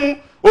ma pemu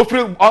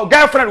ofri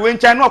girlfriend we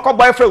nchen no ko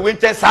boyfriend we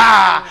nchen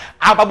sa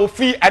ababo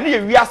fi ene ye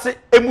wiase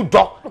emu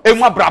do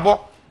emu abrabo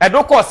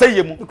ede ko se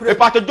yem e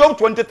pa Job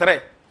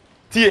 23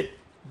 tie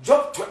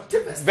Job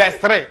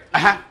 20:3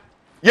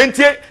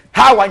 yentie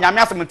how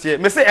anyame asem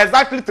me say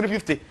exactly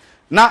 350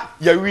 na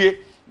yawie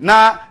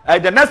na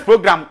the next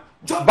program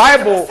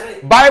Bible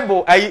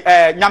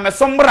nyame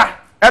sombra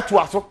eto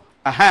aso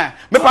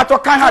me pato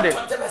kan ha de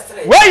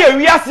where ye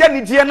wiase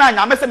ni die na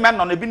nyame se men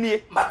no na bi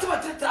nie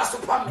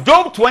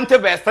Job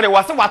 20:3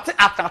 wase wate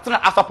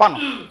atatra asopa no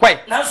kwai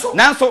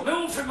nanso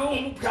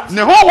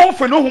ne ho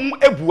fe no hum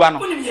ebua no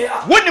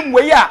wonim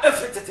we ya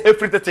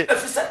efritete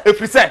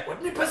efrise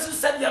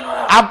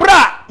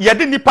abra ye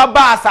de nipa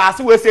ba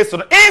asase we se so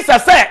no insa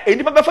se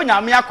enipa be fa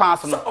nyame akwan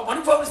so no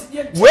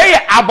we ye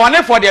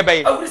abone for de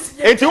be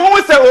enti wo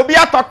se obi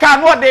atoka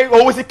no de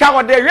owusika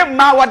wo de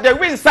wemma wo de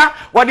winsa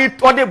wo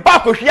de ba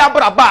ko hwia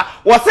braba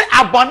wo se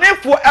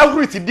abonefo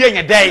ahuriti de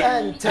enye dai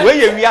we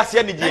ye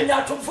wiase ne die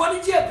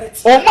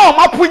o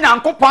ma pu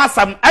Nyankopon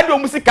asam ade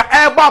omusika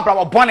e ba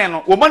braba bone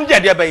no wo man je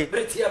de be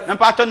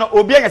mpa to no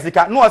obi anya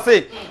sika no wo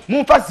se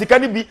mu fa sika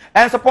ni bi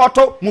en support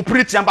mu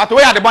preach mpa to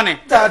we ya de bone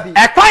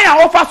e kwan ya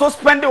wo fa so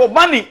spend o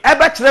money money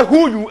ebe chere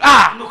who you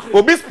are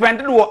obi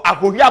spend wo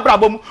ahohi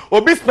abrabom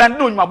obi spend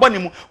no nyuma boni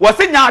mu wo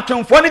se nya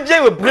atwemfo ne je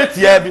we break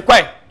ya bi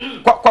kwai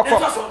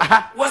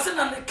wo se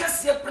na ne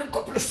kase prin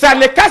kopre sa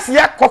ne kase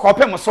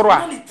kokope mo soro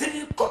a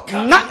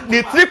na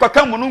ne tiri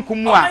koka mu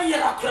nkumu a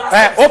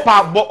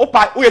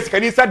opa wo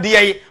yesikani sa de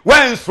ye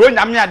wan suro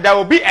nyame ada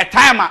obi a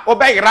time a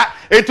obeyira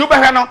etu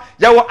behwe no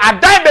ye wo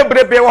adan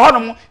bebrebe wo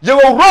honom ye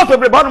wo road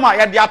bebrebe honom a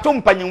ye de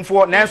atom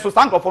panyimfo na enso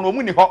sankofo no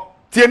mu ni ho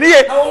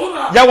tieniye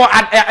ya wo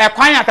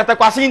kwan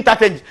atakwase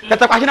interchange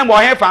atakwase na bo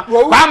hefa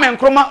kwa me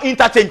nkroma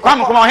interchange kwa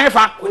me nkroma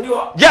hefa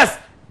yes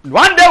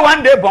one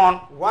day born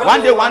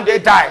one day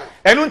die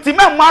enu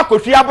ntima mu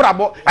akohwi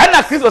abrabo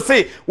na Kristo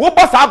say wo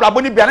boss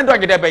abrabo ni bia ne do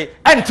gedebe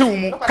enti wo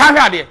mu ka hwe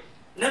ade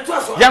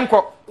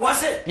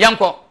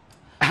yenko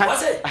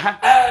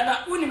na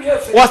unim ye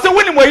free wase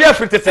unim ye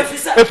free tete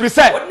efri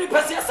say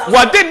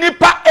wode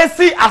nipa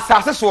esi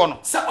asase so no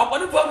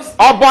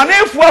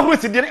obonefo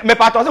ahrusidie me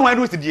pato se hwan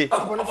ahrusidie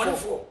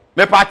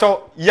me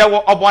pato ye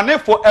wo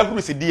obonefo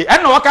ahrusidie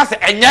ena wo ka se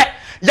enye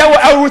ye wo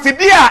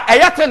ahrusidie a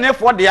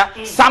eyetenefo de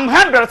Psalm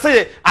 100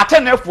 say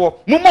atenefo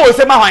mumo wo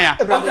se ma hwan ya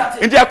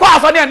ndi e kwa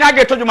aso de na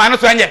age todwuma no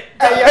so enye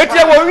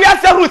etie wo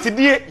wiase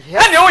ahrusidie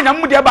ena wo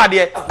nyam de ba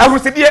de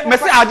ahrusidie me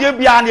se ade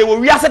bia na wo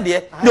wiase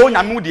de na wo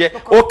nyam de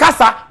o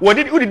kasa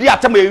wodi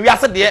atem e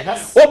wiase de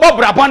wo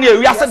bobra bone e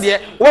wiase de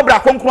wo bra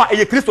konkron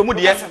eye Kristo mu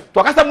de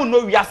to kasa mu no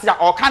wiase a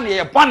o ka na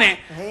ye bone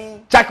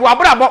chaki wa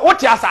bra bo wo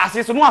ti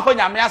asase so no afa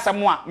nyame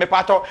asem a me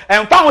pato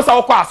emfa ho sa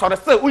wo kwa asore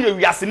se wo ye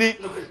wiase ni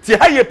ti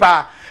haye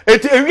pa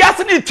eti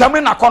ewiase ni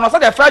twam na kono so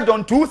the first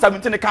John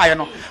 2:17 kaye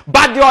no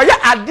but de oye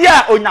ade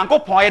a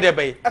onyankopon ye de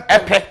be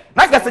epe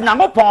na kase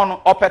nyankopon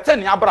no opete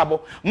ne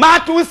abrabo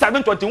Matthew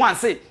 7:21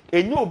 say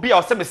enye obi a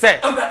o se me say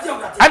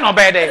ana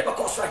obe de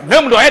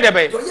nem do ye de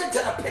be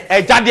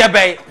eja de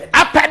be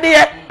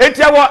apede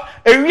eti wo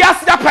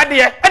ewiase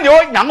apede ene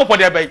onyankopon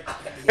de be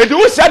edi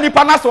wo sha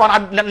nipa na so na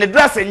ne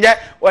dress nye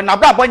na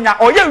brabo nya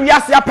oye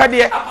wiase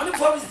apede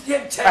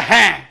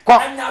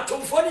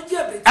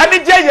ani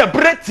je ye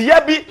bre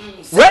tie bi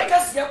we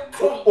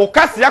o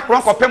kasi ya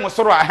kron kopem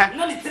soro a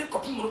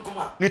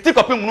ni ti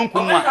kopem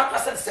munkum a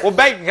o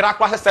be gira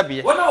kwase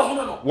sebie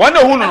wona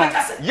hu no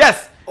yes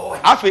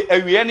afi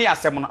awie ne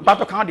asem no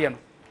pato kan de no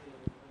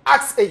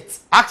Acts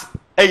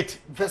 8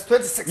 verse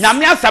 26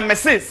 nyame asem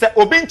se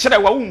obi nkire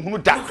wa hunhunu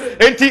da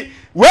enti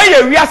we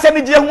ye wiase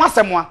ne je hu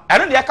asem a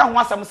eno de ka hu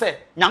asem se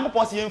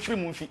nyankopon se yemfiri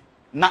mu mfi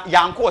na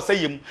yanko se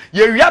yem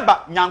ye wiaba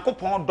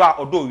nyankopon do a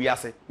odo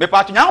wiase me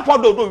pato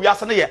nyankopon do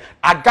wiase ne ye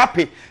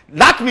agape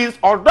that means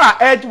odo a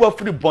eji wa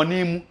free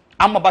bonimu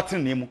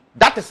amabatin nemu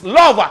that is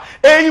love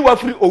eyi wa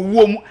free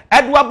owuo mu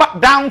edwa ba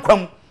dan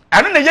kwam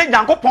eno ne ye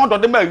nyankopon do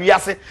de ma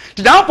wiase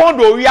ti nyankopon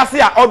do wiase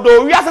a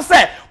odo wiase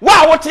se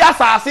wa wo ti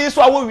asase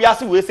so a wo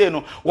wiase we se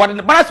no wode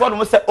ne bana so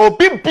do se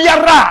obi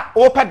biara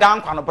o pe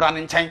dan kwa no bra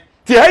ne nchen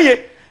ti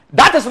heye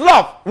that is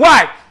love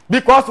why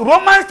because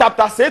Romans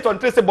chapter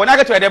 6:3 say bone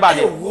ageto edeba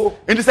de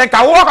indi se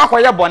ka wo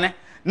akoye bone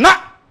na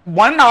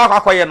bone na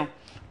akoye no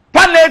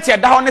palete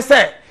da ho ne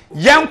se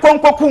yen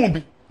konkokun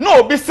bi na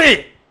obi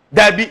se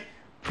da bi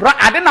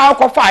ade na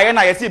akofa ye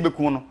na ye se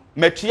bekun no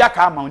matua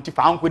ka amount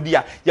fa ankodi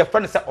a ye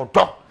friend se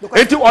odo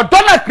enti odo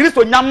na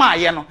Kristo nyama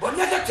ye no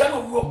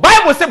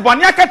Bible say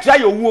bone aketua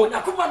ye wuo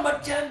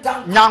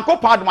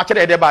nyankopon adoma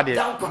chede edeba de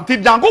enti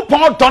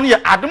nyankopon odo ne ye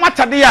adoma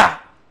chede a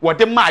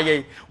wode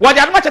maaye wode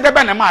adoma chede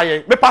be na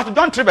maaye me pastor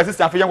John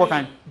 3:6 afi yenko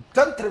kan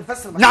John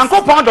 3:6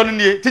 nyankopon do no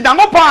nie ti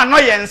nyankopon ano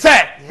ye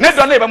nse ne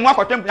do na e be mu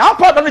akotem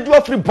nyankopon do no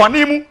jiwa free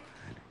bone mu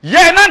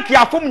ye na nki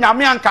afom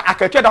nyame anka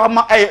akatwa da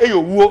ma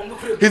eyowuo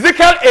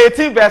Ezekiel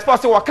 18:4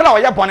 say wakra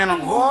oye bone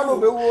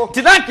no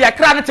ti na nki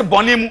akra ne ti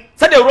bone mu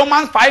say the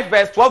Romans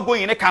 5:12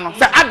 going ne kan no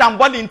say Adam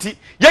bone nti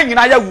ye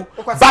nyina yawu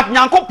but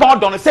nyankopon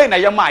do no say na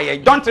ye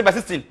maaye John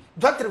 3:16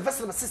 John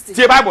 3:16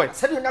 tie Bible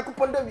said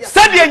nyankopon do wiase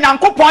said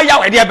nyankopon ya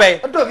wede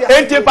be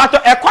enti pato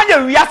ekwan ya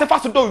wiase fa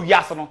so do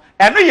wiase no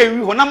eno ye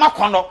wi ho na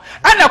makono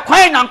ana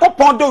kwan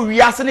nyankopon do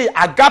wiase ne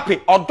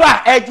agape odo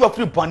a eji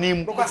ofri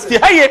bonim tie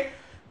haye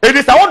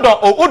edi sa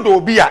odo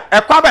obi a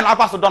ekwa be na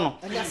afa so do no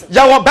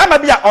ya wo ba ma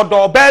bi a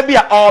odo ba bi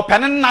a o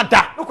pene na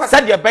da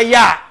said ye be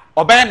ya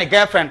obe ne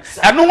girlfriend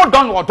eno ho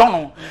do no odo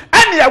no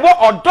ene ye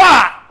wo odo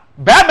a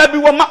bema bi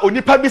wo ma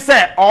onipa bi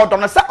se odo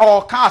no se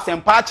o ka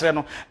asempa akire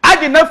no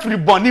age na free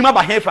boni ma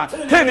ba hefa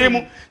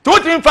tenemu to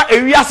timfa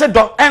ewiase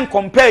do en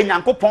compare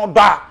nyankopon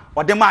do a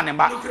ode ma ne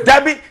ba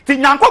dabi ti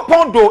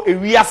nyankopon do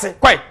ewiase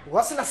kwai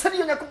wase na sede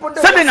nyankopon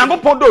do sede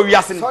nyankopon do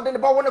ewiase ni ode ne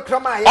ba wo ne kro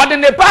ma ye ode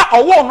ne ba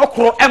owo no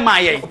kro e ma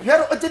ye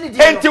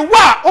enti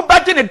wa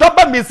obaje ne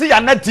doba mesi ya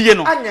na die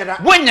no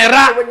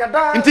wonyera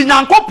enti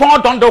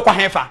nyankopon do ndo kwa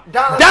hefa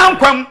dan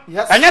kwam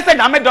enye se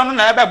nyame do no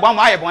na ebe bo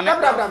ma aye bone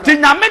ti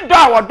nyame do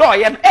a wodo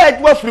ye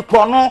edu afiri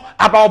kro no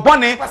aba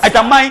obone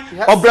ajaman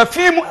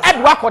obrafimu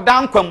edu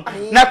akodan kwam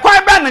na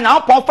kwa be na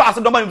nyankopon fa aso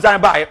do ma mizan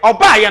ba ye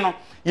oba ye no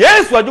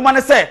Yesu adwuma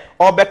ne se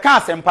obeka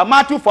asempa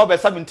Matthew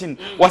 4:17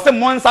 wose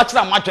monsa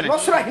kira matwene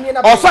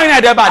oso ina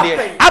de ba de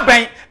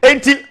aben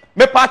enti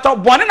me pato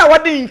bone na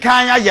wode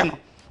nkan aye no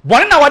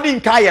bɔne na wadi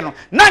nkae no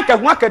na nka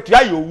ho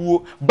akatua yɛ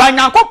owuo ba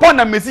Nyankopɔn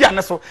na Mesia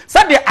ne so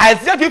said the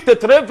Isaiah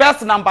 53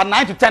 verse number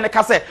 9 to 10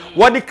 ka say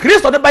what the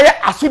Christ of the baye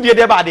asudie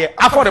de ba de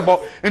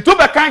affordable into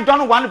be kan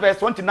John 1 verse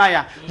 29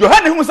 a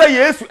Yohane hu say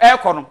Yesu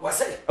ekɔ no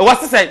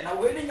wase say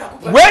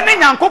we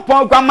ni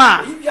Nyankopɔn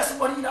gwama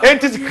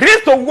enti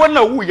Christ wo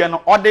na wu ye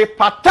no ode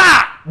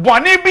pata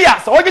bɔne bi a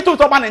so ogi to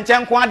ba ne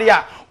nkyɛn ko ade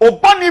a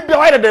obɔne bi a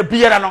ɔyɛ de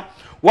biara no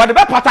what the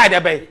pata de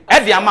be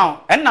e de amount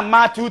and na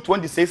Matthew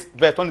 26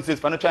 verse 26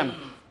 for no time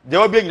there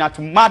will be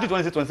to Matthew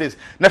 26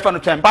 never no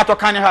time but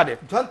can you had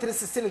John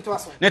 3:16 to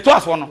us ne to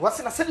aso no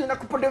what's na said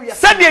Nyankopɔn de wiase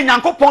said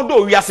Nyankopɔn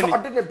do wiase ni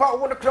ɔde ne ba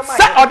ɔwɔ no krama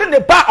said ɔde ne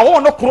ba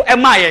ɔwɔ no kro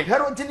ema ye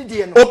hero ntini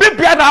die no obi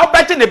bia na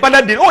obɛgye ne ba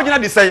na di o gina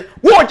di say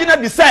wo gina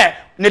di say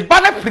ne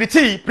ba na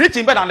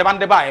preaching be na ne ba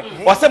ne ba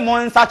ye o say mo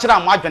nsa kyerɛ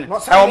am adwene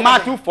e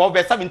Matthew 4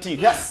 verse 17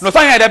 no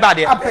so yan de ba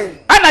de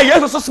ana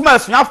Jesus so small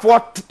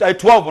suafo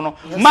 12 no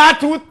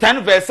Matthew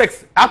 10 verse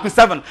 6 up to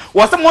 7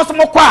 wo say mo so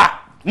mo kwa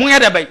mo ye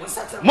de bay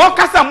mo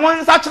kasa mo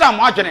nsa kyerɛ am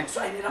adwene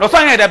no so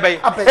yan de bay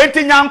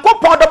enti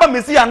Nyankopɔn do ba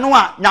Mesia no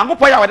a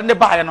Nyankopɔn ya wode ne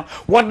ba ye no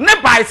wode ne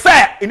ba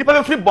say enipa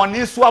be free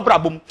bɔne su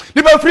abrabom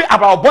ni be free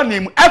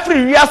abrabɔne mu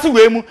every wiase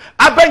we mu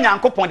aba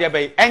Nyankopɔn de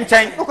bay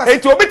enkyɛn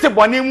enti obi te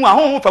bɔne mu a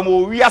honhom fam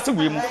o wiase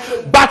we mu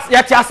but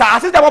yet asa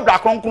ase de bobra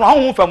kronkron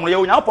honhom fam no ye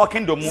Nyankopɔn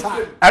kingdom mu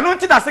ɛno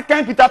nti na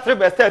 2 Peter 3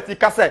 verse 30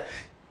 ka say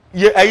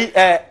ye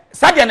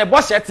sadia ne bo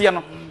hyete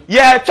no ye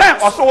twen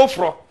oso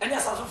wofro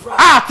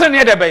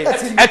tene de bay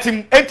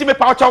etim enti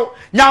pa ocho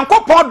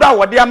Nyankopɔn do a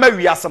wode ama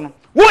wiase no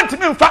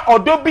wontimi mfa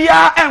odo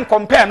bia en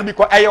compare no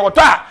because eye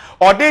oto a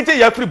ode je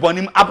ya free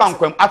bonim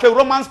abankwam afa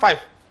Romans 5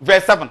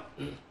 verse 7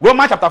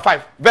 Romans chapter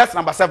 5 verse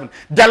number 7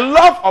 the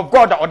love of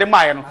God that ode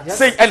my no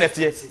say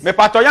enetie me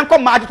pato yanko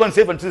Matthew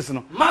 27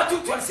 no Matthew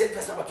 27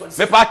 verse number 27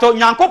 me pato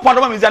Nyankopɔn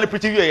do ma Mesia no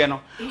preach wie no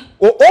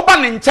oba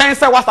ne nkyɛn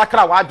sɛ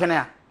wasakra wa adwene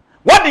a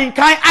what in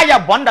kind aya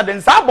bonda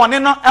den sa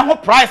bone no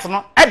eho price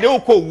no e de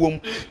okɔ wom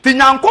ti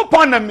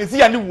Nyankopɔn na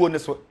Mesia ne wo ne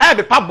so e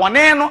be pa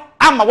bone no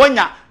ama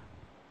wonya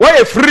wo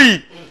e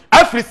free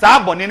afri sa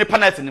bone ne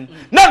penalty nim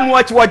na no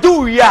achi wode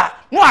wi a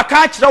no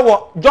aka kyerɛ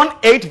wo John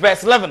 8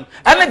 verse 11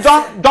 and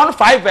John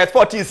 5 verse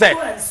 14 say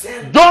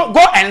don't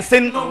go and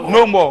sin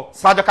no more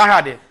Father can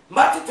have it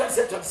Matthew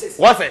 27:26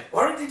 what's it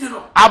already do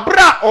no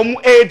abra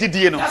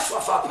edidie no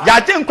ya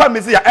je nkwa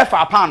Mesia efa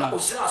apa no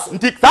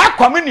nti sa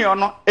communion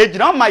no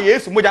ejina ma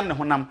Yesu moja ne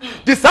honam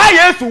di sa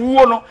Yesu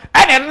wuo no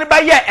ene ne ba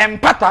ye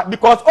empata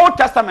because Old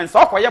Testament so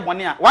koye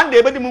bone a one day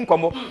ebedi mu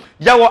nkomo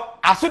ye wo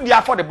asodi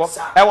affordable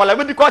e wo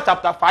Leviticus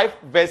chapter 5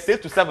 verse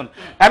 6 to 7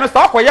 ene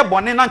so koye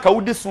bone na nka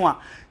wudi so a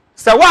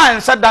se wa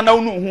nsa da na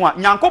unu hu a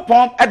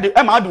Nyankopɔn e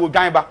de ma de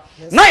odwan ba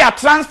na ya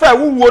transfer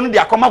wuwo no de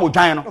akoma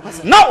odwan no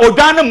na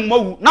odwan no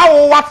mmawu na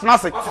wo wat na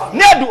se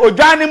na de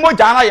odwan no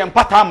moja na ye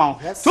mpata ma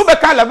so be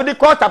ka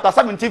Leviticus chapter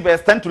 17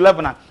 verse 10 to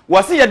 11 na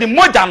wo se ye de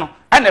moja no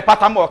ene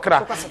pata ma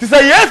okra ti se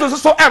Yesu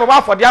so e baba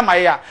afode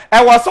amaye a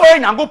e wo so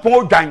Nyankopɔn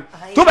odwan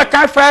so be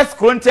ka 1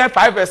 Corinthians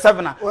 5 verse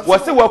 7 na wo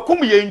se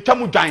wakum ye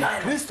ntwam odwan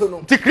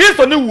ti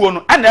Kristo ni wuo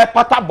no ene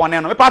pata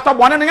bone no me pata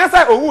bone no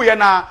yesa owu ye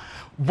na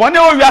bone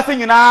o wiase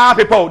nyina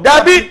people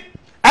dabi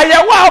eye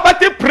wa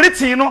obati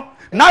preaching no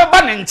na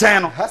ba ne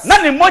nkyɛn no na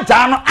ne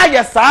moja no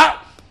aye saa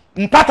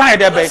mpata ye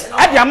de be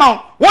e de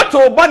ama wo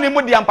to bone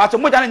mu de ampato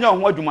moja no nya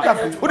ho adwuma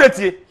wo de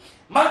tie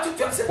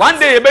one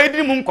day be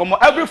di mu nkomo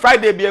every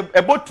Friday be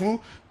about 2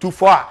 to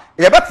 4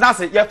 ye betena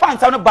se ye fa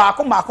nsa no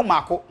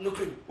baako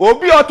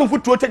obi o to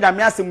futuo te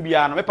nyame asem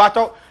bia no me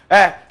pato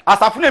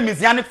asafo na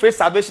Mesia ne Faith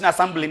Salvation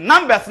Assembly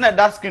numbers na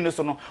that screen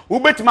so no wo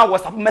betima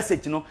WhatsApp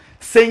message no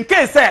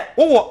senke se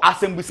wo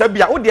asembisa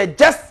bia wo de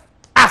just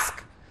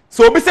ask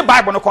so obi se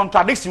Bible no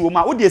contradiction wo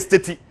ma wo de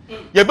state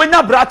ye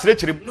benya bra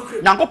trecherem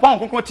Nyankopɔn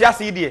konkon te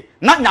ase die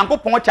na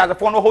Nyankopɔn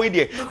kyazefo no ho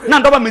die na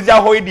ndoba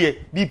Mesia ho die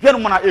bi pia no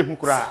mo na ehu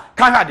kura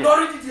kan ha de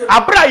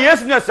abra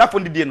Yesu ne asafo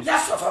ndidie no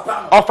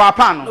ofa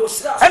pa no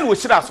ene wo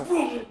hyira so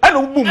ene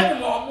wo bu mu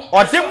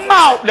ode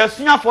ma le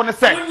suafo no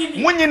se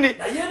munyini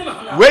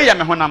we ye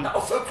me honam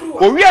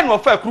o wie no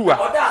ofa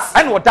kruwa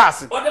ene wo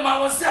daase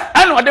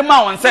ene ode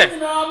ma won se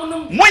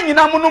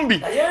munyina munum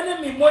bi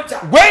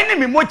we ni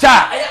mi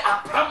mocha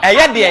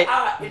eye de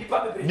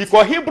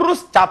because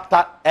Hebrews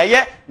chapter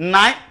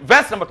 9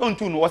 verse number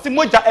 22 no wose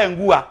moja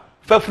engu a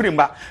fa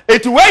firimba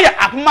eti we ye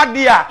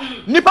apomade a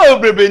nipa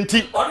obrebe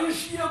nti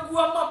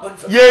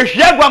ye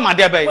hwia gwa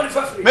made be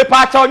me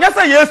pa cha onya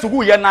se Yesu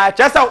gu ye na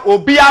cha se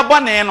obi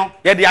abone no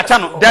ye de acha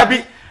no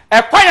dabi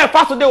e kwa ye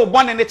fa so de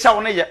obone ne cha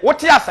wo ne ye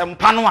wote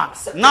asempa no a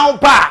now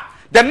ba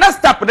the next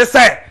step they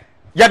say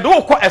ye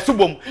do ko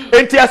esubom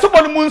enti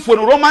esubom mu nso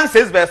no Romans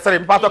 6 verse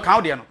 3 pa to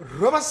count there no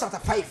Romans chapter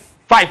 5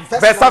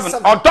 verse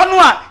 7 odono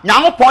a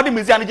Nyankopɔn de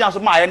Mesia ne gyan so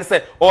ma aye ne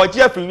se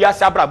oje afiri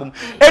wiase abrabom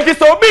enti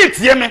so obi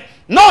tie me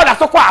no da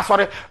so kwa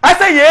asore I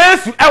say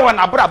Yesu e won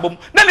abrabom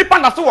na nipa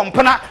na so wo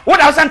mpena wo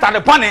da so ntade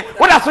pone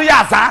wo da so ya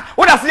azan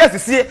wo da so ya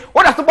sisie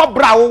wo da so bo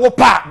bra wo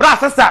pa bra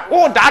sesa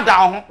wo da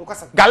ho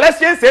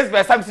Galatians 6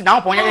 verse 7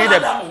 Nyankopɔn ye de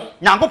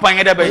Nyankopɔn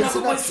ye de be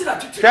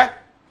hwe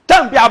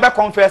tam bia be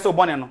confess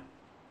obone no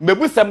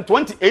mebusam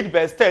 28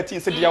 verse 13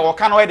 se dia wo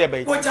ka no ye de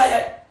be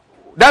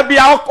da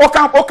bia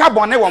oka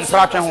bone wo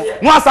mpra twe ho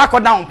no asa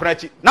akoda wo mpra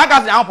chi na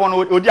gas nya pon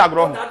odi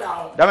agro ho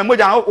da me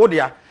moja no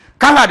odia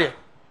ka ha de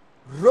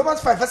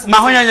Romans 5 verse ma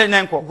ho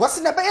nya nko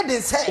what's na be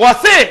den say wo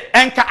se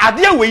enka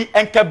ade wei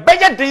enka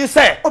beye den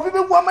say obi be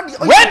wu amade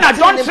when na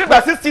John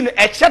 3:16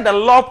 e share the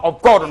love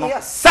of God no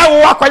say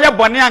wo akoye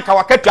bone anka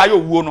wakatu ayo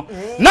wuo no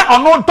na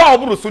ono do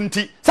oburu so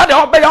nti say de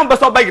obeye on be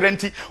so obeye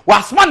nti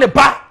wasma ne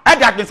ba e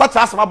de agensa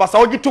trasma ba sa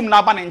ogitum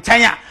na ba ne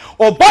nchen a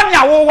obone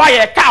a wo wa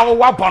ye ka wo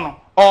wa bono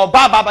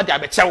oba baba de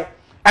abechew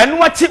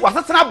enu achi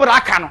wasetena bra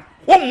aka no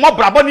wo mo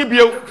brabo ni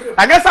bio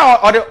agesa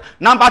o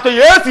number 2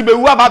 yesu be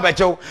wu aba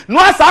bechew no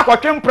asa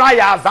akotwe mpra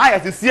ya azan ya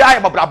sisi aye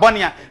brabo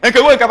ne a enke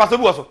wo enka paso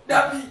bi wo so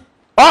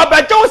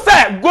obechew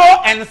say go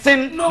and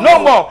sin no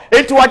more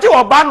enti waje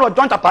oba no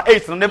John chapter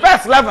 8 no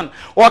verse 11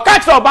 o ka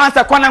kire oba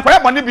say konen kwere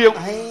boni bio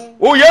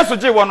o yesu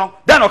je wo no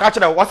then o ka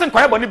kire wo sin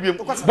kwere boni bio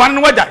bon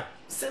no wajai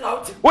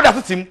what does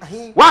it seem?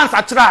 Once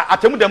I try, I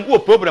tell them,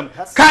 problem.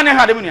 Can I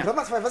have them in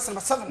Romans 5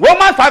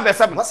 verse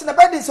 7. What's in the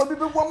bed? So be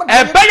woman.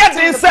 A better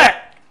thing, sir.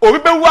 Or we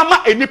be woman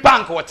any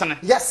punk or ten.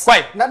 Yes,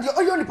 quite. Not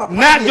your only papa.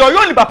 Not your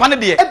only papa,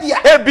 dear.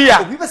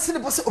 Ebia. We were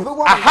sitting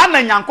a hand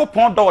and yanko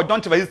pond or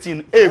don't you see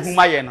a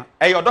humayena.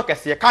 A your doctor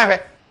see a kind of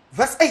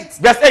verse 8.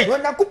 Verse 8.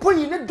 When I put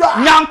in the door,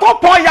 yanko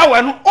point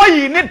yawen, or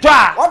in the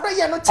door.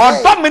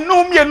 Or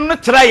dominum you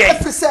not try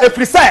it. If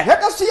we say,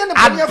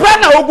 I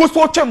plan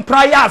Augusto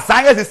Chimpraya,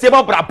 Zayas is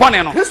able to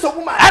Bonano.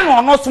 And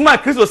on no small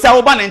Christo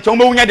Salban and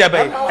Chomonia de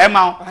Bay.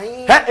 Emma.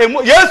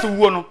 Yes,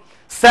 woman.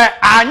 Say,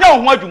 I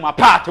know what you my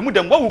part, and with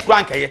them what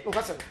crank.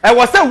 I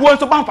was a one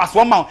to bump fast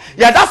 1 month.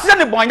 Yeah, that's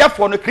the boy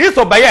for the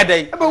Christo by a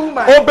day.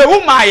 Oh,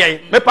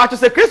 Beumaya, the part to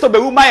say Christo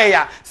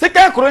Beumaya, 2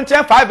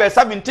 Corinthians 5 verse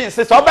 17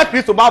 says, Over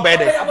Christo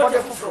Barbade.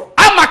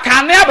 I'm a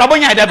canner,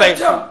 Babonia de Bay.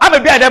 I'm a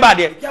beer de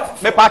body.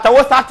 The part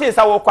was that is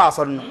our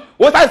question.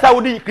 What I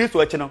would increase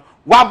to a channel.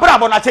 What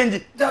bravo not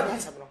change?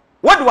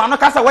 What do I not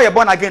cast away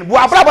born again?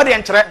 What bravo the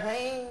entry?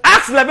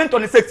 Acts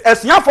 11:26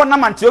 as young for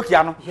Nam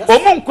Antiochia no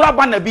omun kura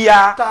ba na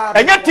bia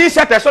enye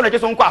t-shirt so na je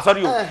so nko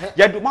asori o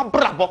ye do ma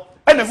brabo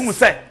e na hu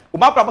se o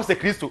ma brabo se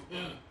Kristo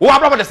o ma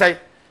brabo de say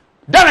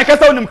dan na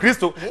kesa onim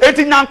Kristo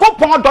enti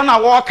Nyankopon do na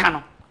wo ka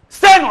no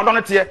say no do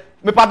no te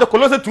me pa de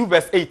Colossians 2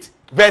 verse 8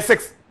 verse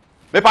 6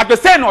 me pa de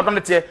say no do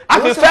no te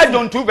as 1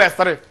 John 2 verse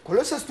 3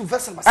 Colossians 2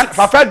 verse 6 and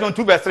 1 John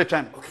 2 verse 3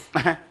 time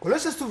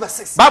Colossians 2 verse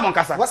 6 Bible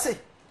nkasa what say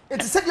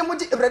enti said ye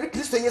moji Ebrade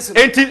Kristo Yesu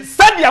enti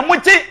said ye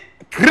moji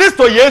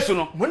Kristo Yesu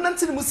no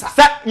munantini musa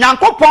sa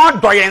Nyankopon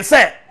doyen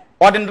se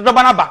odin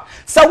doba na ba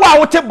sa wa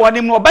wote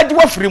boni mu obaji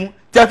wa firi mu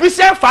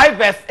Ephesians 5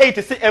 verse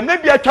 8 say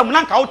emebi atwam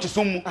na nka wo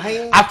tisum mu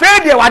afei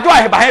de waje wa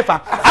heba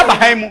hefa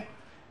abahan mu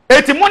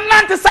eti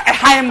munante sa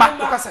ehan ma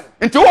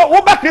nti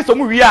wo ba Kristo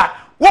mu wi a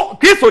wo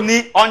Kristo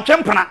ni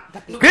ontwempena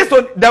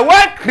Kristo the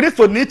word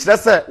Kristo ni kire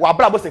se wa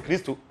bra bo se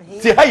Kristo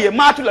ti haye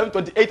Matthew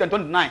 11:28 and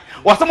 29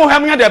 wo se mo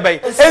hemu de bai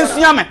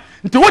ensua me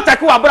nti wo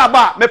take wa bra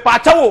ba me pa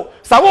cha wo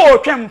sa wo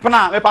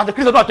twempena me pa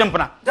Kristo do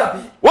twempena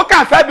wo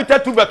kan fa bi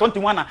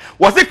 2:21 na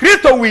wo se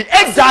Kristo wi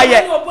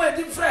ejaye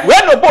we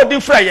no bo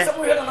din fra ye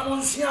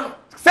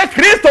se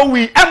Kristo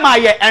wi ema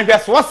ye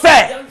enhweso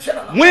se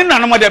muni na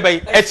no de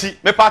bai echi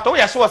me pa to wo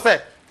ye so se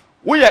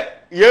wo ye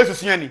Yesu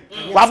suani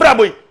wa bra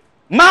boy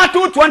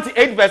Matthew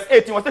 28 verse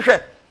 18 was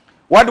the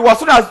what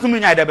was na asumi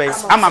nya de bai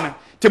amame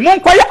ti mon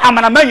koye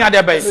amanama nya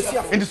de bai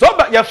nti so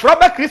ba ye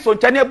froba Kristo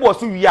nchane e bo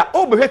so wi a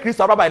o behwe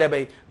Kristo roba de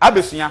bai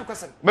abesua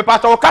me pa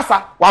to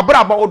kasa wa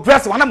bra bo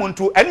dress wana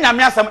montu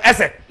enyame asem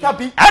ese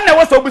ene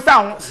wo so bisa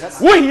ho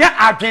wo hia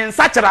adwen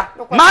sakira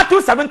Matthew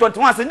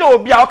 7:21 se ne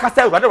obi a o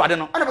kasa urade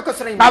no na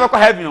be ko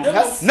heaven no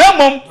na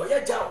mom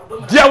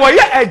dia wo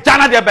ye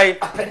ejana de bai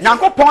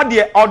Nyankopon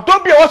de odo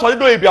bi wo so de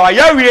do e bia wa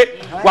ya wie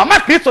wa ma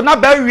Kristo na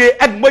ba wie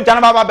edmo jana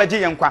ba ba je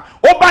yenkwa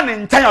oba ne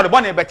ntan ya de bo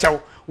ne be chew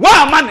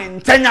wa ma ne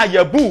ntanya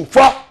yabu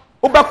fo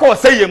wo be ko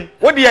sayem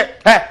wo de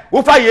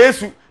wo fa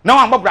Yesu na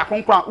wa mbobra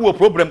kronkron wo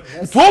problem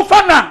to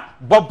fa na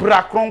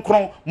bobra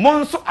kronkron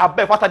monso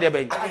abe fata de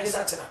be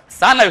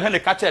sana yohane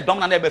ka che dom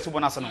na na be su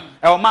bonase no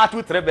e o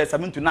Matthew 3 verse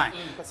 7 to 9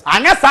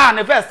 anya sa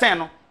ne verse 10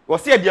 no wo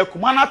se de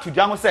akuma na to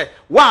dwa ho se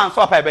wan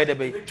so pa be de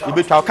be e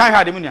be twa kan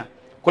ha de munia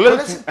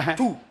Colossians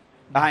 2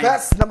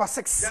 verse number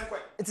 6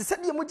 it is said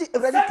ye moji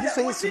Ebrade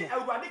Kristo Yesu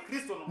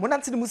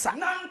munanti musa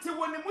nanti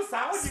woni musa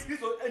wo di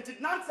Kristo enti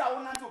nanti a wo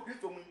nanti o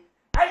Kristo mu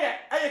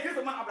aye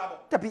Kristo man abrabo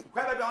tabi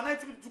kwa be on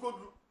nanti to go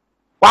duru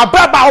wa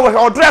braba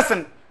wo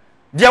dressing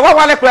de wa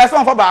wale class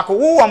on for back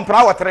wo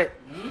mpra wo tere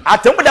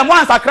atem de mo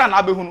ansakra na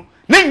abehunu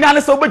ne nya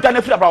ne so obedwa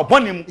na fira abrabo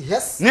bonim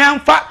ne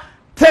mfa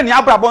ten ya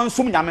abrabo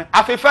nsum nyame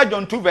afefa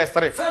John 2 verse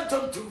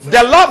 3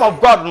 the love of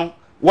God no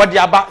wo de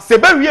aba se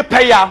be wie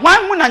pay a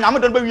hwan mu na nyame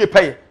do be wie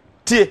pay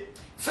tie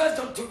 1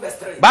 John 2 verse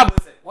 3 Bible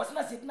say what's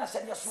na sit na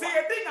said yes say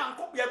e dey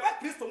nyanko ye ba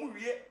Kristo mu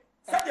wie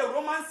said the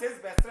Romans 6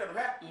 verse 3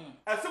 no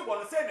he so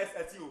bon say na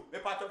atio me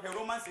part of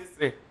Romans 6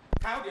 3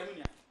 kan de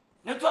anunia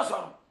ne to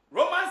so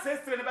Romans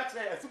 6 3 ne ba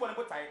kire so bon ne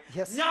botai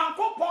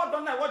nyanko Paul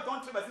don na what John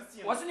 3 verse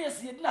 16 what's na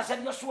sit na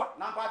said yes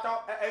na part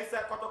of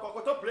say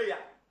koto player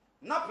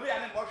na prayer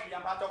ne mo hwe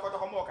yamba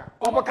tokotoko moka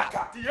oboka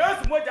ti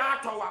yesu moja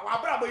atowa wa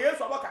bra bo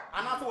yesu oboka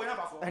anaso wo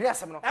nyamfa so eri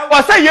asem no e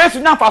wo say yesu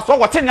nyamfa so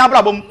wo te ne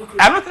abra bom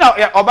eno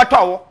tina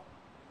obeto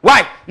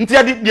why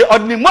nti the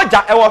ordinary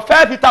moja e wo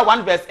 1 Peter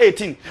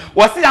 1:18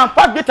 wo say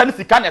yamfa beta ne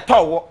sika ne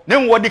towo ne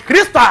wo di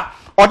krista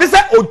o de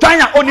say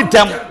odwan a oni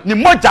dem ni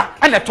moja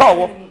ene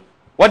towo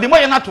wo di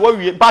moja na to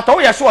wie but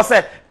wo ye sure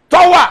say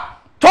towa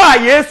to a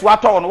yesu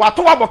atowo no wa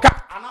to aboka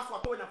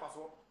anaso to nyamfa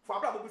so fo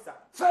abra bo bisa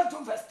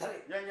 1:3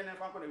 yenye ne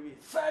fa ko na wie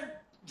 1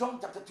 John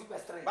chapter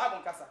 2:3 Bible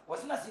nkasa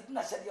was na sidi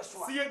na shade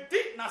so si edi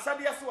na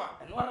shade so a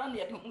eno ara na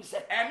yede hu se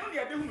eno na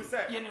yede hu se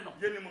yene no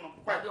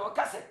kwa de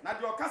okase na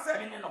de okase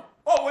mini no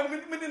oh woni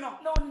mini no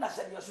na woni na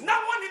shade so na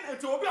woni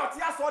enti obi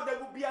oti aso da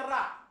gu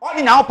biara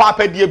oni nya opa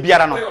apadie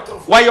biara no wo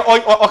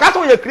okase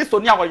wo ye kristo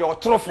ni a wo ye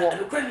otorofo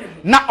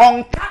na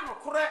onka no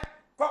kore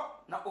ko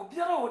na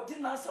obiara odi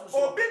na asam so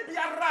obi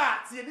biara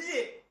tie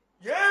die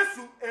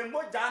yesu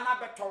emoja na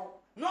beto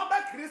no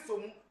ba kristo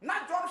mu na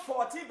John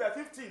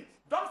 14:15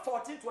 John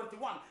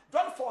 14:21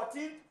 John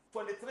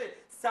 14:23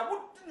 sabu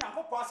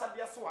nyankopɔ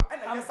asade so a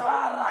ɛna yɛ sabu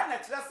ɛna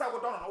kyerɛ sabu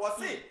dɔn no wɔ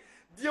se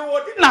die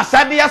wodi na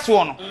asade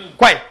so no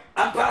kwai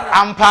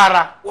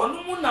ampara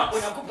wɔn mu na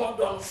onyankopɔ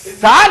dɔn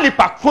saa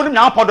nipa ko no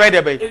nyankopɔ dɔ yɛ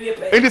de bɛ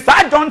enti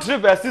saa John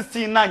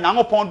 3:16 na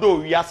nyankopɔ dɔ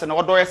wi ase na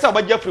wɔdɔ yɛ sɛ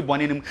ɔbɛgye afiri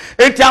bɔne nim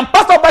enti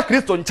ampasa ɔba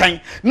kristo nkyɛn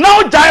na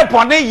ɔgyae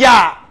bɔne yɛ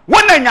a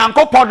wona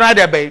nyankopɔ dɔ yɛ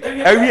de bɛ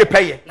awie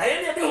pɛyɛ na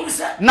yɛ de hu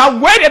se na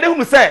wɛ de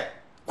hu sɛ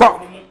kɔ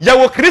yɛ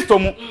wɔ kristo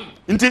mu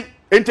nti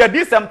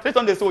disem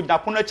 300 so ogina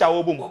pono cha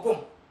wo bom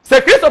se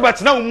kristo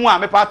betena wo mu a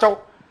me pa chaw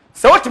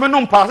se wotime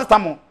no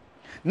paracetamol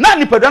na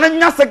ni pedana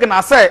nya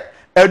signal se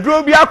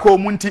aduro bi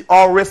akomu nti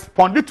or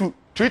respond to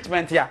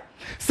treatment ya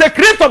se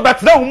kristo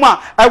betena wo mu a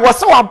e wo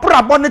se wa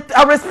brabo ne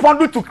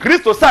respond to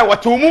kristo se wo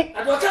to mu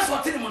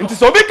nti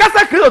so bi ka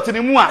se kristo tini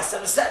mu a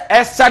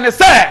esane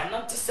se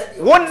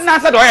won na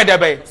se do ye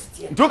debe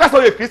nti ka so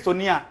ye kristo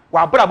ni a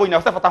wa brabo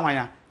nya se fata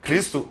hwan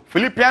Kristo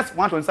Philippians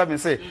 1:27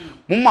 say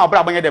mumma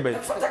abra banye debe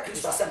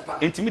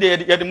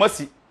intimidate ye the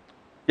mercy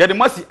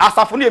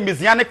asafo no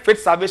Messianic Faith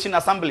Salvation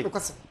Assembly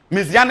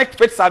Messianic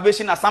Faith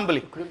Salvation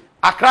Assembly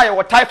Accra ye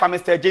wotai fa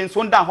Mr James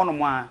won dan hono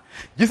mo a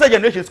Jesus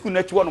Generation School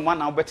na tuwo no mo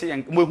na obete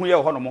yen mo hu ye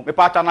hono mo me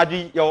paata na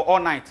gi ye all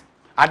night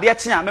ade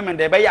ete a me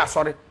de be ye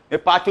asore me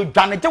paata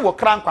dwaneje wo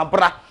kra nkwa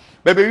bra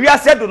be be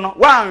wiase do no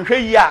wa anhwe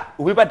yi a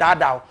obi be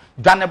daada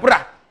dwane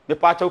bra me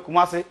paata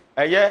kumase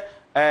eye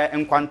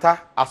enkwanta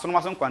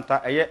asonomaso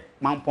enkwanta eye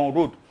Mampon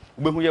Road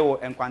obehu ye wo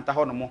enkwanta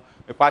ho no mo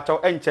mepacho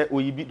enche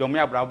oyibi dom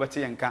ya bra obete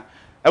yenka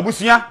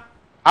abusua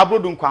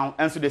abrodu nkwan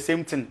enso the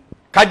same thing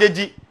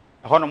kajeji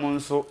ho no mo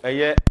nso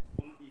eye east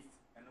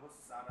and ho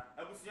sisara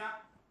abusua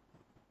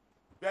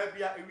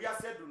babia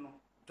ewiase do no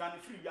dwane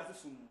free wiase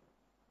sumu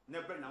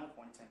na bre na ho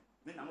ponchen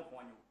ne na ho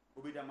ponye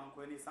obeda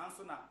manko ni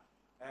sanso na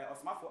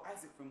osmafo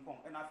Isaac Frimpong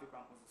na Africa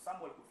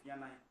Samuel Kofia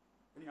nan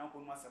ni nyanko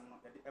mu asem no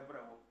ye de ebre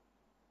wo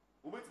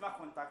obetima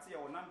contact ye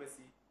wo number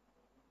si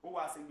wo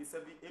asem bi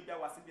sabi ebia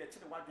wasem bi e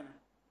kire wadwene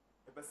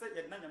e be se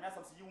ye na nyame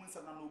asam si yi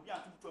wonsam na obi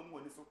antutu amu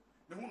woni so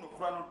ne hu no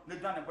kura no ne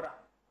dwane bra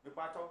me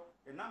pato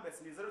the number is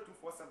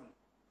 0247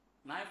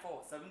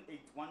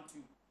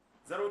 947812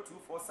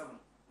 0247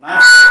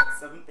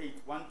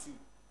 947812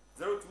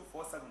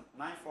 0247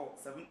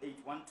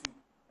 947812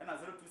 and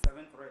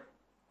 0273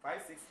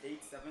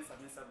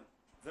 568777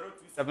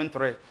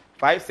 0273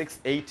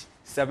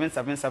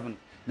 568777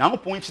 na mo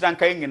pon chira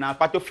nkan ngina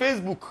pato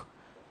Facebook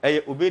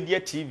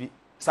Obedia TV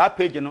sa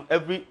page no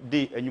every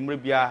day anwumre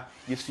bia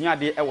yesua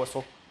de e wo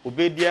so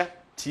Obedia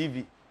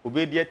TV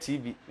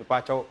me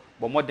pacho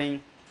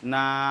bomoden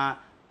na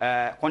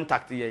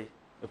contact ye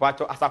me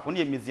pacho asafo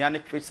ne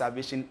Messianic Faith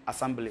Salvation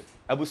Assembly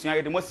abusua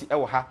ye de mosi e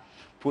wo ha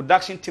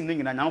production team ne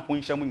ngina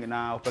nyampon hia mu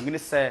ngina opagine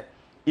se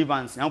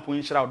Evans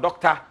nyampon hia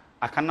doctor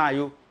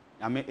akanayo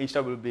nyame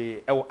enhia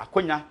be e wo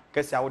akonya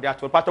kese a wo de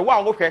ato pacho wa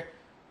wo hwe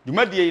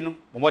dwumadie no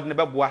bomoden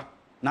beboa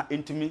na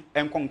entimi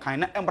enkonkan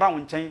na embra wo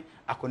nchen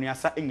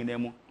akoniasa engina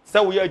mu se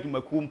wo ya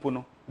adwumaku mpo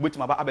no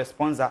obetima ba abe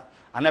sponsor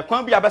ana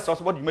kwan bi abese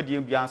so bodi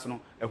dwumadie bia nso no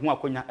ehu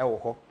akonya e wo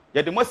ho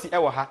ye de mosi e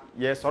wo ha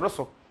ye soro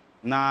so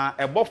na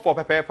ebo for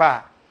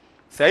pepepa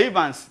se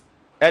Evans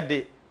e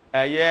de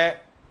ye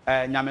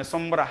nyame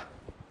sombra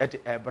e de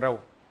ebrew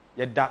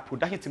ye da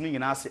production team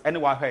nyina ase ene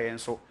wa hwa ye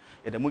nso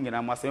ye de mu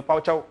nyina ma se pa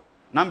wo chaw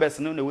numbers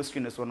no na wo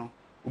screen so no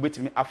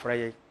obetimi afra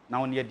ye na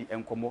won ye di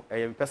enkomo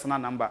ye personal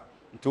number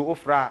nto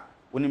ofra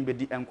wonim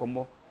bedi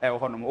enkomo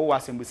ho no wo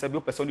wasem bi sabi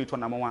opese oni to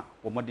na mo a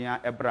wo modern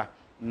ebra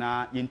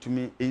na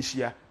yentumi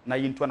enhia na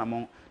yentu na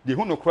mo de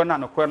hu no kro na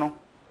no kro no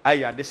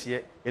aya de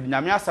hye ye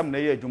nyame asam na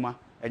ye adwuma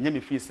enye me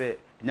fi se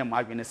enye ma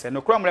adwene se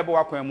no kro mrebe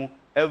wakwan mu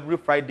every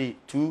Friday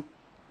 2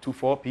 to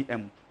 4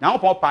 p.m. now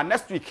pa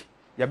next week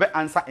ye be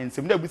answer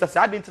ensem na busa se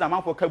adenti na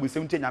manfo ka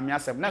busem te nyame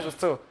asam na so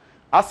still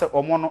ase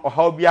omo no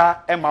ohaw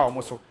bia ema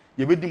omo so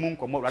ye bedi mu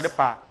nkomo rade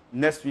pa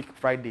next week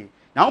Friday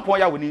now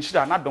ya woni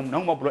nhira na dom na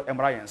mo bro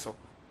emra yen so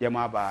ye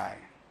ma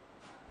bye.